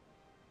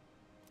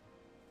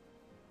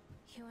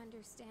 You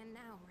understand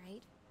now,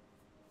 right?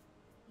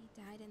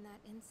 He died in that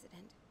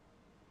incident.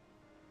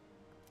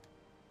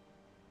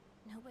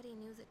 Nobody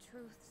knew the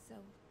truth, so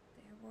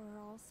there were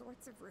all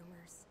sorts of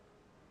rumors.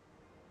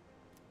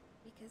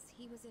 Because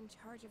he was in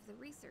charge of the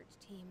research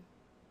team,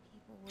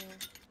 people were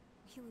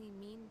really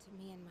mean to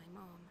me and my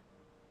mom.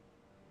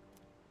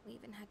 We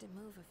even had to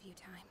move a few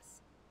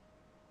times.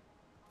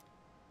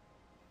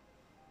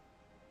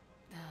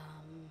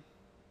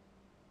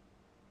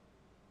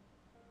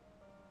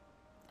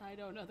 I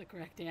don't know the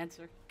correct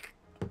answer.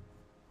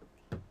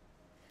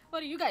 What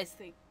do you guys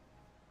think?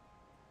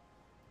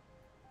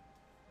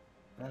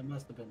 That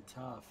must have been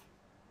tough.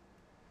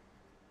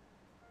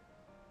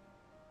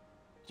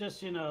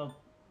 Just, you know,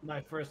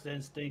 my first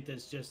instinct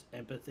is just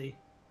empathy.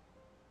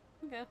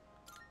 Okay.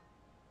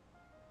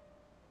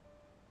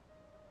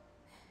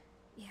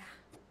 Yeah.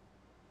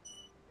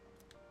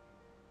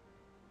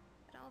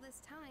 But all this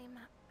time,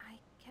 I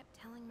kept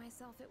telling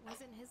myself it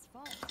wasn't his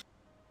fault.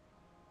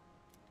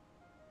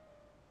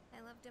 I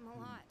loved him a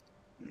lot.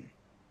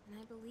 And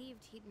I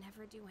believed he'd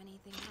never do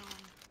anything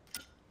wrong.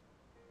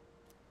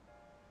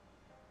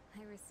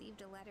 I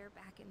received a letter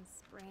back in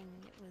spring.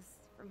 It was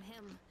from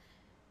him,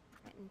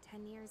 written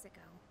 10 years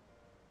ago.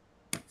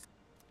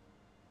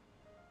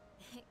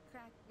 It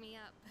cracked me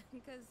up,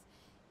 because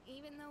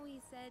even though he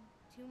said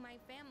to my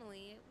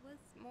family, it was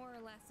more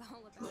or less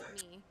all about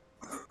me.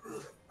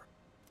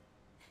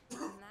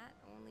 And that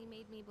only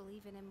made me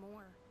believe in him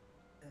more.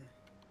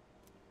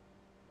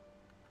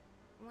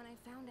 When I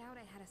found out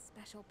I had a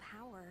special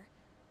power,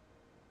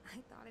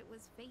 I thought it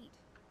was fate.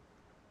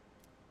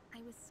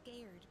 I was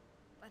scared,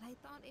 but I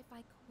thought if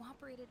I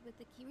cooperated with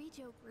the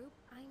Kirijo group,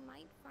 I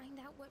might find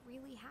out what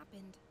really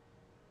happened.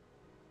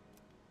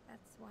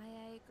 That's why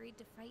I agreed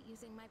to fight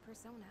using my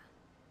persona.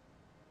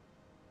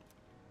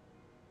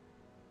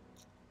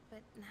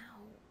 But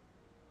now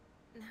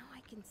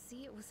I can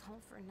see it was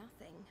all for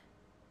nothing.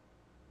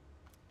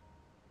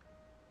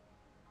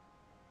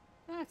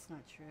 That's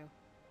not true.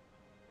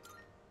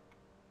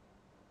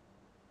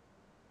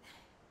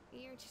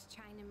 You're just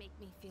trying to make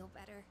me feel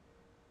better.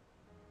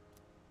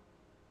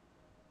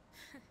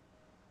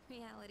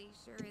 Reality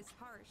sure is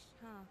harsh,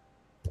 huh?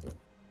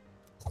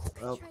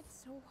 Well, I tried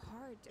so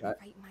hard to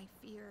fight my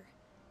fear.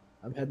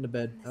 I'm heading to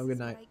bed. Have a good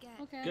night.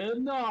 Okay.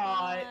 Good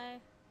night.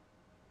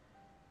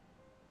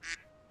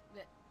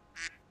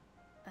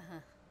 Bye.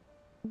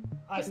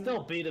 I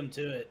still beat him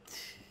to it.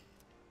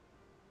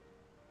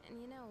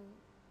 And you know,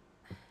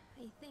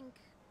 I think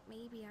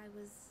maybe I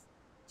was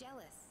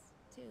jealous,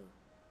 too.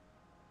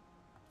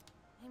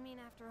 I mean,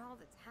 after all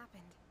that's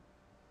happened,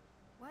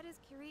 why does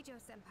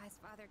Kirijo-senpai's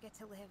father get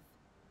to live?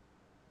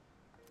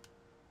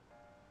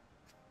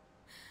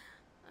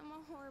 I'm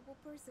a horrible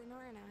person,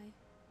 aren't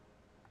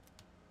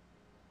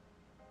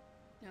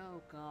I?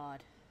 Oh,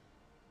 God.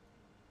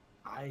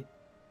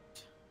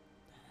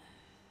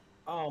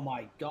 Oh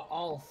my god,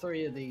 all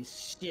three of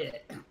these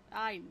shit.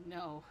 I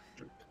know.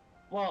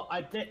 Well,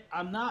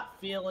 I'm not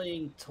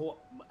feeling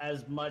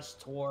as much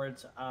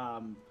towards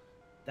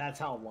that's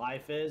how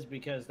life is,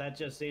 because that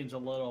just seems a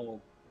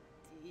little.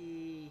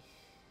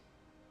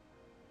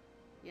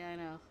 Yeah, I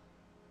know.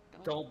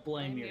 Don't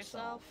blame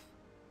yourself.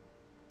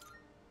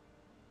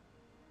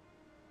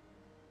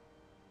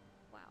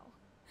 Wow.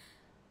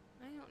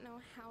 I don't know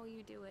how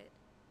you do it.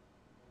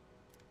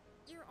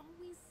 You're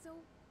always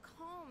so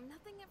calm.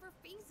 Nothing ever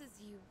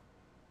phases you.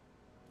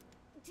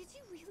 Did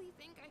you really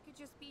think I could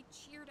just be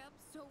cheered up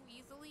so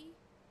easily?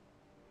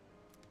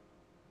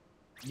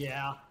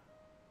 Yeah.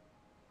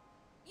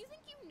 You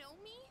think you know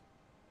me?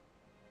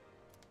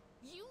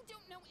 You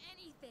don't know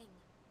anything.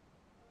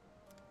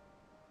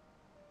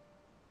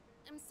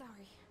 I'm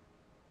sorry.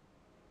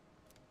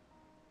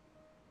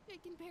 I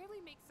can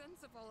barely make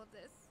sense of all of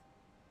this.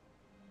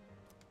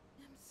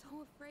 I'm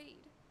so afraid.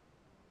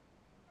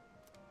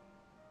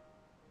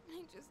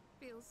 I just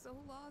feel so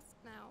lost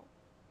now.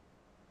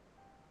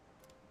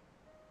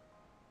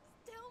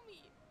 Tell me,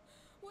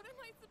 what am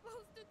I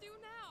supposed to do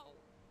now?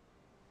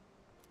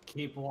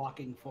 Keep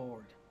walking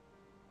forward.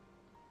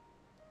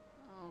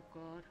 Oh,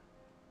 God.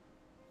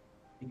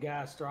 You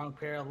got a strong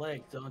pair of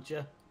legs, don't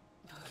you?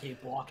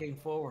 Keep walking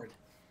forward.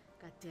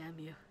 God damn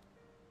you.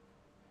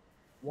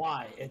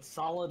 Why? It's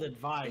solid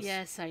advice.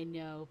 Yes, I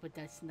know, but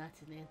that's not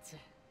an answer.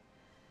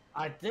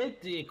 I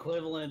think the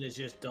equivalent is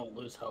just don't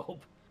lose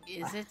hope.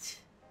 Is it?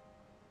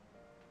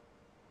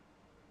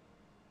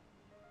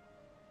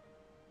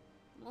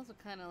 I'm also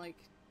kind of like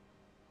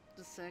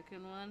the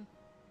second one.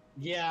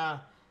 Yeah,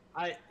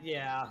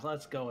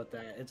 let's go with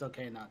that. It's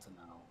okay not to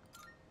know.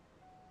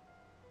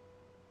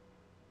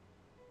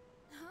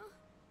 Huh?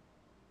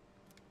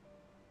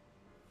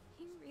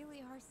 You really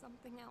are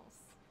something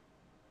else.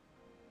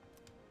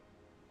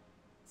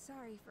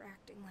 Sorry for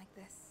acting like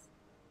this.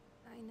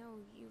 I know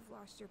you've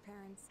lost your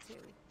parents too.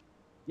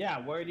 Yeah,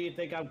 where do you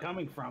think I'm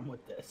coming from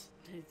with this?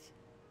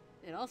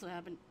 It also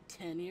happened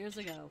 10 years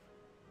ago.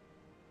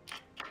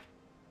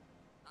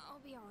 I'll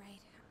be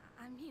alright.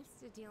 I'm used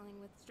to dealing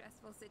with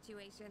stressful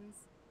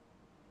situations.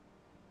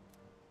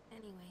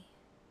 Anyway,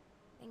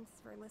 thanks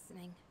for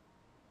listening.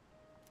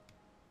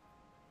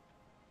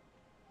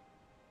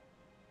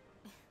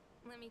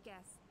 Let me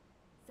guess.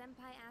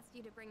 Senpai asked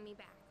you to bring me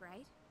back,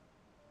 right?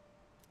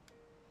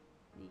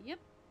 Yep.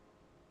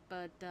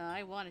 But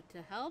I wanted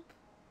to help,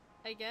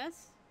 I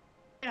guess.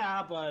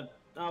 Yeah, but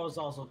I was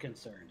also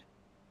concerned.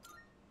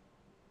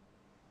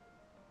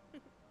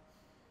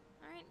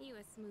 Aren't you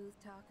a smooth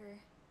talker?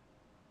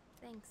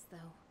 Thanks,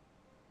 though.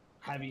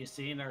 Have you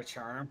seen her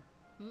charm?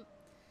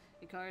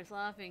 Yukari's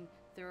laughing,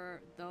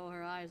 though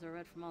her eyes are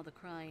red from all the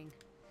crying.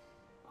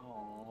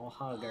 Oh,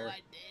 hug her. Oh,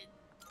 I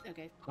did.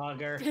 Okay. Hug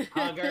her.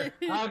 Hug her.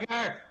 Hug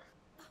her.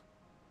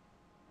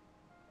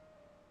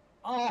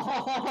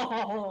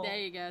 Oh! There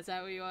you go. Is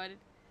that what you wanted?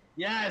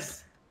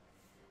 Yes!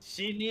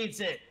 She needs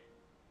it.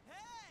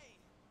 Hey!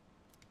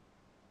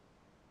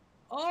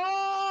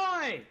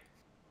 Oi!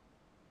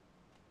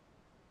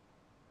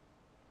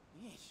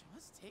 Yeesh,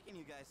 what's taking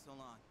you guys so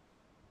long?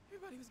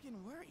 Everybody was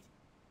getting worried.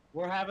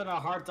 We're having a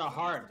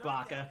heart-to-heart,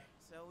 Baka.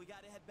 So we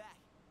gotta head back.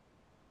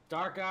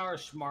 Dark hour,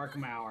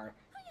 Schmarkmauer.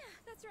 Oh yeah,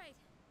 that's right.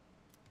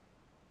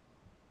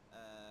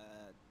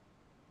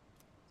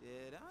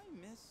 Did I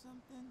miss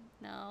something?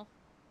 No.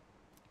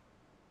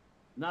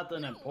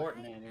 Nothing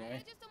important I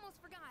anyway. just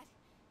almost forgot.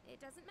 It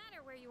doesn't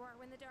matter where you are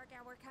when the dark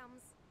hour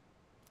comes.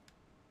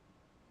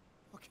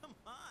 Oh, come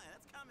on.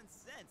 That's common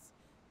sense.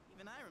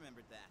 Even I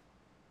remembered that.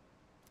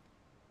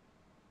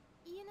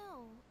 You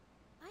know,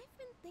 I've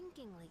been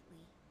thinking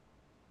lately.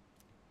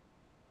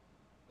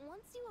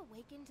 Once you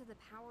awaken to the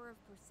power of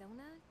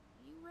Persona,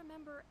 you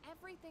remember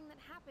everything that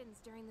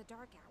happens during the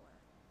dark hour.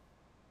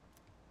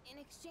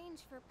 In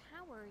exchange for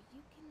power,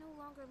 you can no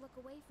longer look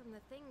away from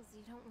the things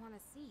you don't want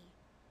to see.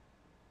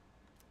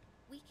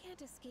 We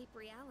can't escape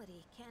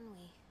reality, can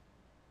we?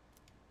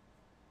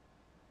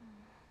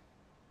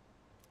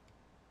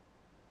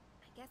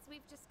 I guess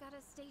we've just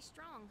gotta stay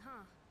strong,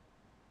 huh?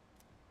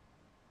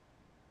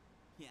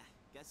 Yeah,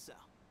 guess so.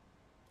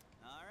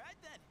 All right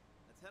then.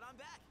 Let's head on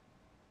back.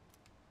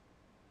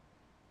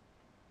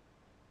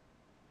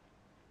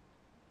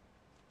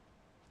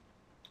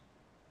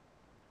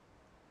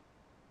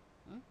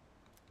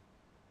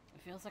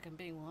 It feels like I'm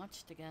being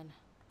watched again.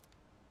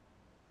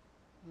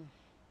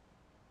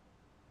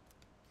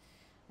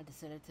 I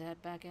decided to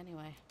head back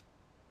anyway.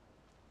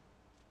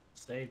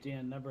 Safety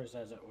in numbers,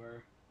 as it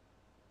were.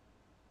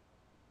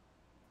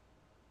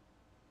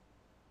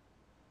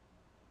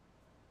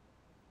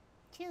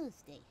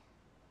 Tuesday.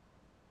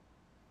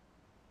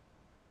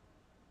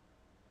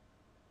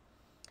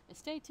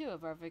 It's day 2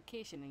 of our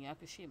vacation in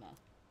Yakushima.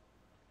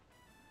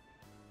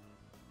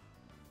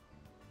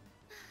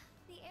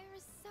 The air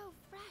is so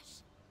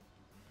fresh.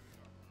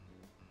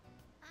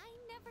 I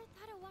never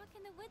thought a walk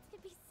in the woods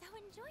could be so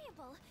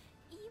enjoyable.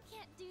 You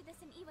can't do this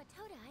in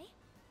Iwatodai.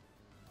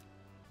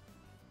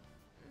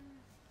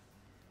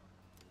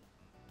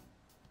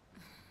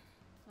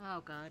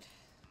 Oh god.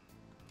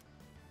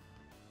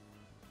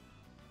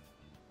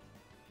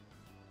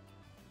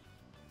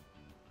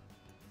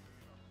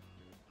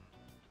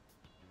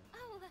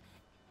 Oh,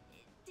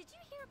 did you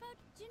hear about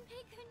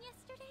Junpei-kun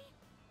yesterday?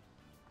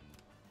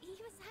 He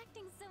was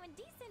acting so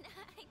indecent,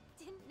 I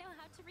didn't know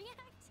how to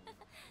react.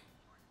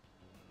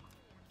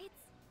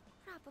 It's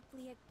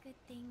probably a good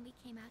thing we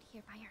came out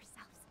here by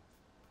ourselves.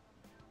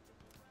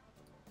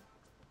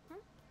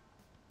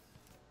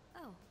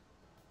 Oh,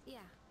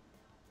 yeah.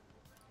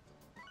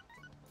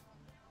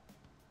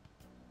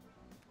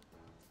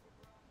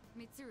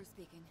 Mitsuru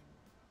speaking.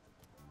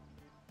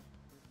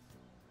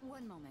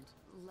 One moment.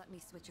 Let me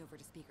switch over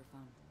to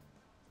speakerphone.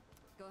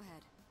 Go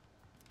ahead.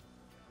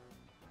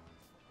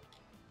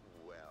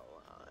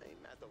 Well,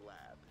 I'm at the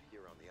lab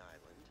here on the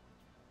island.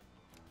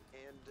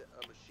 And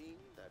a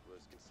machine that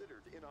was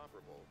considered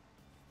inoperable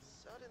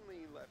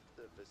suddenly left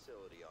the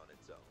facility on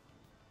its own.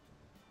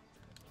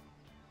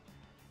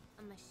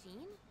 A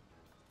machine?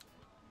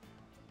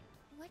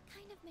 What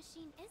kind of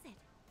machine is it?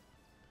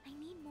 I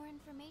need more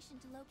information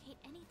to locate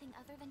anything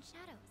other than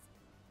shadows.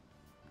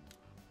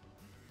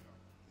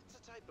 It's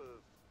a type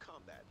of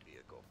combat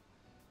vehicle.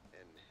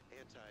 An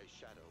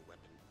anti-shadow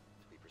weapon,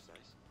 to be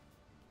precise.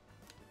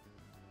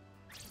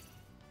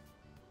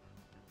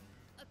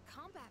 A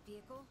combat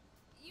vehicle?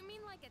 You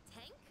mean like a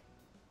tank?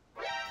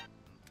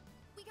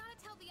 We gotta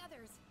tell the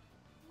others.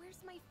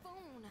 Where's my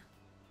phone?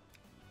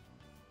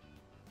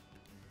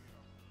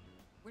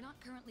 We're not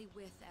currently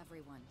with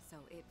everyone, so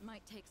it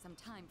might take some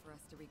time for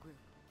us to regroup.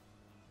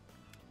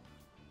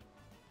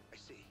 I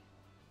see.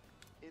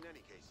 In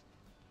any case,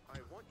 I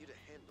want you to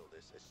handle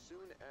this as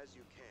soon as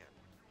you can.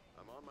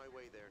 I'm on my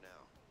way there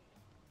now.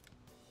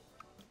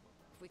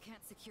 If we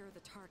can't secure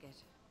the target,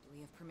 do we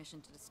have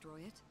permission to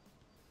destroy it?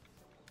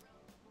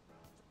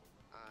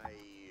 I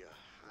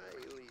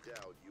highly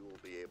doubt you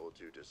will be able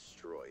to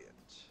destroy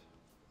it.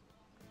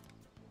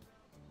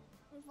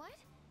 What?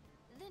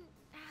 Then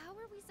how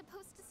are we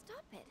supposed to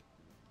stop it?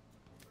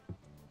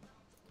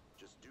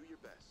 Just do your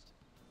best.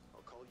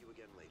 I'll call you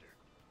again later.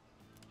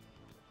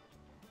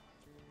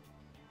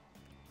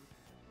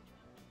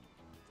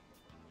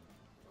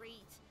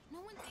 Great.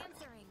 No one's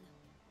answering.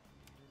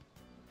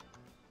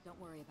 Don't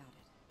worry about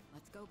it.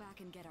 Let's go back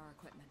and get our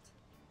equipment.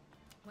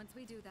 Once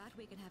we do that,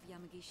 we can have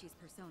Yamagishi's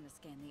persona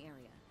scan the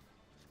area.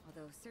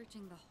 Although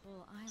searching the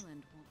whole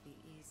island won't be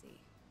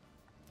easy.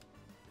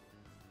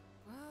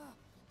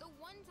 The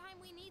one time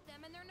we need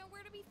them and they're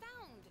nowhere to be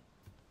found.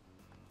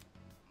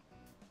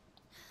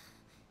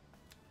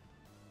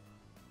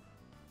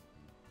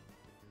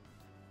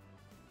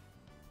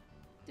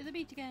 To the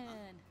beach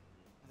again.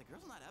 Are the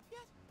girls not up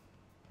yet?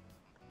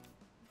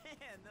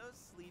 Man, those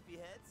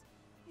sleepyheads.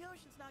 The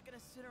ocean's not gonna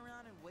sit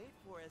around and wait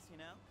for us, you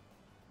know?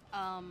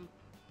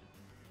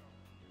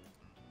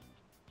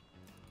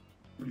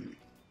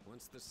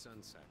 Once the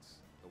sun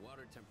sets, the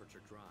water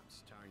temperature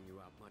drops, tiring you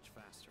out much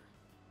faster.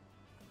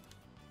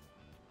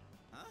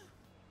 Huh?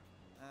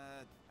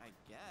 I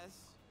guess.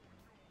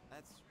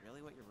 That's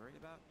really what you're worried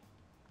about?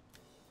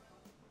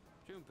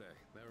 Junpei,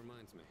 that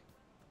reminds me.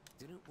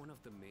 Didn't one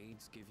of the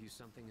maids give you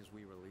something as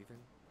we were leaving?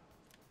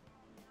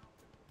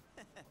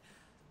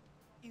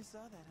 You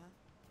saw that, huh?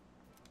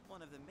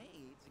 One of the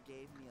maids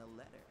gave me a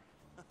letter.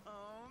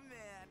 Oh,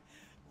 man.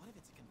 What if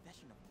it's a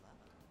confession of love?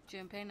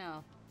 Junpei,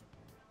 no.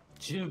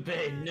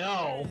 Junpei,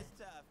 no! It's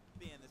tough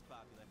being this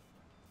popular.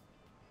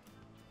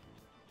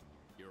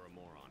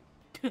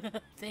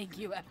 Thank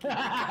you,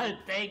 Akihiko.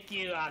 Thank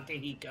you,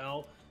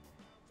 Akihiko.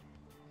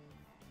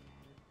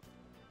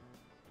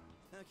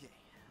 Okay,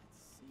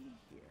 let's see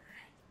here.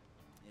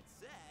 It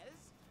says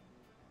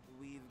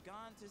we've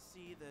gone to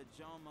see the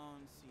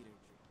Jomon cedar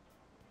tree.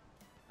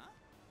 Huh?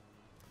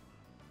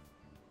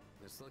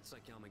 This looks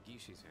like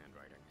Yamagishi's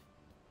handwriting.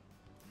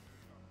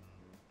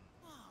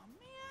 Oh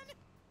man!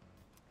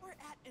 We're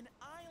at an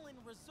island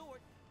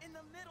resort in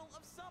the middle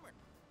of summer.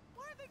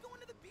 Why are they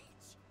going to the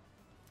beach?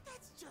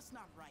 That's just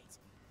not right.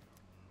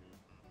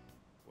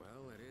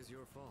 Well, it is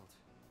your fault.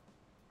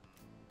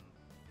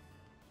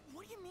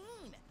 What do you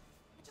mean?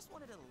 I just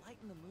wanted to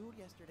lighten the mood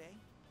yesterday.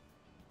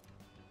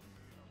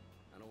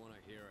 I don't want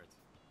to hear it.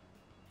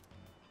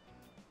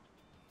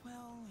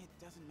 Well, it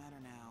doesn't matter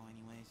now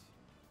anyways.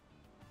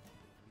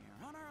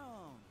 We're on our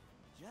own.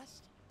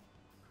 Just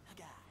a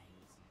guys.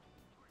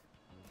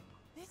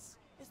 This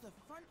is the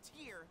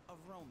frontier of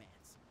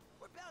romance.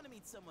 We're bound to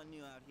meet someone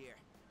new out here.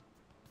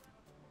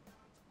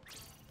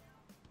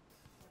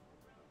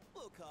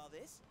 We'll call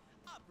this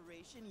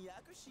Operation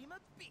Yakushima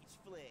Beach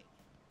Fling.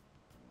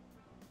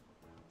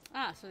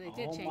 Ah, so they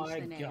did change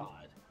the name. Oh my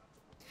god.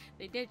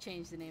 They did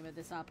change the name of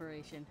this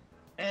operation.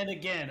 And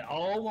again,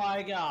 oh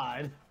my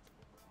god.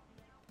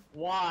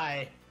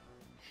 Why?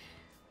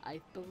 I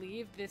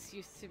believe this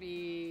used to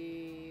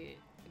be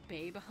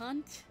Babe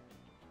Hunt.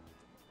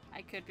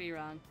 I could be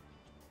wrong.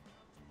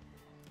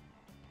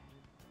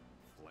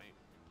 Flame.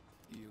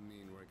 You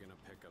mean we're gonna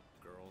pick up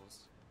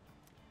girls?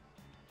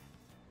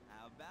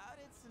 How about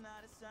it,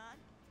 Sonata-san?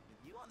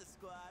 With you on the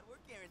squad, we're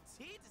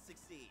guaranteed to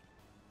succeed.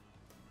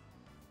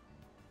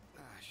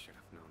 I should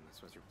have known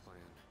this was your plan.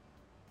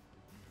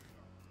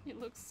 It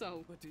looks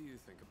so What do you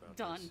think about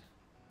done. this?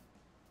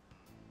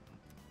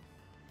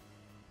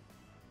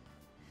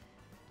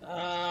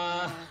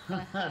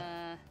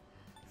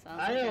 Sounds I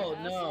like a don't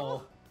hassle.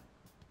 know.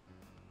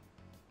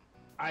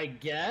 I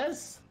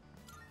guess?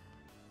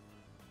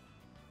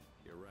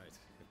 You're right.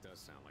 It does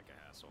sound like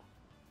a hassle.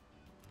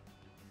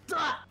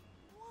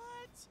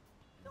 What?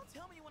 Don't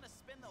tell me you want to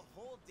spend the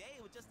whole day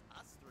with just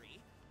us three.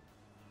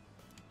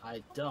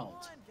 I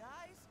don't. Come on,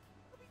 guys.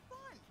 It'll be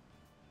fun.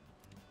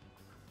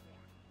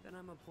 Then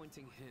I'm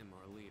appointing him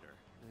our leader,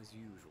 as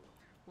usual.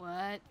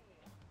 What?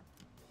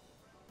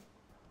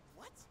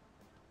 What?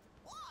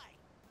 Why?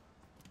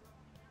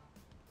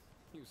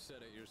 You said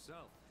it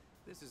yourself.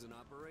 This is an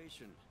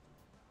operation.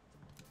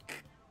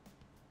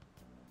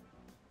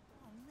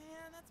 Oh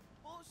man, that's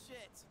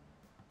bullshit.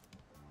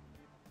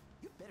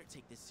 You better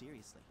take this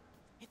seriously.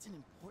 It's an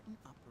important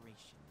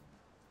operation.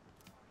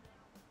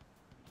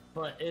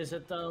 But is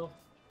it though?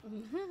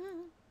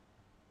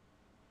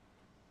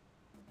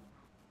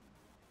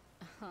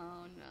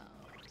 Oh no.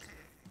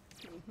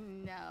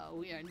 No,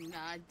 we are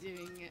not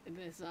doing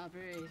this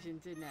operation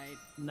tonight.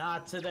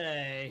 Not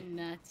today.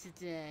 Not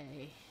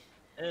today.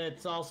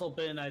 It's also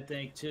been, I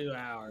think, 2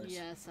 hours.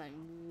 Yes,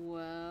 I'm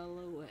well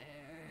aware.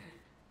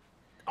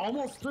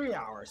 Almost 3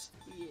 hours.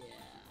 Yeah.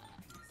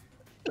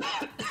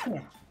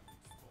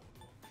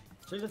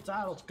 See the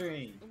title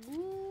screen.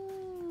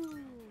 Ooh.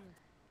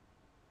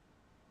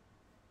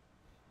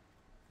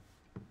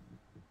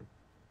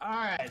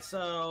 Alright,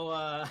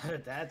 so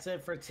that's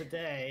it for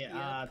today.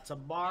 Yep.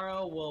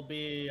 Tomorrow will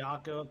be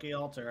Hakuoki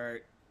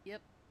Alter.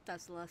 Yep,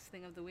 that's the last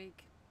thing of the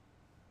week.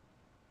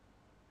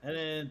 And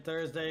then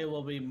Thursday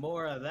will be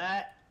more of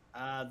that.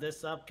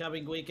 This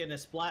upcoming weekend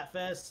is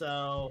Splatfest,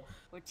 so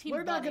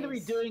we're not going to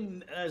be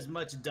doing as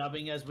much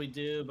dubbing as we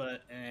do,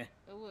 but eh.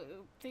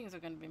 Things are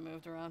going to be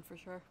moved around for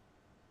sure.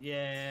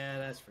 Yeah,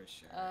 that's for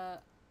sure.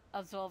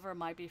 Absolver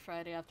might be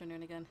Friday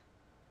afternoon again.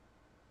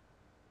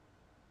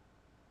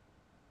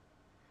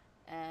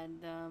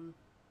 And,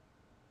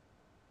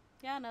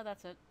 yeah, no,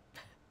 that's it.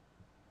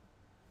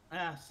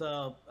 Yeah,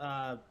 so,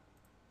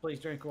 please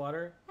drink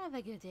water. Have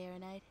a good day or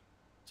night.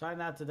 Try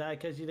not to die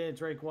because you didn't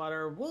drink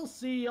water. We'll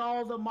see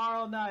y'all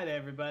tomorrow night,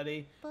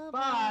 everybody.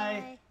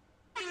 Bye-bye.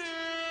 Bye.